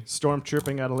shitter, dude.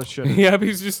 stormtrooping out of the shit. Yep.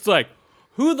 He's just like,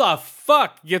 who the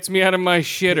fuck gets me out of my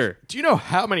shitter? Do you know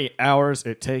how many hours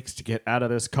it takes to get out of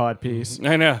this codpiece?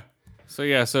 I know. So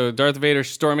yeah. So Darth Vader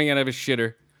storming out of his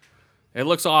shitter. It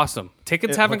looks awesome.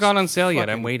 Tickets It haven't looks gone on sale yet.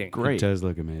 I'm fucking waiting. It Great. does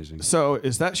look amazing. So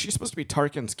is that she's supposed to be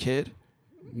Tarkin's kid?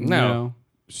 No,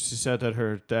 She said that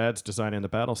her dad's designing the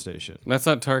battle station. that's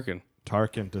not Tarkin.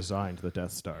 Tarkin designed the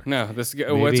Death Star. No, this guy.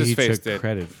 Maybe What's his he face took did?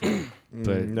 credit for it.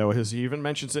 But No, he even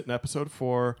mentions it in episode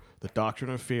 4. The doctrine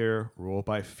of fear, rule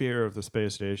by fear of the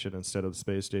space station instead of the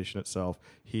space station itself.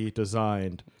 He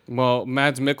designed. Well,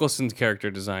 Mads Mikkelsen's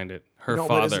character designed it. Her no,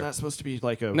 but isn't father. that supposed to be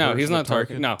like a? No, he's version not of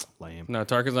Tarkin. No, lame. no,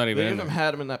 Tarkin's not They even in even there.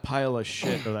 had him in that pile of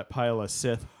shit or that pile of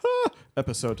Sith.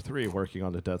 Episode 3, working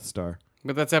on the Death Star.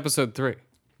 But that's episode 3.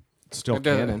 Still It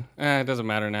doesn't, canon. it doesn't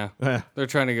matter now. They're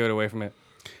trying to get away from it.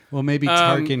 well, maybe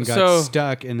Tarkin got so-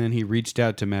 stuck, and then he reached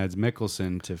out to Mads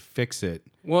Mikkelsen to fix it.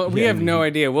 Well, we have no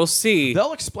idea. We'll see.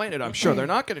 They'll explain it, I'm sure. They're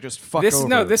not going to just fuck This over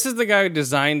no, it. this is the guy who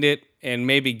designed it and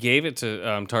maybe gave it to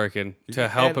Tarkin to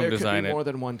help And him there design could be it. more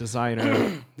than one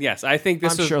designer. Yes, I think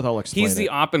this I'm is. sure they'll explain He's the it.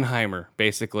 Oppenheimer,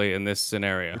 basically, in this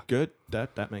scenario. Good.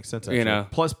 That makes sense. Actually. You know,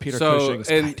 Plus Peter so, Cushing's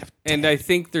and, kind of and I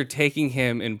think they're taking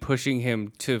him and pushing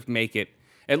him to make it.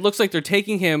 It looks like they're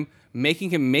taking him, making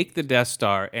him make the Death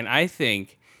Star, and I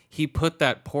think he put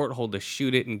that porthole to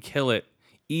shoot it and kill it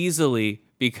easily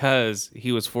because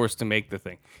he was forced to make the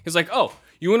thing. He's like, "Oh,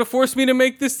 you want to force me to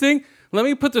make this thing? Let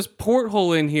me put this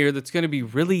porthole in here that's going to be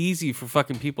really easy for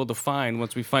fucking people to find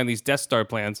once we find these Death Star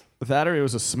plans." that, or he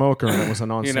was a smoker and it was a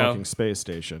non-smoking know. space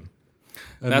station.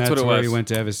 And That's what it where was. he went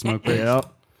to have his smoke break. Yep.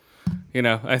 You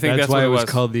know, I think That's that's why what it was was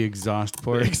called the exhaust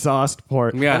port. Exhaust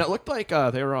port. Yeah. And it looked like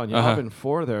they were on Yavin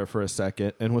 4 there for a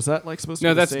second. And was that like supposed to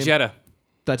No, be the that's same? Jeddah.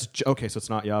 That's okay, so it's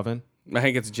not Yavin. I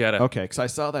think it's Jeddah. Okay, because I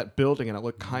saw that building and it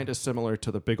looked kind of similar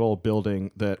to the big old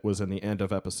building that was in the end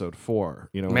of episode 4.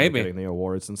 You know, when Maybe. they're getting the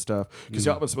awards and stuff. Because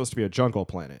Yavin supposed to be a jungle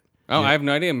planet. Oh, I have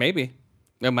no idea. Maybe.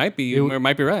 It might be. Or it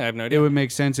might be right. I have no It idea. would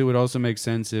make sense. It would also make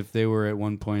sense if they were at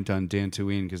one point on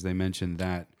Dantooine because they mentioned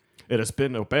that. It has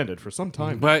been abandoned for some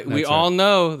time. But we That's all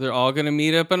know they're all going to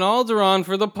meet up in Alderaan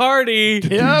for the party.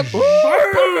 Yep.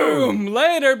 Boom!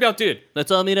 Later, dude.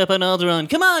 Let's all meet up on Alderaan.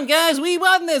 Come on, guys. We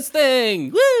won this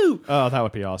thing. Woo! Oh, that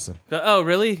would be awesome. Oh,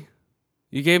 really?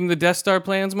 You gave him the Death Star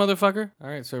plans, motherfucker? All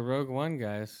right, so Rogue One,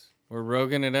 guys. We're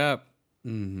roguing it up.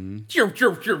 And we're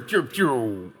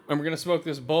gonna smoke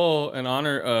this bowl in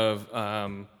honor of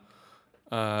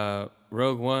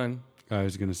Rogue One. I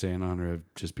was gonna say in honor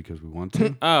of just because we want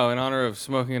to. Oh, in honor of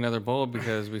smoking another bowl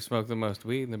because we smoke the most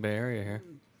weed in the Bay Area here,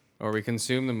 or we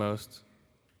consume the most.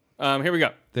 Here we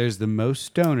go. There's the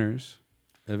most stoners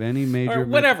of any major. Or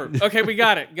whatever. Okay, we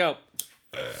got it. Go.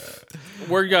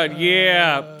 We're good.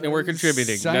 Yeah, and we're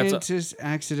contributing. Scientists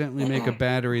accidentally make a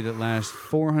battery that lasts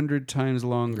 400 times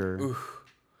longer. Oof.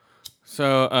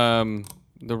 So,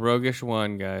 the Roguish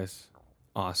One, guys,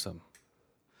 awesome.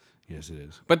 Yes, it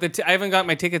is. But I haven't got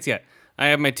my tickets yet. I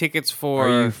have my tickets for.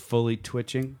 Are you fully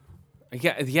twitching?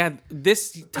 Yeah.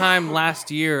 This time last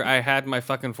year, I had my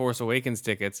fucking Force Awakens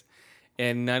tickets,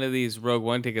 and none of these Rogue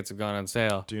One tickets have gone on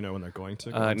sale. Do you know when they're going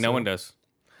to? No one does.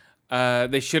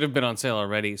 They should have been on sale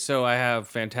already. So I have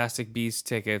Fantastic Beasts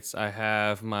tickets. I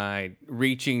have my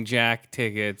Reaching Jack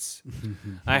tickets.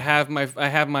 I have my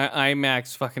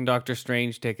IMAX fucking Doctor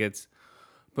Strange tickets.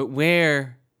 But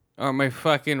where are my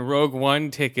fucking Rogue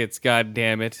One tickets? God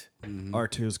damn it!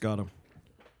 R2's got them.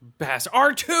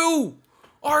 R2.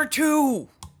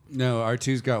 No,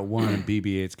 R2's got one and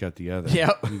BB-8's got the other.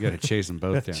 Yep. You got to chase them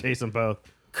both down. Chase them both.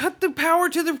 Cut the power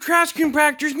to the trash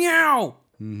compactors now.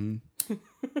 Come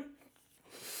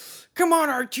on,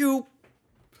 R2.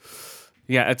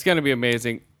 Yeah, it's gonna be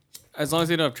amazing, as long as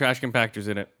they don't have trash compactors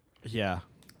in it. Yeah.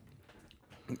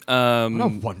 What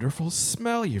a wonderful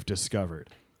smell you've discovered.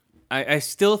 I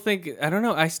still think, I don't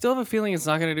know, I still have a feeling it's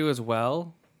not going to do as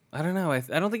well. I don't know. I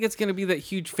don't think it's going to be that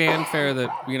huge fanfare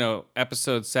that,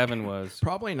 episode 7 was.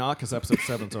 Probably not, because episode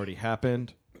 7's already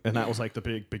happened. And that was like the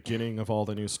big beginning of all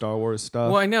the new Star Wars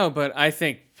stuff. Well, I know, but I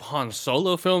think Han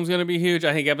Solo film's going to be huge.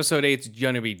 I think episode 8's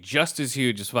going to be just as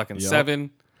huge as fucking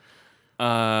 7.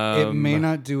 It may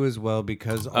not do as well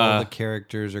because all the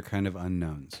characters are kind of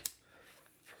unknowns.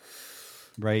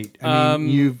 Right? I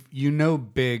mean, you know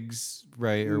Biggs,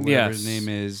 right, or whatever his name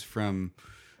is from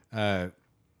A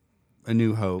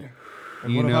New Hope.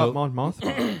 And what about Mon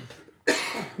Mothma?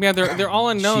 Yeah, they're all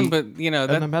unknown, but and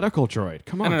the medical droid.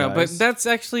 Come on, I don't know, guys. but that's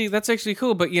actually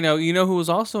cool. But you know who was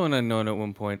also an unknown at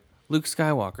one point? Luke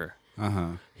Skywalker.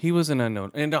 He was an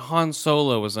unknown, and Han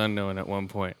Solo was unknown at one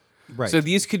point. Right. So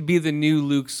these could be the new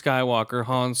Luke Skywalker,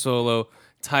 Han Solo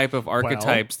type of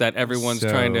archetypes that everyone's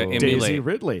trying to emulate. Daisy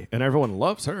Ridley, and everyone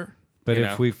loves her. But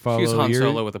if we follow she's Han your...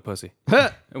 Solo with a pussy.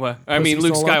 What? I mean,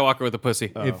 Luke Skywalker with a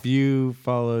pussy. If you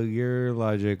follow your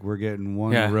logic, we're getting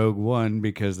one Rogue One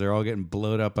because they're all getting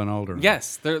blowed up on Alderaan.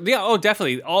 Yes,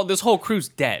 definitely. This whole crew's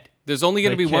dead. There's only going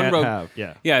to be one Rogue.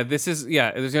 There's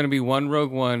going to be one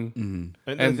Rogue One.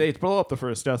 And they blow up the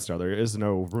first Death Star. There is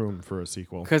no room for a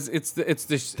sequel because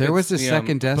there was a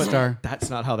second Death Star. That's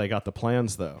not how they got the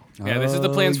plans, though. Yeah, this is the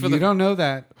plans for the. You don't know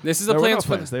that. This is the plans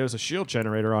for. There's a shield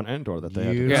generator on Endor that they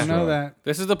had to destroy. destroy. You don't know that.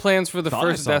 This is the plans for the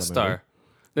first Death Star.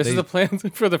 This is the plans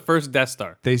for the first Death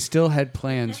Star. They still had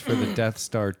plans for the Death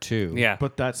Star 2. Yeah,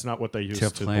 but that's not what they used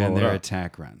to plan blow their it up.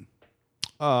 attack run.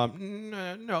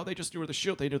 No, they just knew where the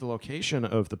shield. They knew the location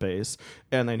of the base,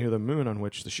 and they knew the moon on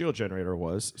which the shield generator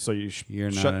was. So you're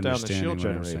shut down the shield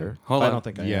generator. Hold on. I don't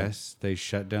think I am. Yes, they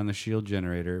shut down the shield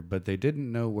generator, but they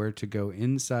didn't know where to go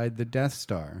inside the Death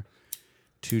Star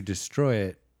to destroy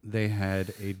it. They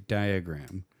had a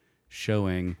diagram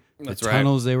showing the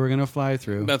tunnels they were going to fly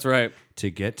through. That's right. To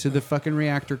get to the fucking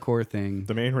reactor core thing.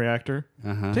 The main reactor?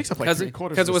 It takes up like 3/4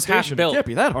 because it was half built. It can't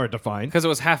be that hard to find. Because it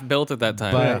was half built at that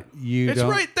time. But it's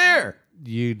right there.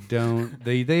 You don't.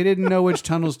 They didn't know which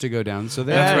tunnels to go down, so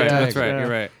that's right. You're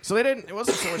right. So they didn't. It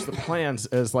wasn't so much the plans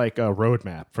as like a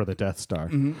roadmap for the Death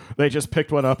Star. They just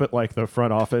picked one up at like the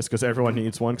front office because everyone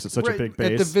needs one because it's such a big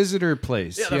base. At the visitor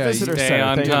place. Yeah, the visitor Stay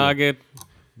center. on target.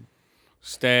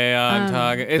 Stay on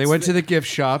target. They went to the gift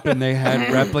shop and they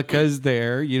had replicas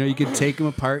there. You know, you could take them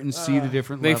apart and see the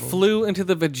different levels. They flew into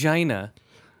the vagina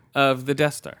of the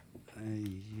Death Star.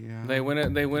 They went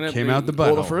up. Came out the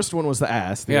butt. Well, the first one was the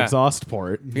ass, the exhaust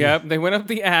port. Yep, they went up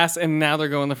the ass, and now they're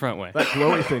going the front way. That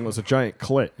glowy thing was a giant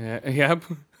clit. Yep.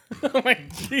 Oh my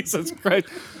Jesus Christ!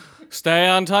 Stay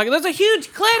on target. There's a huge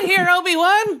clit here,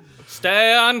 Obi-Wan.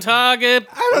 Stay on target.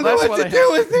 I don't know what to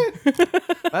do with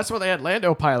it. That's why they had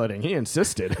Lando piloting. He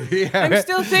insisted. I'm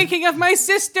still thinking of my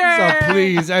sister. So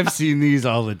please, I've seen these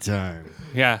all the time.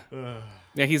 Yeah.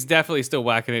 Yeah, he's definitely still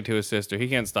whacking it to his sister. He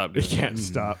can't stop doing it. He can't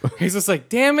stop. He's just like,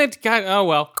 damn it, God. Oh,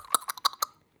 well.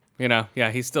 You know,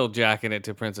 yeah, he's still jacking it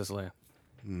to Princess Leia.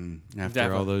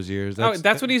 After all those years.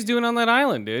 That's what he's doing on that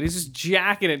island, dude. He's just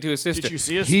jacking it to his sister. Did you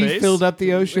see his He face? filled up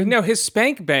the ocean? No, his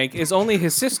spank bank is only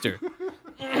his sister.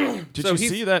 Did you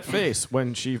see that face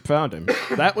when she found him?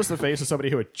 That was the face of somebody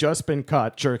who had just been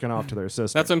caught jerking off to their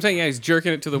sister. That's what I'm saying. Yeah, he's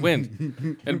jerking it to the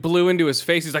wind and blew into his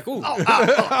face. He's like, ooh,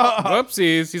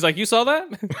 whoopsies. He's like, you saw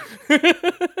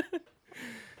that?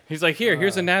 He's like,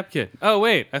 here's a napkin. Oh,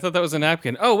 wait. I thought that was a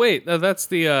napkin. Oh, wait. That's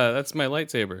my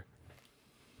lightsaber.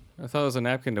 I thought it was a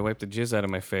napkin to wipe the jizz out of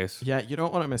my face. Yeah, you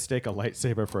don't want to mistake a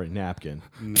lightsaber for a napkin.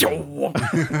 No.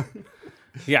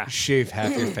 Yeah. Shave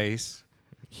half your face.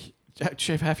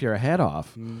 Shave half your head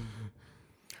off.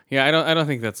 Yeah, I don't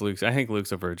think that's Luke's. I think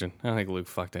Luke's a virgin. I don't think Luke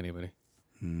fucked anybody.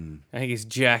 I think he's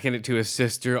jacking it to his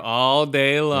sister all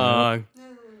day long.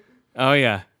 Oh,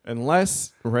 yeah.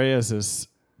 Unless Reyes is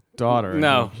daughter.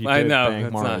 No, he I did know. bang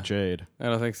That's Mara not. Jade. I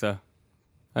don't think so.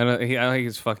 I don't think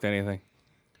he's fucked anything.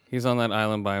 He's on that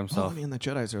island by Well, himself. I mean, the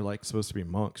Jedis are like supposed to be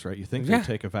monks, right? You think Yeah. they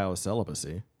take a vow of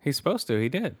celibacy? He's supposed to. He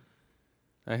did.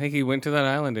 I think he went to that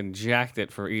island and jacked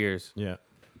it for years. Yeah.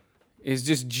 He's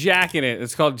just jacking it.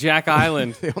 It's called Jack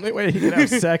Island. The only way he can have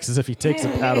sex is if he takes a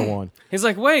Padawan. He's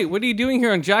like, wait, what are you doing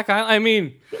here on Jack Island? I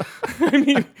mean,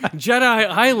 Jedi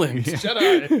Island.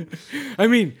 Jedi. I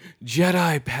mean,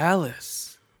 Jedi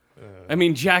Palace. I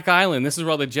mean, Jack Island. This is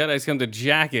where all the Jedis come to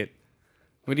jack it.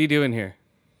 What are you doing here?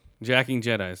 Jacking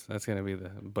Jedis. That's going to be the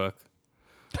book.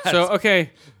 So,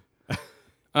 okay.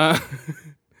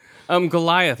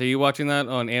 Goliath. Are you watching that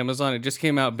on Amazon? It just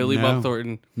came out. Billy Bob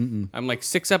Thornton. I'm like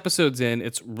 6 episodes in.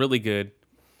 It's really good.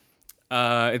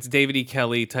 It's David E.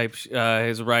 Kelly type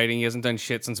his writing. He hasn't done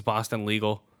shit since Boston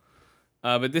Legal.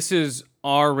 But this is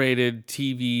R-rated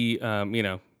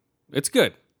TV. It's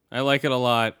good. I like it a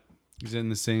lot. Is it in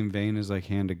the same vein as like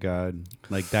Hand of God?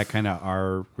 Like that kind of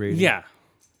R rating? Yeah.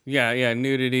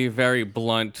 Nudity, very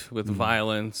blunt with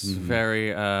violence.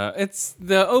 Very. It's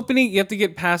the opening. You have to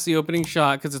get past the opening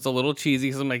shot because it's a little cheesy.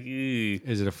 Because I'm like, ew.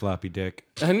 Is it a floppy dick?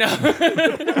 No,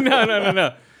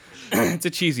 no. It's a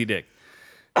cheesy dick.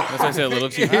 That's why I said a little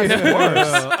cheesy.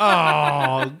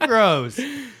 Oh, gross.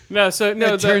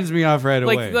 That turns me off right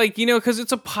away. Like because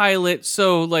it's a pilot,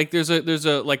 so like there's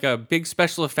a like a big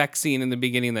special effects scene in the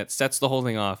beginning that sets the whole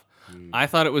thing off. I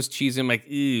thought it was cheesy. I'm like,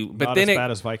 ew. But Not then as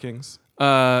bad as Vikings.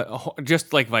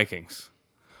 Just like Vikings.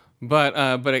 But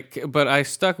I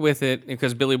stuck with it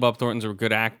because Billy Bob Thornton's a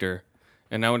good actor,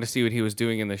 and I wanted to see what he was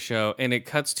doing in the show. And it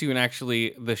cuts to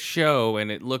the show, and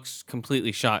it looks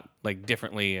completely shot like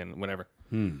differently and whatever.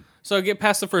 So I get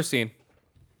past the first scene.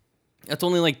 It's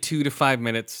only like 2 to 5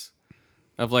 minutes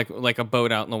of like a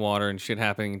boat out in the water and shit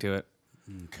happening to it.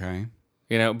 Okay.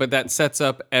 But that sets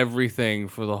up everything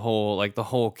for the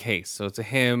whole case. So it's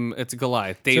a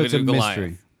Goliath, David so it's and a Goliath.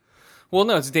 Mystery. Well,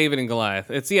 no, it's David and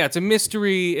Goliath. It's a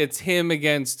mystery. It's him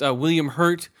against William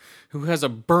Hurt, who has a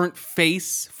burnt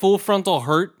face, full frontal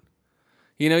hurt.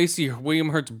 You see William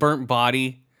Hurt's burnt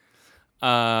body.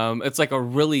 It's like a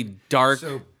really dark.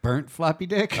 So burnt floppy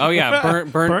dick? Oh yeah,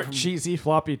 burnt cheesy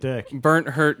floppy dick. Burnt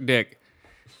hurt dick.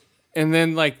 And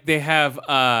then like they have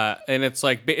and it's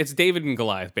like it's David and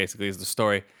Goliath basically is the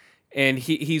story. And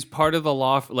he's part of the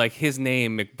law, like his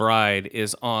name, McBride,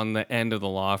 is on the end of the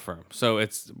law firm. So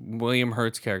it's William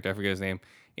Hurt's character, I forget his name,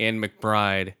 and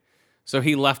McBride. So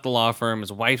he left the law firm.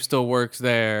 His wife still works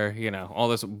there. All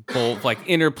this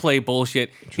interplay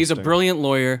bullshit. He's a brilliant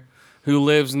lawyer who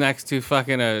lives next to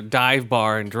fucking a dive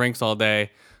bar and drinks all day.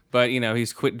 But,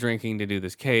 he's quit drinking to do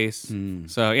this case.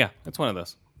 So, yeah, it's one of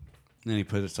those. And then he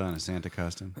puts on a Santa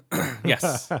costume.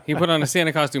 Yes. He put on a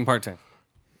Santa costume part-time.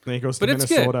 Then he goes to But it's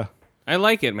Minnesota. good. I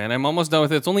like it, man. I'm almost done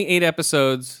with it. It's only 8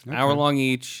 episodes, hour long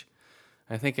each.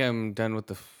 I think I'm done with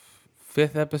the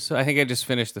 5th episode. I think I just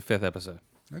finished the 5th episode.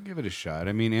 I'll give it a shot.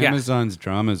 I mean, Amazon's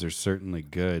dramas are certainly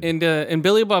good. And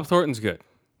Billy Bob Thornton's good.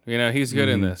 He's good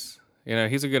in this.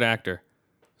 He's a good actor.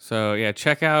 So, yeah,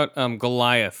 check out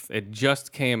Goliath. It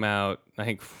just came out, I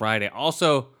think, Friday.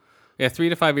 Also, 3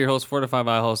 to 5 ear holes, 4 to 5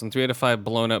 eye holes, and 3 to 5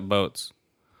 blown up boats.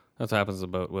 That's what happens to a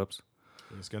boat. Whoops.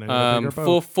 He's gonna need a bigger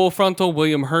boat. Full frontal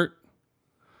William Hurt.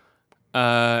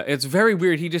 It's very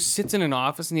weird. He just sits in an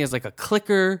office and he has like a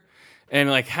clicker and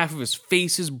like half of his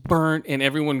face is burnt and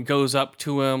everyone goes up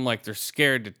to him like they're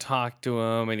scared to talk to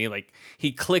him and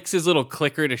he clicks his little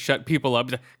clicker to shut people up.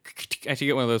 I should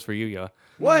get one of those for you, yo.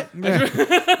 What?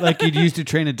 Yeah. Like you'd used to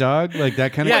train a dog? Like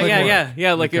that kind of clicker?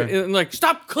 Yeah. Like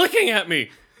stop clicking at me.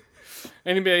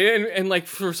 And he'd be like, and like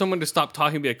for someone to stop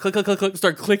talking, be like click, click, click, click,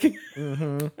 start clicking.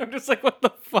 I'm just like, what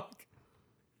the fuck?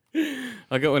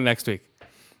 I'll get one next week.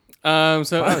 So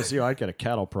if I was you, I'd get a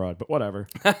cattle prod, but whatever.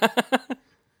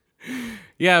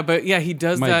 He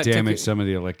does Might that. Might damage some of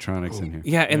the electronics in here.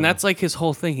 Yeah, and that's like his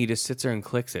whole thing. He just sits there and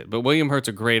clicks it. But William Hurt's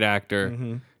a great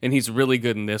actor, and he's really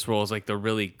good in this role as like the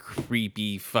really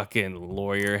creepy fucking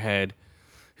lawyer head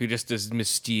who just does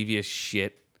mischievous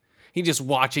shit. He just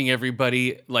watching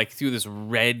everybody like through this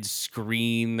red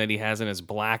screen that he has in his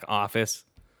black office.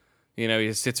 You know, he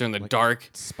just sits there in the dark.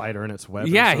 Spider in its web.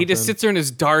 Yeah, he just sits there in his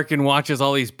dark and watches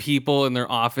all these people in their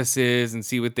offices and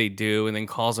see what they do, and then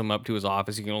calls them up to his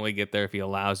office. You can only get there if he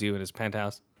allows you in his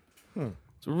penthouse.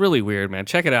 It's really weird, man.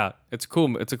 Check it out. It's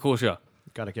cool. It's a cool show.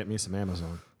 Got to get me some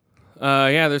Amazon.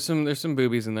 Yeah, there's some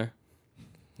boobies in there.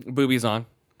 Boobies on.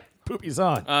 Boobies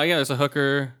on. Yeah, there's a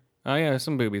hooker. Oh yeah, there's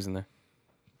some boobies in there.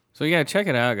 So yeah, check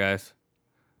it out, guys.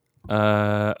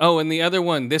 And the other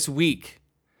one this week.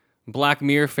 Black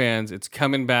Mirror fans, it's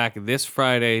coming back this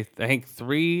Friday. I think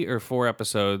 3 or 4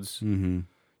 episodes. Mm-hmm.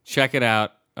 Check it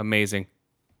out. Amazing.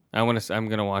 I'm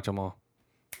gonna watch them all.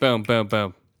 Boom, boom,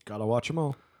 boom. Gotta watch them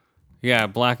all. Yeah,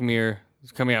 Black Mirror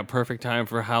is coming out perfect time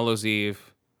for Hallows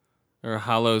Eve or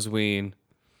Hallowsween.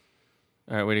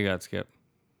 All right, what do you got, Skip?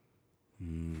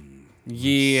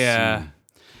 Yeah.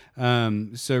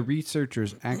 So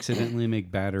researchers accidentally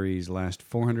make batteries last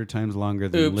 400 times longer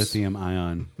than lithium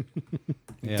ion.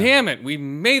 Yeah. Damn it, we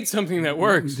made something that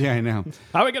works. Yeah, I know.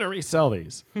 How are we going to resell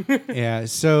these? Yeah,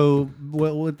 so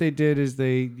what they did is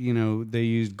they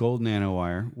used gold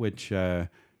nanowire, which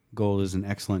gold is an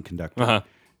excellent conductor. Uh-huh.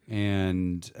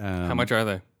 And how much are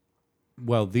they?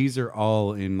 Well, these are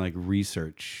all in like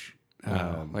research.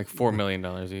 Like $4 million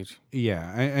each.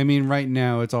 Yeah, I mean, right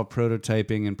now it's all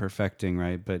prototyping and perfecting,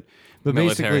 right? But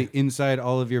Military. basically, inside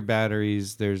all of your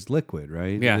batteries, there's liquid,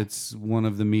 right? Yeah, it's one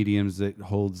of the mediums that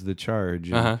holds the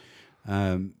charge. Uh-huh.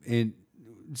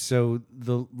 So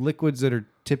the liquids that are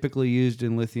typically used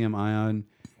in lithium-ion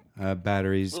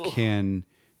batteries can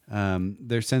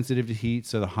they're sensitive to heat.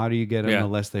 So the hotter you get them, the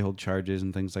less they hold charges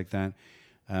and things like that.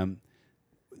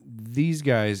 These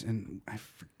guys, and I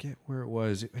forget where it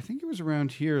was. I think it was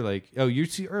around here, like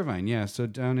UC Irvine, yeah. So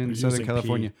down in Southern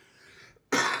California,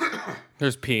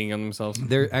 there's peeing on themselves.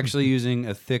 They're actually using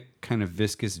a thick kind of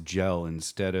viscous gel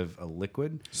instead of a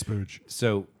liquid. Spooge.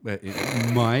 So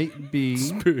it might be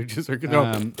spooges are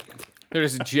good. They're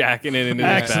just jacking it into the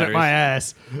batteries. My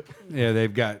ass. Yeah,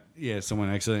 they've got someone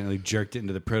accidentally jerked it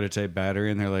into the prototype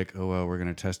battery, and they're like, "Oh well, we're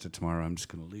gonna test it tomorrow. I'm just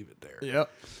gonna leave it there."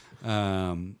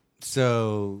 Yep.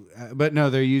 So, but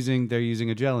no, they're using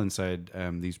a gel inside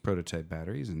these prototype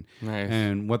batteries, and nice.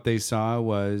 And what they saw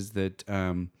was that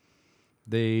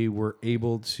they were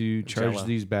able to charge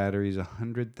these batteries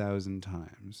 100,000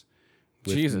 times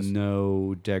with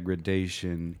no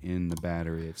degradation in the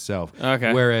battery itself.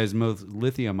 Okay. Whereas most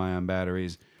lithium-ion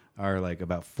batteries are like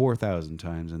about 4,000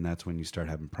 times, and that's when you start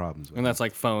having problems with And that's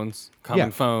like phones, common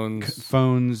phones.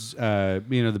 Phones,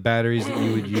 the batteries that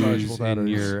you would use in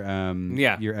your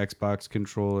Xbox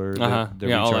controller.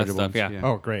 The all that stuff, ones.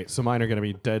 Oh, great. So mine are going to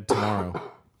be dead tomorrow.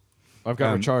 I've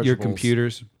got rechargeables. Your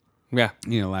computers. Yeah.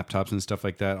 Laptops and stuff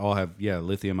like that all have,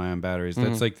 lithium-ion batteries.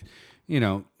 That's like,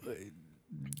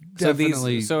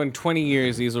 definitely. So in 20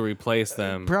 years, these will replace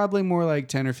them. Probably more like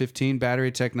 10 or 15.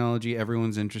 Battery technology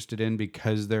everyone's interested in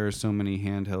because there are so many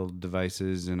handheld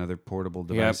devices and other portable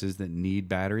devices that need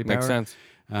battery power. Makes sense.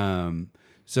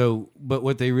 But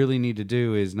what they really need to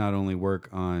do is not only work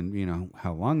on,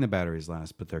 how long the batteries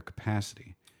last, but their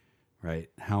capacity, right?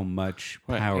 How much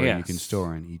power you can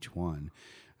store in each one.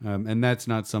 And that's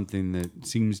not something that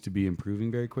seems to be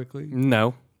improving very quickly.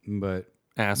 No. But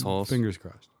assholes. Fingers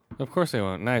crossed. Of course they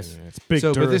won't. Nice. Yeah, it's big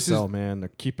Duracell, man.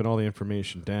 They're keeping all the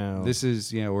information down. This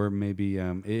is, or maybe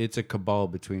it's a cabal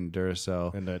between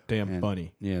Duracell and that damn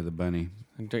bunny. Yeah, the bunny.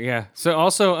 Yeah. So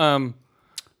also,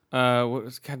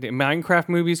 Minecraft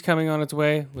movie's coming on its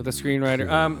way with a screenwriter.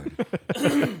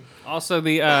 Also,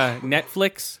 the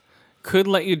Netflix could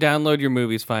let you download your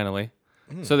movies finally.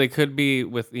 So they could be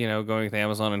with, going with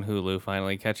Amazon and Hulu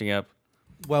finally catching up.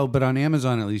 Well, but on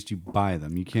Amazon, at least you buy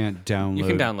them. You can't download. You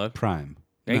can download Prime.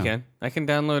 Yeah, you can. I can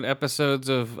download episodes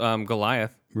of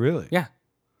Goliath. Really? Yeah.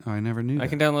 Oh, I never knew that. I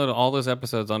can download all those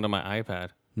episodes onto my iPad.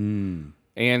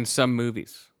 And some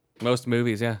movies. Most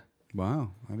movies, yeah.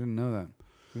 Wow. I didn't know that.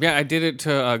 Yeah, I did it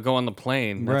to go on the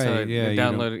plane. That's how I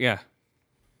downloaded. Yeah.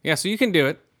 Yeah, so you can do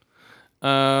it.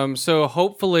 So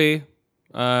hopefully,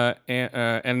 and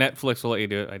Netflix will let you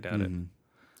do it. I doubt it.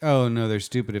 Oh, no, they're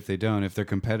stupid if they don't. If their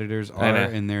competitors are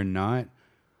and they're not.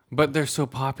 But they're so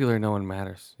popular, no one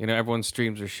matters. Everyone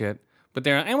streams their shit. But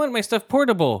I want my stuff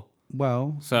portable.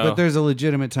 Well, but there's a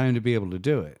legitimate time to be able to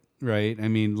do it, right? I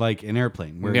mean, like an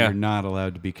airplane where you're not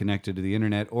allowed to be connected to the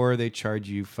internet, or they charge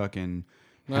you fucking.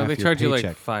 No, they charge paycheck. you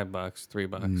like $5,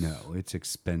 $3. No, it's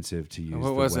expensive to use.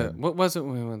 What was it? What was it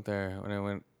when we went there? When I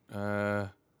went,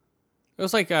 it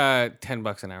was like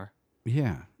 $10 an hour.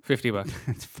 Yeah. $50.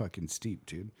 That's fucking steep,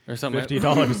 dude. Or something.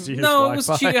 $50. No, it was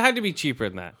cheap. It had to be cheaper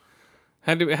than that.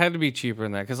 Had to be cheaper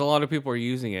than that because a lot of people are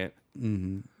using it.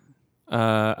 Mm-hmm.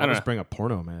 I don't know. Just bring a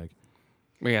porno mag.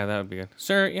 Yeah, that would be good.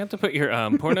 Sir, you have to put your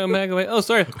porno mag away. Oh,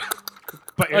 sorry.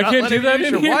 But I can't do that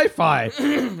in your here. Wi-Fi.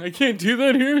 I can't do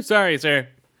that here. Sorry, sir.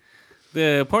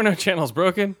 The porno channel's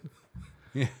broken.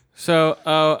 Yeah. So,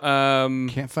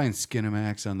 Can't find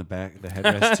Skinamax on the back of the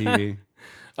headrest TV.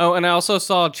 Oh, and I also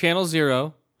saw Channel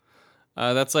Zero.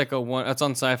 That's like that's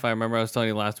on Sci-Fi. Remember I was telling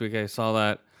you last week I saw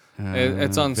that.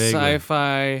 It's on vaguely.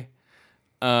 Sci-Fi.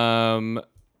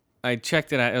 I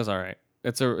checked it out. It was all right.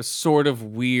 It's a sort of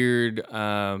weird.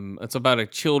 It's about a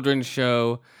children's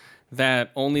show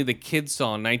that only the kids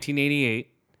saw in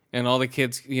 1988, and all the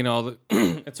kids,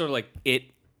 it's sort of like It,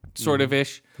 sort of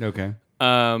ish. Okay.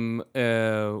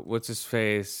 What's his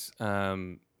face?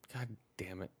 God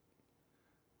damn it.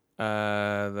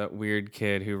 That weird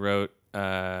kid who wrote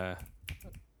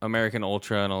American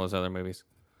Ultra and all those other movies.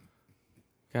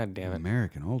 God damn it.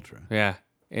 American Ultra. Yeah.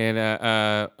 And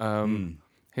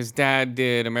his dad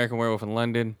did American Werewolf in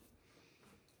London.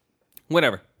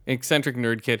 Whatever. Eccentric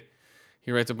nerd kid.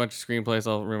 He writes a bunch of screenplays.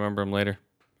 I'll remember him later.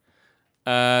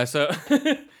 So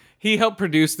he helped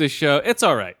produce this show. It's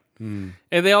all right. And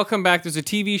they all come back. There's a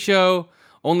TV show.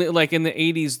 Only like in the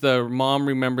 80s, the mom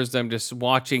remembers them just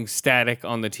watching static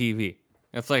on the TV.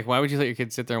 It's like, why would you let your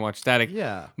kids sit there and watch static?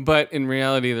 Yeah. But in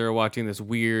reality, they were watching this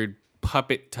weird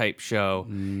puppet type show.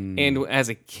 And as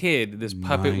a kid, this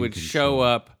puppet would show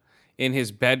up in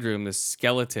his bedroom, this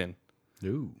skeleton.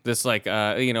 Ooh. This like,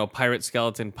 pirate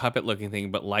skeleton puppet looking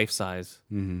thing, but life size.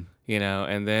 And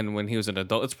then when he was an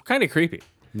adult, it's kind of creepy.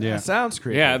 Yeah. That sounds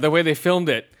creepy. Yeah, the way they filmed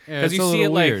it, Yeah, because it's you a see it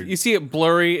little like weird. you see it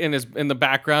blurry in the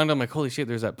background. I'm like, holy shit,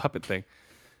 there's that puppet thing,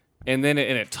 and then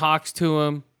it talks to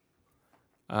him.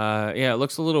 It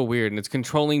looks a little weird, and it's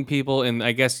controlling people. And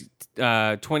I guess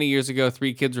 20 years ago,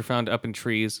 3 kids were found up in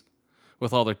trees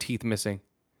with all their teeth missing,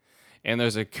 and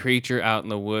there's a creature out in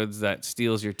the woods that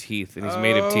steals your teeth, and he's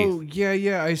made of teeth. Oh,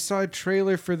 yeah. I saw a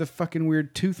trailer for the fucking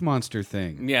weird tooth monster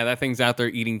thing. Yeah, that thing's out there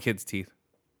eating kids' teeth.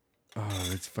 Oh,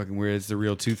 it's fucking weird. It's the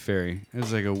real tooth fairy.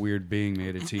 It's like a weird being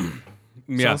made of teeth.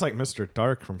 Yeah, Sounds like Mr.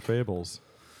 Dark from Fables.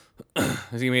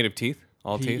 is he made of teeth?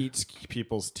 All He teeth? eats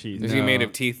people's teeth. Is he made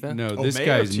of teeth then? No, Oh, this made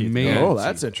guy's of teeth. made Oh, of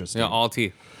that's teeth. interesting. Yeah, all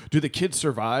teeth. Do the kids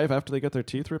survive after they get their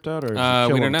teeth ripped out, or does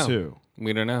We it kill don't them know. too?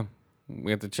 We don't know.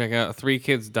 We have to check out. 3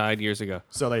 kids died years ago.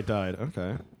 So they died.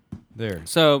 Okay. There.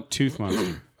 So Tooth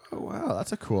monster. Oh wow,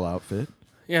 that's a cool outfit.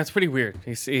 yeah, it's pretty weird.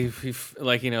 He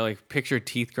like picture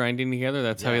teeth grinding together.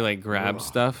 That's how he like grabs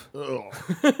stuff.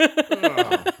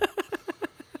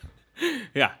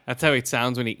 Yeah, that's how he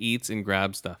sounds when he eats and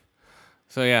grabs stuff.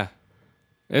 So yeah,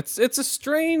 it's a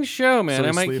strange show, man. So he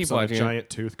I might sleeps keep on watching. a giant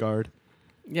tooth guard.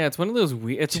 Yeah, it's one of those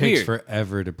weird. It's Takes weird.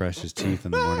 forever to brush his teeth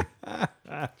in the morning.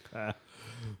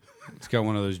 It's got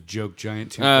one of those joke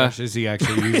giant toothbrushes. He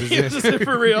actually uses it. Is it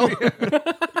for real?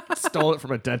 Stole it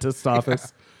from a dentist's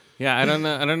office. Yeah, I don't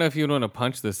know if you'd want to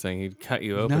punch this thing. He'd cut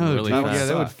you open No, really dude, fast. yeah,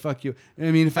 that would fuck you. I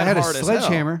mean, if I And had a hard as hell.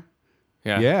 sledgehammer,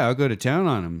 yeah, I'll go to town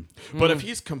on him. But if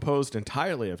he's composed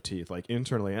entirely of teeth, like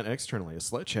internally and externally, a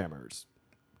sledgehammer's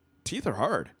teeth are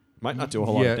hard. Might not do a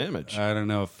whole lot of damage. I don't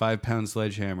know. A 5-pound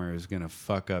sledgehammer is gonna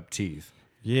fuck up teeth.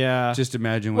 Yeah. Just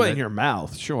imagine well, what in your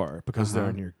mouth, sure, because they're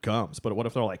in your gums. But what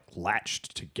if they're like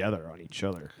latched together on each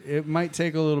other? it might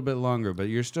take a little bit longer, but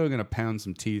you're still gonna pound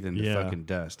some teeth into Yeah. fucking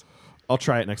dust. I'll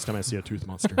try it next time I see a tooth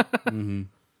monster.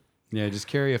 Yeah, just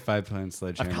carry a 5-pound I've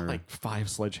sledgehammer. got like 5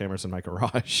 sledgehammers in my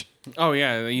garage. Oh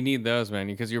yeah, you need those, man,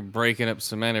 because you're breaking up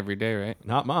cement every day, right?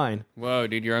 Not mine. Whoa,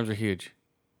 dude, your arms are huge.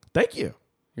 Thank you.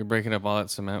 You're breaking up all that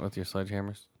cement with your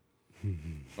sledgehammers?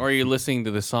 Or are you listening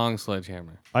to the song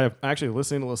Sledgehammer? I have actually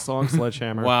listened to the song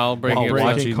Sledgehammer While breaking up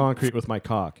breaking concrete with my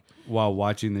cock. while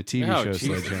watching the TV Oh, show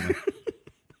Jesus. Sledgehammer.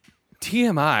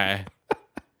 TMI.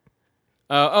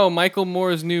 Michael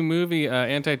Moore's new movie,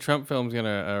 anti-Trump film's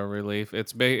gonna release.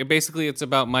 It's basically it's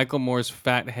about Michael Moore's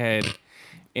fat head,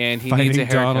 and he needs a Fighting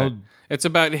haircut. Donald. It's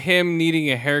about him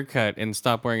needing a haircut and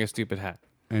stop wearing a stupid hat.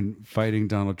 And fighting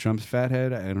Donald Trump's fat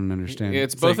head? I don't understand.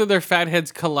 It's both of their fat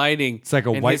heads colliding. It's like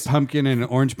a and white his- pumpkin and an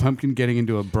orange pumpkin getting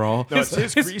into a brawl. No, it's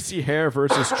his greasy hair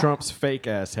versus Trump's fake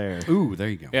ass hair. Ooh, there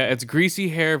you go. Yeah, it's greasy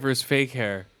hair versus fake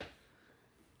hair.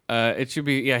 It should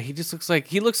be. Yeah, he just looks like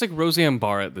Roseanne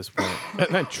Barr at this point. And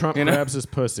then Trump grabs his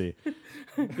pussy.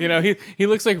 He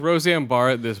looks like Roseanne Barr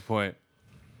at this point.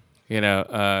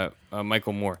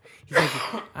 Michael Moore. He's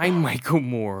like, I'm Michael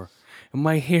Moore. And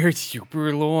my hair is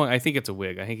super long. I think it's a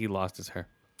wig. I think he lost his hair.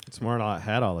 It's more not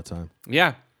hat all the time.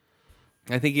 Yeah.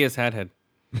 I think he has hat head.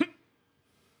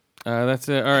 That's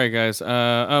it. All right, guys.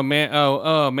 A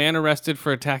man arrested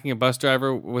for attacking a bus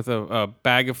driver with a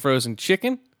bag of frozen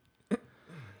chicken.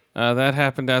 That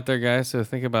happened out there, guys. So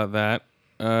think about that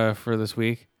for this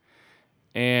week.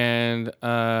 And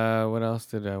what else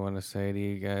did I want to say to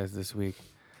you guys this week?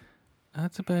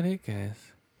 That's about it, guys.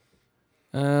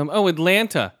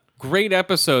 Atlanta. Great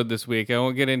episode this week. I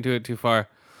won't get into it too far.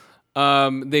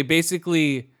 They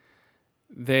basically,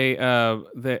 what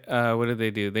did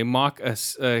they do? They mock a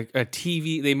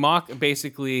TV. They mock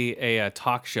basically a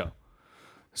talk show.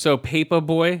 So Paper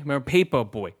Boy, remember Paper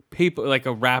Boy, like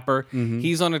a rapper. Mm-hmm.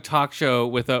 He's on a talk show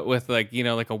with like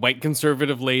a white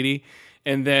conservative lady.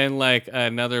 And then, like,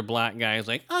 another black guy is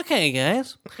like, okay,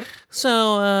 guys.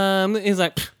 So, he's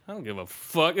like, I don't give a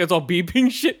fuck. It's all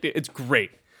beeping shit. It's great.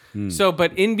 So,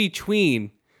 but in between,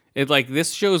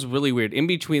 this show's really weird. In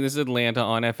between, this is Atlanta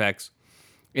on FX.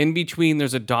 In between,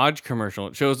 there's a Dodge commercial.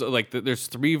 It shows, there's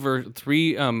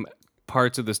three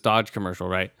parts of this Dodge commercial,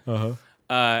 right? Uh-huh.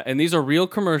 And these are real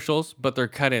commercials, but they're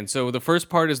cut in. So the first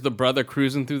part is the brother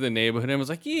cruising through the neighborhood and was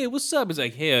like, yeah, what's up? It's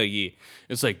like, hell yeah.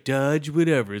 It's like, Dodge,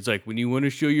 whatever. It's like when you want to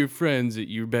show your friends that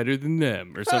you're better than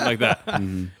them or something like that.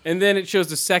 Mm-hmm. And then it shows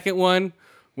the second one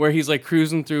where he's like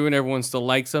cruising through and everyone still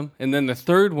likes him. And then the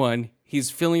third one,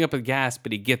 he's filling up with gas,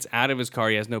 but he gets out of his car.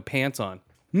 He has no pants on.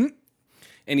 And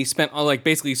he spent all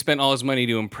his money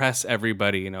to impress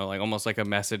everybody, almost like a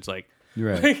message.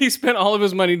 Right. He spent all of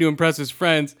his money to impress his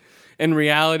friends. In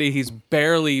reality, he's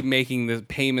barely making the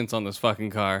payments on this fucking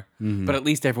car, but at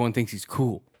least everyone thinks he's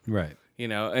cool. Right.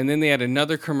 And then they had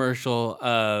another commercial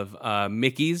of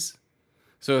Mickey's.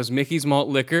 So it was Mickey's malt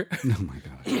liquor. Oh my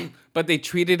gosh. But they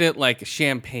treated it like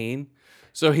champagne.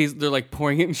 So they're like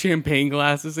pouring it in champagne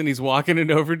glasses and he's walking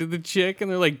it over to the chick and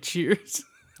they're like, cheers.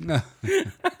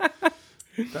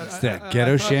 It's that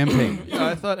ghetto champagne. Yeah,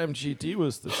 I thought MGD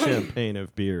was the champagne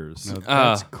of beers. No,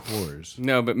 that's Coors.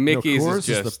 No, but Mickey's Coors is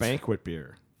just the banquet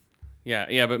beer.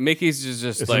 Yeah, but Mickey's is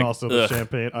just Isn't also the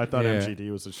champagne. I thought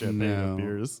MGD was the champagne of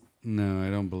beers. No, I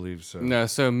don't believe so. No,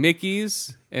 so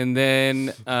Mickey's, and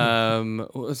then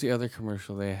what was the other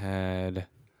commercial they had?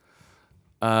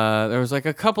 There was like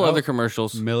a couple other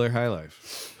commercials. Miller High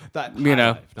Life. That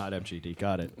Life, not MGD.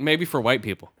 Got it. Maybe for white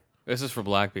people. This is for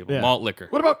black people. Yeah. Malt liquor.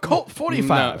 What about Colt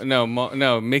 45?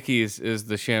 No. Mickey's is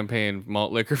the champagne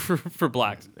malt liquor for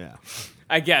blacks. Yeah.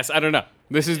 I guess. I don't know.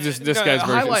 This is just this guy's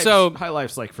version. High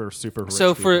Life's like for super rich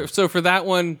So for that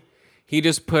one, he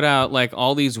just put out like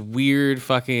all these weird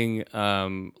fucking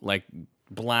like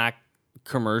black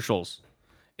commercials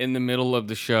in the middle of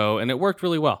the show, and it worked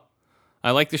really well.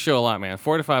 I like the show a lot, man.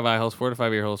 4 to 5 eye holes, 4 to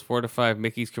 5 ear holes, 4 to 5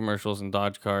 Mickey's commercials and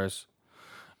Dodge cars.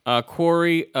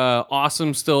 Quarry,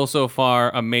 awesome still so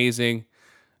far, amazing.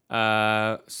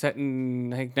 Set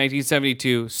in I think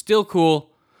 1972, still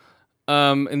cool.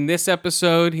 In this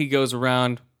episode, he goes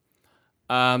around.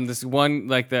 This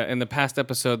one in the past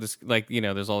episode, this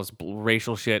there's all this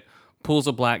racial shit. Pulls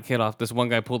a black kid off. This one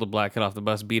guy pulled a black kid off the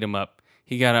bus, beat him up.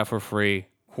 He got out for free.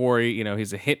 Quarry,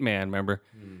 he's a hitman, remember?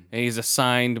 And he's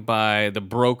assigned by the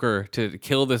broker to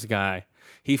kill this guy.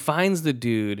 He finds the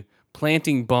dude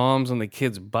planting bombs on the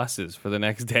kids' buses for the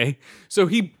next day. So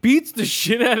he beats the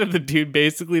shit out of the dude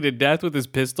basically to death with his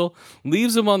pistol,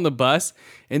 leaves him on the bus,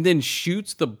 and then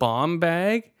shoots the bomb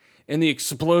bag. And the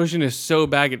explosion is so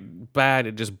bad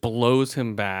it just blows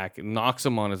him back and knocks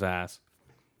him on his ass.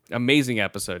 Amazing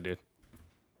episode, dude.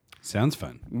 Sounds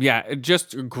fun. Yeah,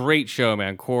 just a great show,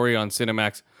 man. Quarry on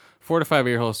Cinemax. 4 to 5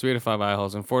 ear holes, 3 to 5 eye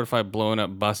holes, and 4 to 5 blowing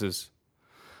up buses.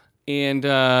 And who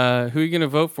are you going to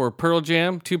vote for? Pearl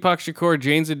Jam, Tupac Shakur,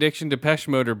 Jane's Addiction, Depeche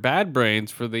Mode, or Bad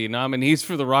Brains for the nominees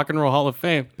for the Rock and Roll Hall of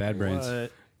Fame? Bad Brains. I'd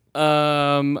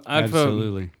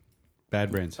Absolutely. Vote.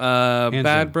 Bad Brains.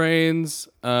 Bad Brains,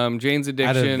 Jane's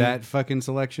Addiction. Out of that fucking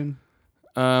selection?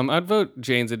 I'd vote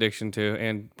Jane's Addiction too,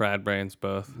 and Bad Brains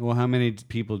both. Well, how many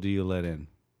people do you let in?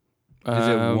 Is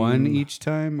it one each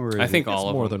time, or I think all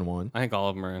of more them. Than one. I think all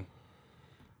of them are in.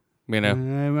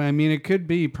 I mean, it could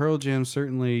be. Pearl Jam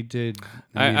certainly did.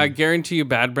 I guarantee you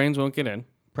Bad Brains won't get in.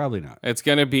 Probably not. It's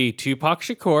going to be Tupac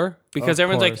Shakur because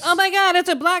everyone's like, oh my God, it's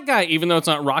a black guy. Even though it's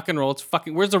not rock and roll, it's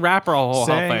fucking, where's the rapper Hall of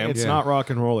Fame? It's not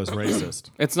rock and roll is racist.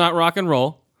 It's not rock and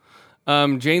roll.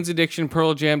 Jane's Addiction,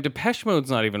 Pearl Jam, Depeche Mode's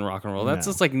not even rock and roll. That's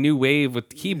just like new wave with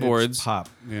keyboards. It's pop.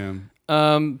 Yeah.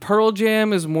 Pearl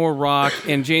Jam is more rock,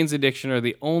 and Jane's Addiction are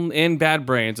the only, and Bad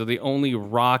Brains are the only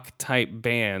rock type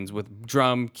bands with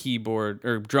drum, keyboard,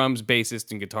 or drums,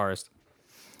 bassist, and guitarist.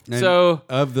 And so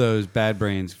of those, Bad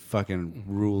Brains fucking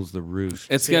rules the roost.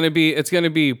 It's gonna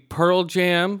be Pearl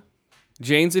Jam,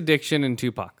 Jane's Addiction, and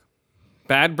Tupac.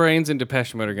 Bad Brains and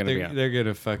Depeche Mode are gonna be out. They're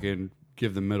gonna fucking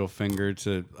give the middle finger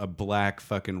to a black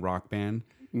fucking rock band.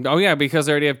 Oh yeah, because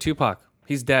they already have Tupac.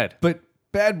 He's dead. But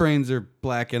Bad Brains are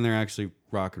black and they're actually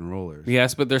rock and rollers.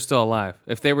 Yes, but they're still alive.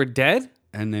 If they were dead,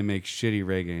 And they make shitty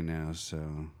reggae now, so.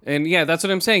 And yeah, that's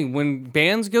what I'm saying. When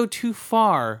bands go too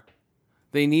far,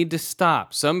 they need to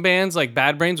stop. Some bands, like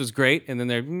Bad Brains was great, and then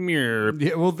they're...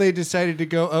 Yeah, well, they decided to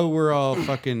go, we're all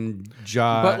fucking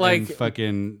But, like- and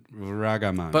fucking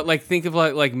Ragaman. But like, think of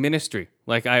like Ministry.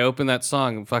 Like, I opened that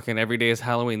song, fucking Every Day is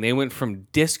Halloween. They went from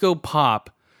disco pop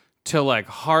to like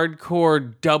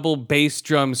hardcore double bass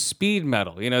drum speed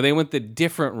metal. You know, they went the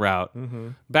different route.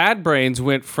 Bad Brains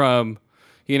went from,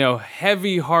 you know,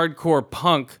 heavy hardcore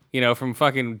punk, you know, from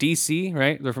fucking DC,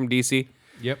 right? They're from DC.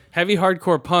 Yep. Heavy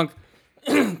hardcore punk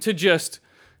to just,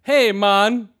 hey,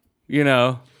 man, you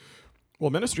know. Well,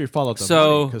 Ministry followed them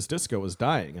So- because disco was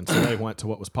dying, and so they went to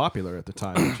what was popular at the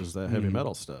time, which was the heavy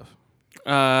metal stuff.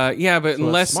 Yeah, but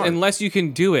So that's smart. unless you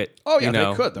can do it. Oh, yeah, you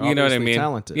know, they could. They're you know what I obviously mean?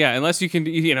 talented. Yeah, unless you can,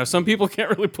 you know, some people can't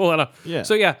really pull it off. Yeah.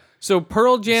 So yeah, so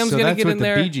Pearl Jam's so gonna that's get what in the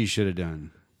there. Bee Gees should have done.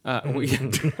 Oh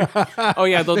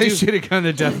yeah, they'll They do. should have gone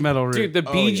the death metal route. Dude, the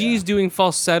Bee Gees doing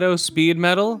falsetto speed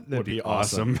metal. Would be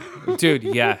awesome. Dude,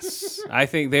 yes. I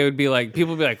think they would be like,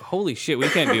 people would be like, holy shit, we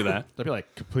can't do that. That'd be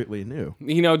like completely new.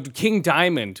 You know, King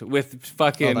Diamond with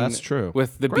fucking. Oh, that's true.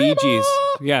 With the Bee Gees.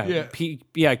 Yeah.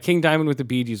 Yeah. King Diamond with the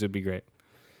Bee Gees would be great.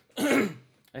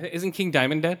 Isn't King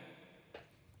Diamond dead?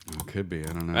 Could be. I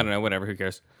don't know. I don't know. Whatever. Who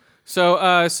cares?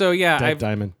 So yeah. Dead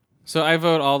Diamond. So I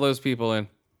vote all those people in.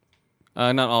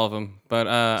 Not all of them, but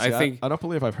I think I don't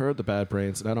believe I've heard the Bad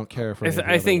Brains, and I don't care for any of the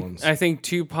I other think ones. I think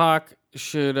Tupac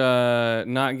should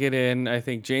not get in. I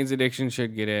think Jane's Addiction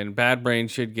should get in. Bad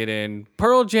Brains should get in.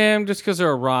 Pearl Jam just because they're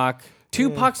a rock.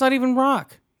 Tupac's not even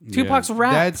rock. Tupac's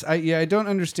rap. I don't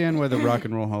understand why the Rock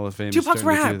and Roll Hall of Fame Tupac's is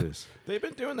starting rap. to do this. They've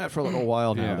been doing that for a little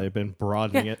while now. Yeah. They've been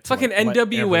broadening it. To Fucking like, let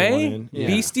everyone NWA, in. Yeah.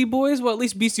 Beastie Boys. Well, at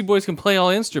least Beastie Boys can play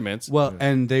all instruments. Well,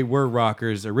 and they were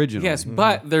rockers originally. Yes,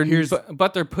 but they're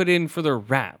but they're put in for their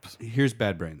rap. Here's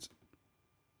Bad Brains.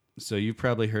 So you've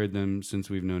probably heard them since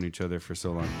we've known each other for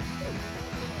so long.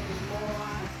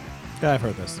 Yeah, I've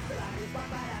heard this.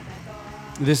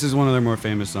 This is one of their more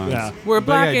famous songs. Yeah. We're But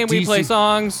black yeah, and we play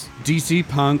songs. DC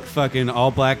punk, fucking all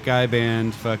black guy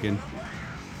band, fucking.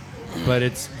 But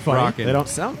it's Funny. rocking. They don't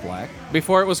sound black.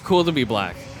 Before it was cool to be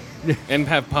black and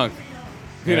have punk.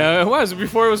 You know, it was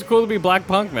before it was cool to be black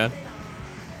punk, man.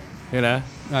 You know,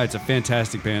 It's a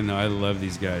fantastic band, though. I love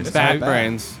these guys. Bad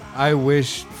Brains. I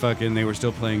wish fucking they were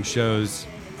still playing shows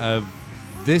of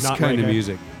this Not kind of reggae.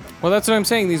 music. Well, that's what I'm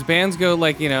saying. These bands go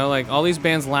like, you know, like all these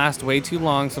bands last way too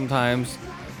long sometimes,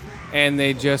 and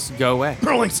they just go away.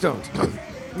 Rolling Stones.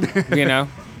 You know,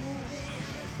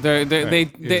 they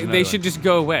another should one. just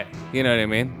go away. You know what I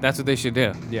mean? That's what they should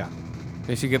do. Yeah.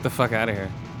 They should get the fuck out of here.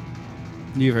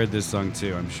 You've heard this song,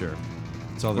 too, I'm sure.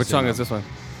 It's all the Which same song is this one?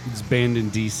 It's banned in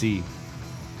D.C.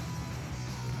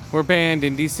 We're banned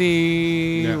in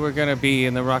DC. Yeah. We're gonna be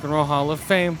in the Rock and Roll Hall of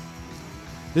Fame.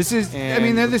 This is, I And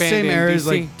mean, they're the banned same in era as DC.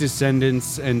 like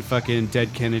Descendants and fucking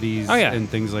Dead Kennedys Oh, yeah. and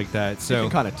things like that. You So, can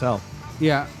kind of tell.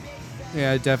 yeah,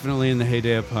 definitely in the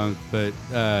heyday of punk, but,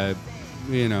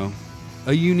 you know,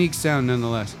 a unique sound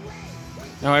nonetheless.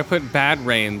 No, I put Bad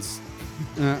Brains.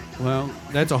 Well,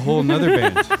 that's a whole nother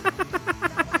band.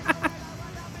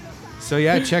 So,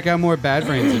 yeah, check out more Bad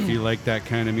Brains if you like that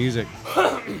kind of music.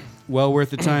 Well worth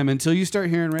the time until you start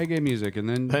hearing reggae music, and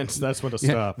then That's when to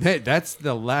yeah, stop. hey, that's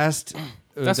the last. That's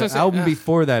the what I'm saying. album Ugh.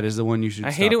 before that is the one you should. I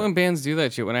stop hate it at. when bands do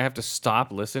that shit. When I have to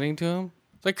stop listening to them.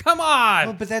 It's like, come on.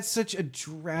 Oh, but that's such a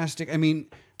drastic. I mean,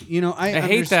 you know, I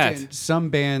hate that. understand some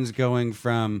bands going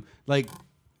from like,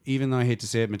 even though I hate to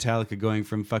say it, Metallica going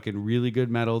from fucking really good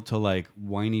metal to like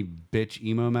whiny bitch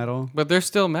emo metal. But they're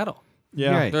still metal.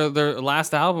 Yeah. Right. Their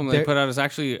last album they They're- put out is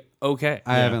actually okay.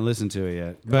 I haven't listened to it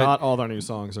yet, but Not all their new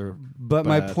songs are. but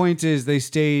my bad. point is they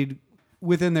stayed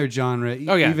within their genre.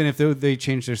 Oh, yeah. Even if they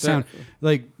changed their sound,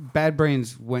 like Bad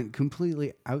Brains went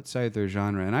completely outside their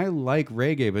genre, and I like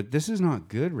reggae, but this is not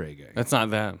good reggae. That's not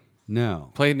them.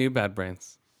 No. Play new Bad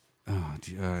Brains. Oh,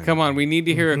 Come on, we need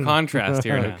to hear a contrast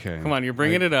here now. Okay. Come on, you're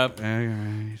bringing it up. All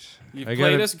right. You've I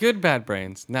played gotta- us good Bad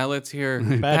Brains. Now let's hear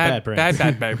Bad Brains.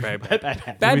 Bad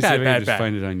Let me see if I can just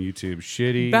find it on YouTube.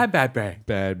 Shitty Bad Brain.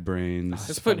 Bad Brains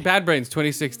Let's put Bad Brains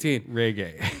 2016.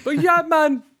 reggae. But yeah,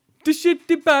 man, the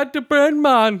shitty bad brain,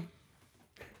 man.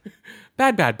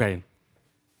 Bad Brain.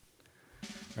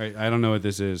 All right, I don't know what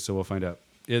this is, so we'll find out.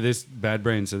 Yeah, this Bad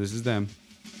Brains. So this is them.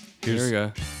 Here we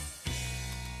go.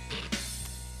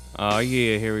 Oh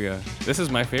yeah, here we go. This is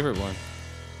my favorite one.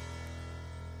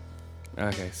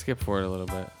 Okay, skip forward a little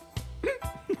bit.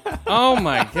 Oh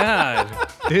my god.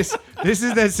 This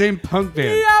is that same punk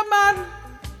band. Yeah, man.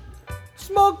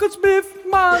 Smoke a spliff,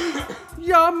 man.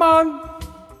 Yeah, man.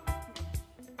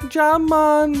 Yeah,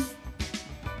 man.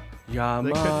 Yeah,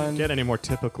 They man. couldn't get any more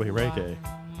typically reggae.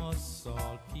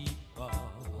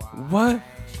 What?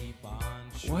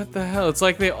 What the hell? It's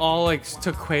like they all like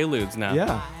took Quaaludes now.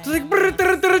 Yeah. It's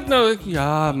like no, like,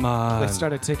 yeah, man. They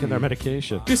started taking their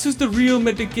medication. This is the real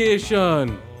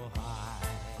medication.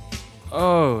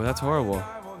 Oh, that's horrible.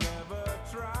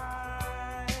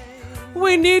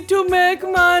 We need to make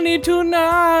money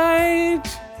tonight.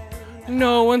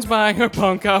 No one's buying our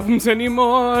punk albums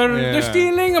anymore. Yeah. They're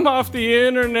stealing them off the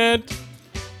internet.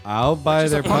 I'll buy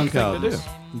their a fun punk thing to albums,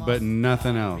 but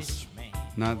nothing else.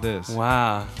 Not this.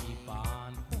 Wow.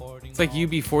 It's like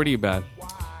UB40 bad.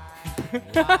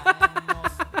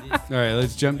 All right,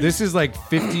 let's jump. This is like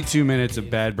 52 minutes of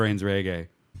Bad Brains reggae.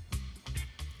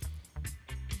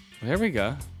 There we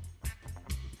go.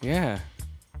 Yeah.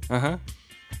 Uh-huh.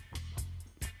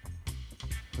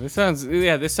 This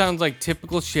sounds like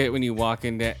typical shit when you walk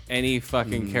into any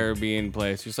fucking Caribbean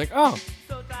place. You're just like, oh,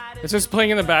 it's just playing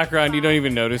in the background. You don't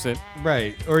even notice it.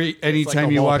 Right. Or anytime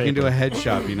like a you walk wallpaper. into a head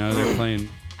shop, you know, they're playing.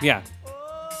 Yeah.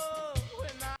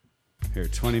 Here,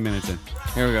 20 minutes in.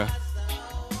 Here we go.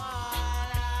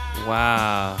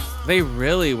 Wow. They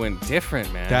really went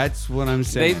different, man. That's what I'm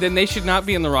saying. Then they should not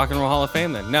be in the Rock and Roll Hall of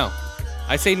Fame then. No.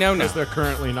 I say no now. Because they're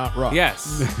currently not rock.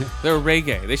 Yes. They're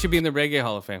reggae. They should be in the Reggae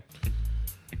Hall of Fame.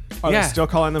 Are Yeah. they still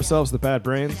calling themselves the Bad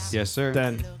Brains? Yes, sir.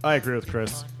 Then I agree with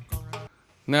Chris.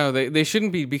 No, they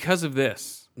shouldn't be because of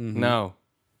this. No.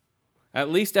 At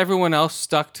least everyone else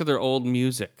stuck to their old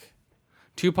music.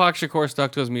 Tupac Shakur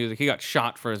stuck to his music. He got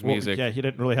shot for his music. Yeah, he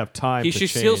didn't really have time He to should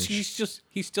change.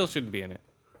 he still shouldn't be in it.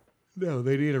 No,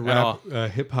 they need a all.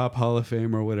 hip hop Hall of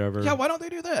Fame or whatever. Yeah, why don't they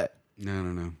do that?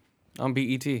 No. On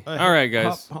BET. All right,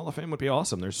 guys. Hall of Fame would be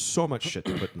awesome. There's so much shit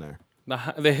to put in there.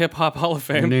 The Hip Hop Hall of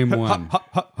Fame. Name one.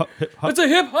 It's a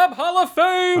Hip Hop Hall of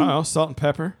Fame. Oh, Salt and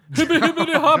Pepper. Hippity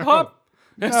hippity hop hop.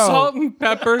 Salt and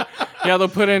Pepper. Yeah, they'll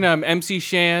put in MC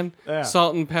Shan, Yeah.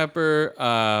 Salt and Pepper,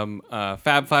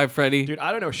 Fab Five Freddy. Dude,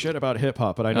 I don't know shit about hip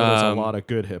hop, but I know there's a lot of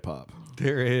good hip hop.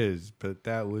 There is, but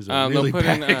that was a they'll really put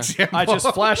bad in, example. I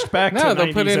just flashed back No, to they'll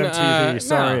 90s put in, MTV. no.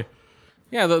 Sorry.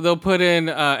 Yeah, they'll put in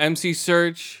MC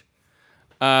Search.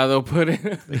 They'll put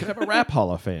in. They could have a rap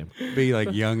Hall of Fame. Be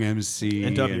like Young MC.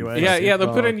 NWA. and Yeah,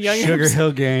 they'll put in Young Sugar MC.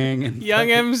 Hill Gang. And Young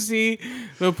MC.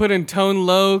 They'll put in Tone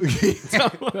Loc.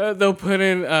 They'll put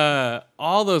in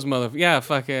all those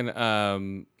fucking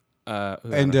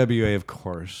NWA, of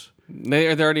course.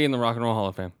 they're already in the Rock and Roll Hall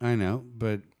of Fame. I know,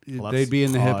 but Well, they'd be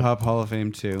in the that's Hip odd. Hop Hall of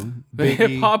Fame too. The Biggie.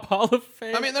 Hip Hop Hall of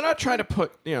Fame. I mean, they're not trying to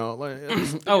put, like,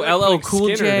 LL Cool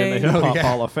Skynyrd J. in the Hip Hop Oh, yeah.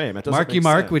 Hall of Fame. It doesn't Marky make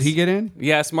Mark, sense. would he get in?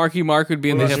 Yes, Marky Mark would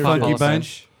be in the What Hip about Hop Funky Hall of Fame.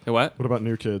 Bunch? What? What about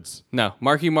New Kids? No,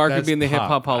 Marky Mark would That's be in the Hip pop.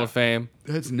 Hop Hall of Fame.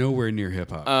 That's nowhere near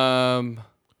hip hop.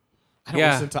 I don't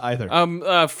Yeah. listen to either.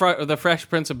 The Fresh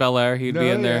Prince of Bel Air, he'd be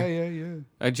in there.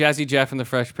 Yeah. Jazzy Jeff and the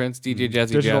Fresh Prince, DJ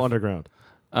Jazzy Digital Jeff. Underground.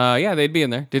 Yeah, they'd be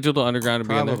in there. Digital Underground would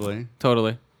be in Probably. there.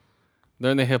 Totally. They're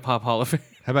in the Hip Hop Hall of Fame.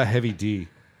 How about Heavy D?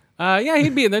 Yeah,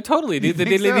 he'd be in there totally. Dude. The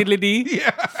think diddly so? diddly dee.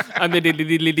 Yeah. I'm the diddly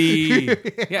diddly dee.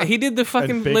 Yeah, he did the fucking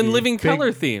And Biggie. Living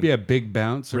Color theme. Yeah, Big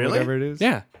Bounce or Really? whatever it is.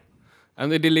 Yeah. I'm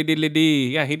the diddly diddly dee.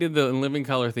 Yeah, he did the Living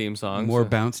Color theme song. More so.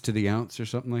 bounce to the ounce or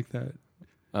something like that.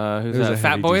 Who's There's that? a Fat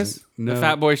heavy Boys? decent- No. The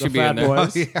Fat Boys should be Fat in there.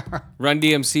 Boys. Run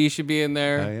DMC should be in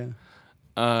there. Oh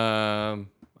yeah.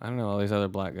 I don't know all these other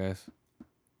black guys.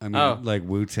 I mean, Oh. like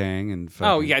Wu Tang and. Oh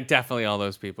fucking- yeah, definitely all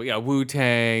those people. Yeah, Wu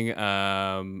Tang.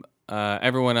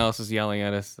 Everyone else is yelling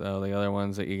at us. Though the other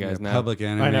ones that you guys know. Public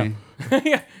Enemy. I know.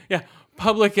 yeah.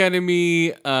 Public Enemy.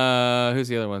 Who's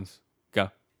the other ones? Go.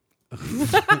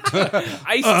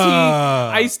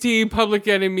 Ice T. Public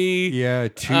Enemy. Yeah,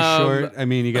 Too Short. I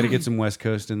mean, you got to get some West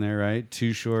Coast in there, right?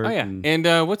 Too Short. Oh yeah, and-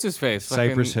 and what's his face?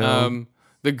 Cypress Hill.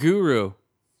 The Guru.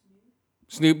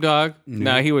 Snoop Dogg.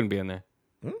 Nah, he wouldn't be in there.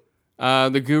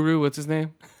 The Guru. What's his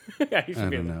name? Yeah, he should I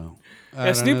be in don't there. know.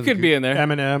 Yeah, Snoop could be in there.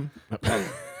 Eminem.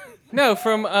 No,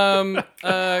 from God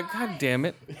damn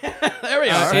it. There we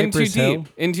are. Into Cypress Hill?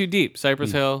 Deep. Into Deep.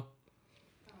 Cypress Hill.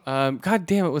 God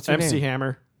damn it, what's her MC name?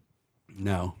 Hammer.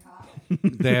 No.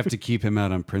 They have to keep him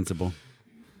out on principle.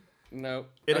 No.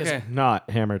 It is Okay. not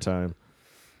Hammer time.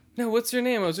 No, what's her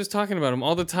name? I was just talking about him.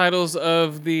 All the titles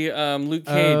of the Luke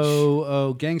Cage.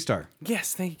 Oh, Gangstar.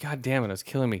 Yes, thank you. God damn it, it was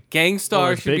killing me. Gangstar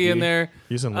Well, should be in Biggie. there.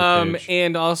 He's in Luke Cage.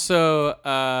 And also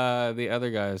the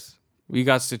other guys. We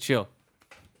got to chill.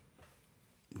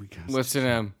 What's their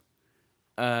name?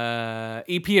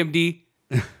 EPMD.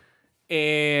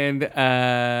 And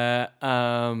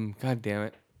God damn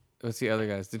it. What's the other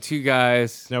guys? The two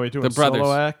guys. Now we doing the brothers.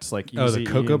 solo acts like Oh, the Eazy-E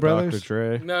Cocoa and Brothers?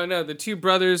 Dr. Dre. No, the two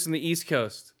brothers in the East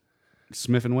Coast.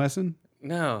 Smith and Wesson?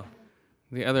 No,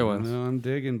 the other ones. No, I'm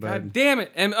digging, bud. God damn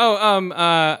it!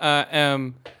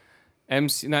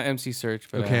 MC, not MC Search,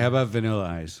 but Okay, how about Vanilla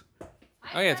Ice?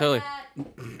 Oh yeah, totally.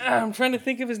 I'm trying to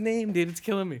think of his name, dude. It's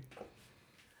killing me.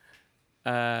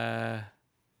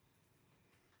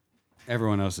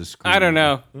 Everyone else is screaming. I don't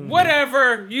know.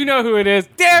 Whatever. You know who it is.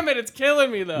 Damn it, it's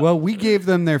killing me though. Well, we gave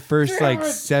them their first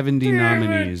 70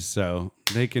 nominees, so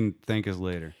they can thank us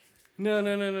later. No.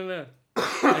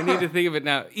 I need to think of it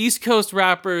now. East Coast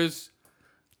rappers.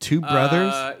 Two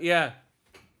brothers? Yeah.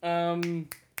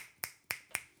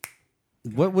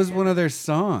 What was one of their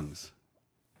songs?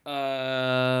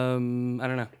 I don't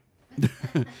know.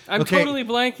 I'm Okay, totally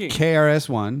blanking.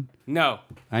 KRS-One. No.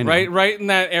 I know. Right in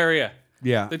that area.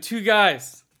 Yeah. The two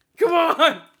guys. Come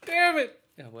on. Damn it.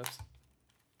 Yeah, whoops.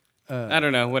 I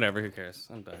don't know. Whatever. Who cares?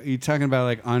 I'm done. Are you talking about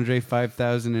like Andre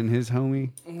 5000 and his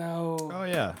homie? No. Oh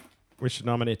yeah, we should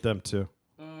nominate them too.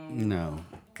 No.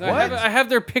 I have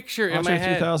their picture in my Andre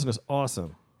head. 3000 is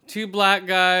awesome. Two black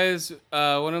guys.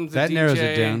 One of them's a That DJ. narrows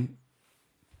it down.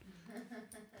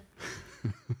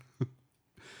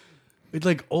 It's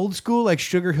like old school, like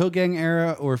Sugar Hill Gang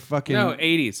era, or fucking No,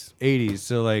 80s. 80s.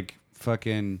 So like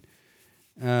fucking.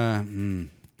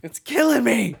 It's killing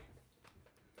me.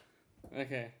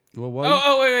 Okay. Well,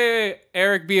 what? Wait.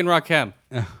 Eric B. and Rakim.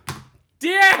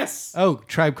 Yes. Oh,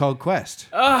 Tribe Called Quest.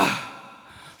 Tribe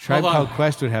Hold on. Called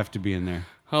Quest would have to be in there.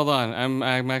 Hold on.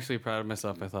 I'm actually proud of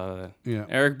myself. I thought of that. Yeah.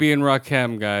 Eric B. and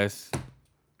Rakim, guys.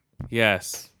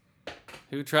 Yes.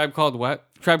 Who? Tribe Called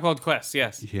what? Tribe Called Quest.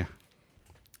 Yes. Yeah.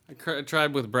 A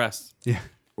tribe with breasts. Yeah.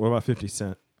 What about 50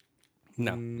 Cent?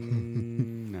 No.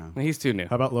 No. He's too new.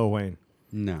 How about Lil Wayne?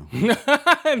 No.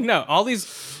 No. All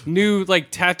these new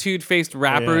like tattooed faced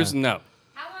rappers. Yeah. No.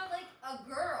 How about like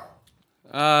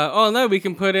a girl? No, we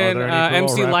can put in there any girl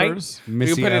MC Light. rappers? We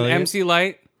Missy can put in Elliott? MC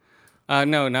Light.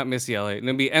 No, not Missy Elliott.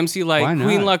 It'll be MC Light, Why not?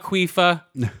 Queen Latifah,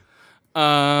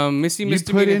 Missy You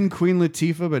Misdemeanor. put in Queen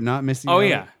Latifah, but not Missy. Oh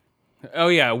Elliott?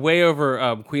 yeah, way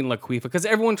over Queen Latifah because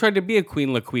everyone tried to be a Queen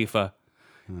Latifah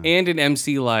and an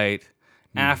MC Light.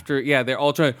 After they're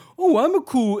all trying. Oh, I'm a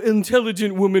cool,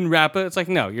 intelligent woman rapper. It's like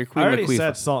no, you're Queen I already Latifah.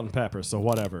 said Salt and Pepper, so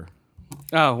whatever.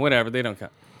 Oh, whatever. They don't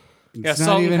count. It's yeah, not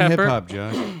Salt even and Pepper. hip hop,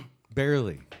 Josh.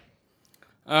 Barely.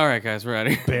 All right, guys, we're out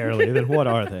of here. Barely. Then what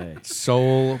are they?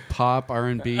 Soul, pop,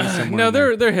 R&B. Somewhere No, in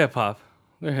there. they're hip hop.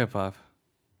 They're hip hop.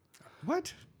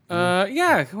 What?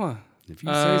 Yeah, come on. If you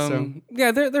say so.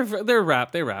 Yeah, they're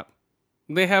rap. They rap.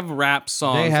 They have rap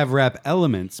songs. They have rap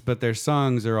elements, but their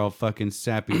songs are all fucking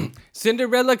sappy.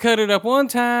 Cinderella cut it up one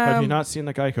time. Have you not seen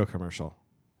the Geico commercial?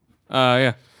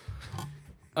 Yeah.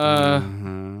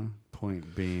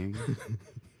 Point being.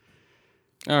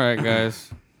 All right, guys.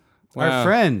 Wow. Our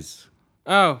friends.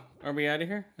 Oh, are we out of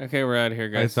here? Okay, we're out of here,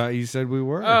 I guys. thought you said we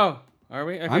were. Oh, are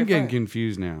we? Okay, I'm getting fine.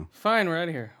 confused now. Fine, we're out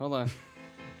of here. Hold on.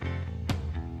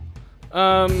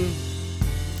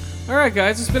 All right,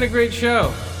 guys, it's been a great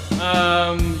show.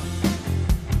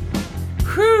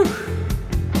 Whew.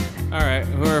 All right,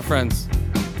 who are our friends?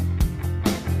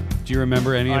 Do you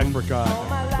remember any of I them?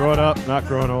 forgot. Growing Up, Not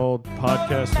Growing Old,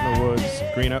 Podcast in the Woods,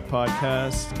 Green Up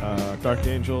Podcast, Dark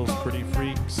Angels, Pretty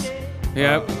Freaks.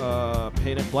 Yep.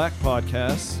 Painted Black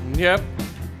Podcast. Yep.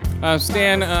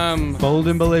 Stan. Bold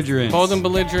and Belligerent. Bold and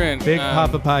Belligerent. Big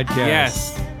Papa Podcast.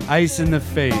 Yes. Ice in the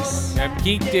Face. Yep.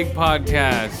 Geek Dig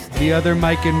Podcast. The Other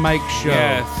Mike and Mike Show.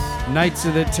 Yes. Knights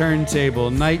of the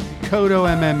Turntable. Night Kodo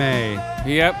MMA.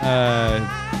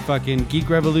 Yep. Fucking Geek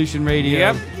Revolution Radio.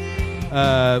 Yep.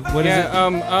 What is it?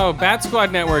 Bat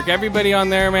Squad Network. Everybody on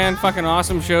there, man. Fucking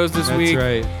awesome shows this week.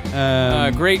 That's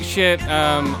right. Great shit.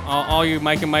 All you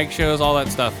Mike and Mike shows, all that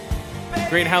stuff.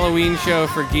 Great Halloween show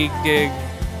for Geek Dig.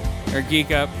 Or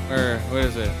Geek Up. Or what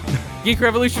is it? Geek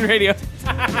Revolution Radio.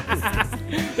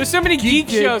 There's so many geek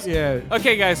shows. Yeah.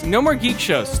 Okay, guys. No more geek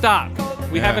shows. Stop.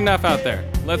 We have enough out there.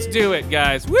 Let's do it,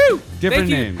 guys. Woo! Different Thank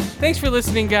you. names. Thanks for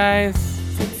listening, guys.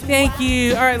 Thank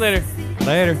you. All right, later.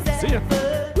 Later. See ya.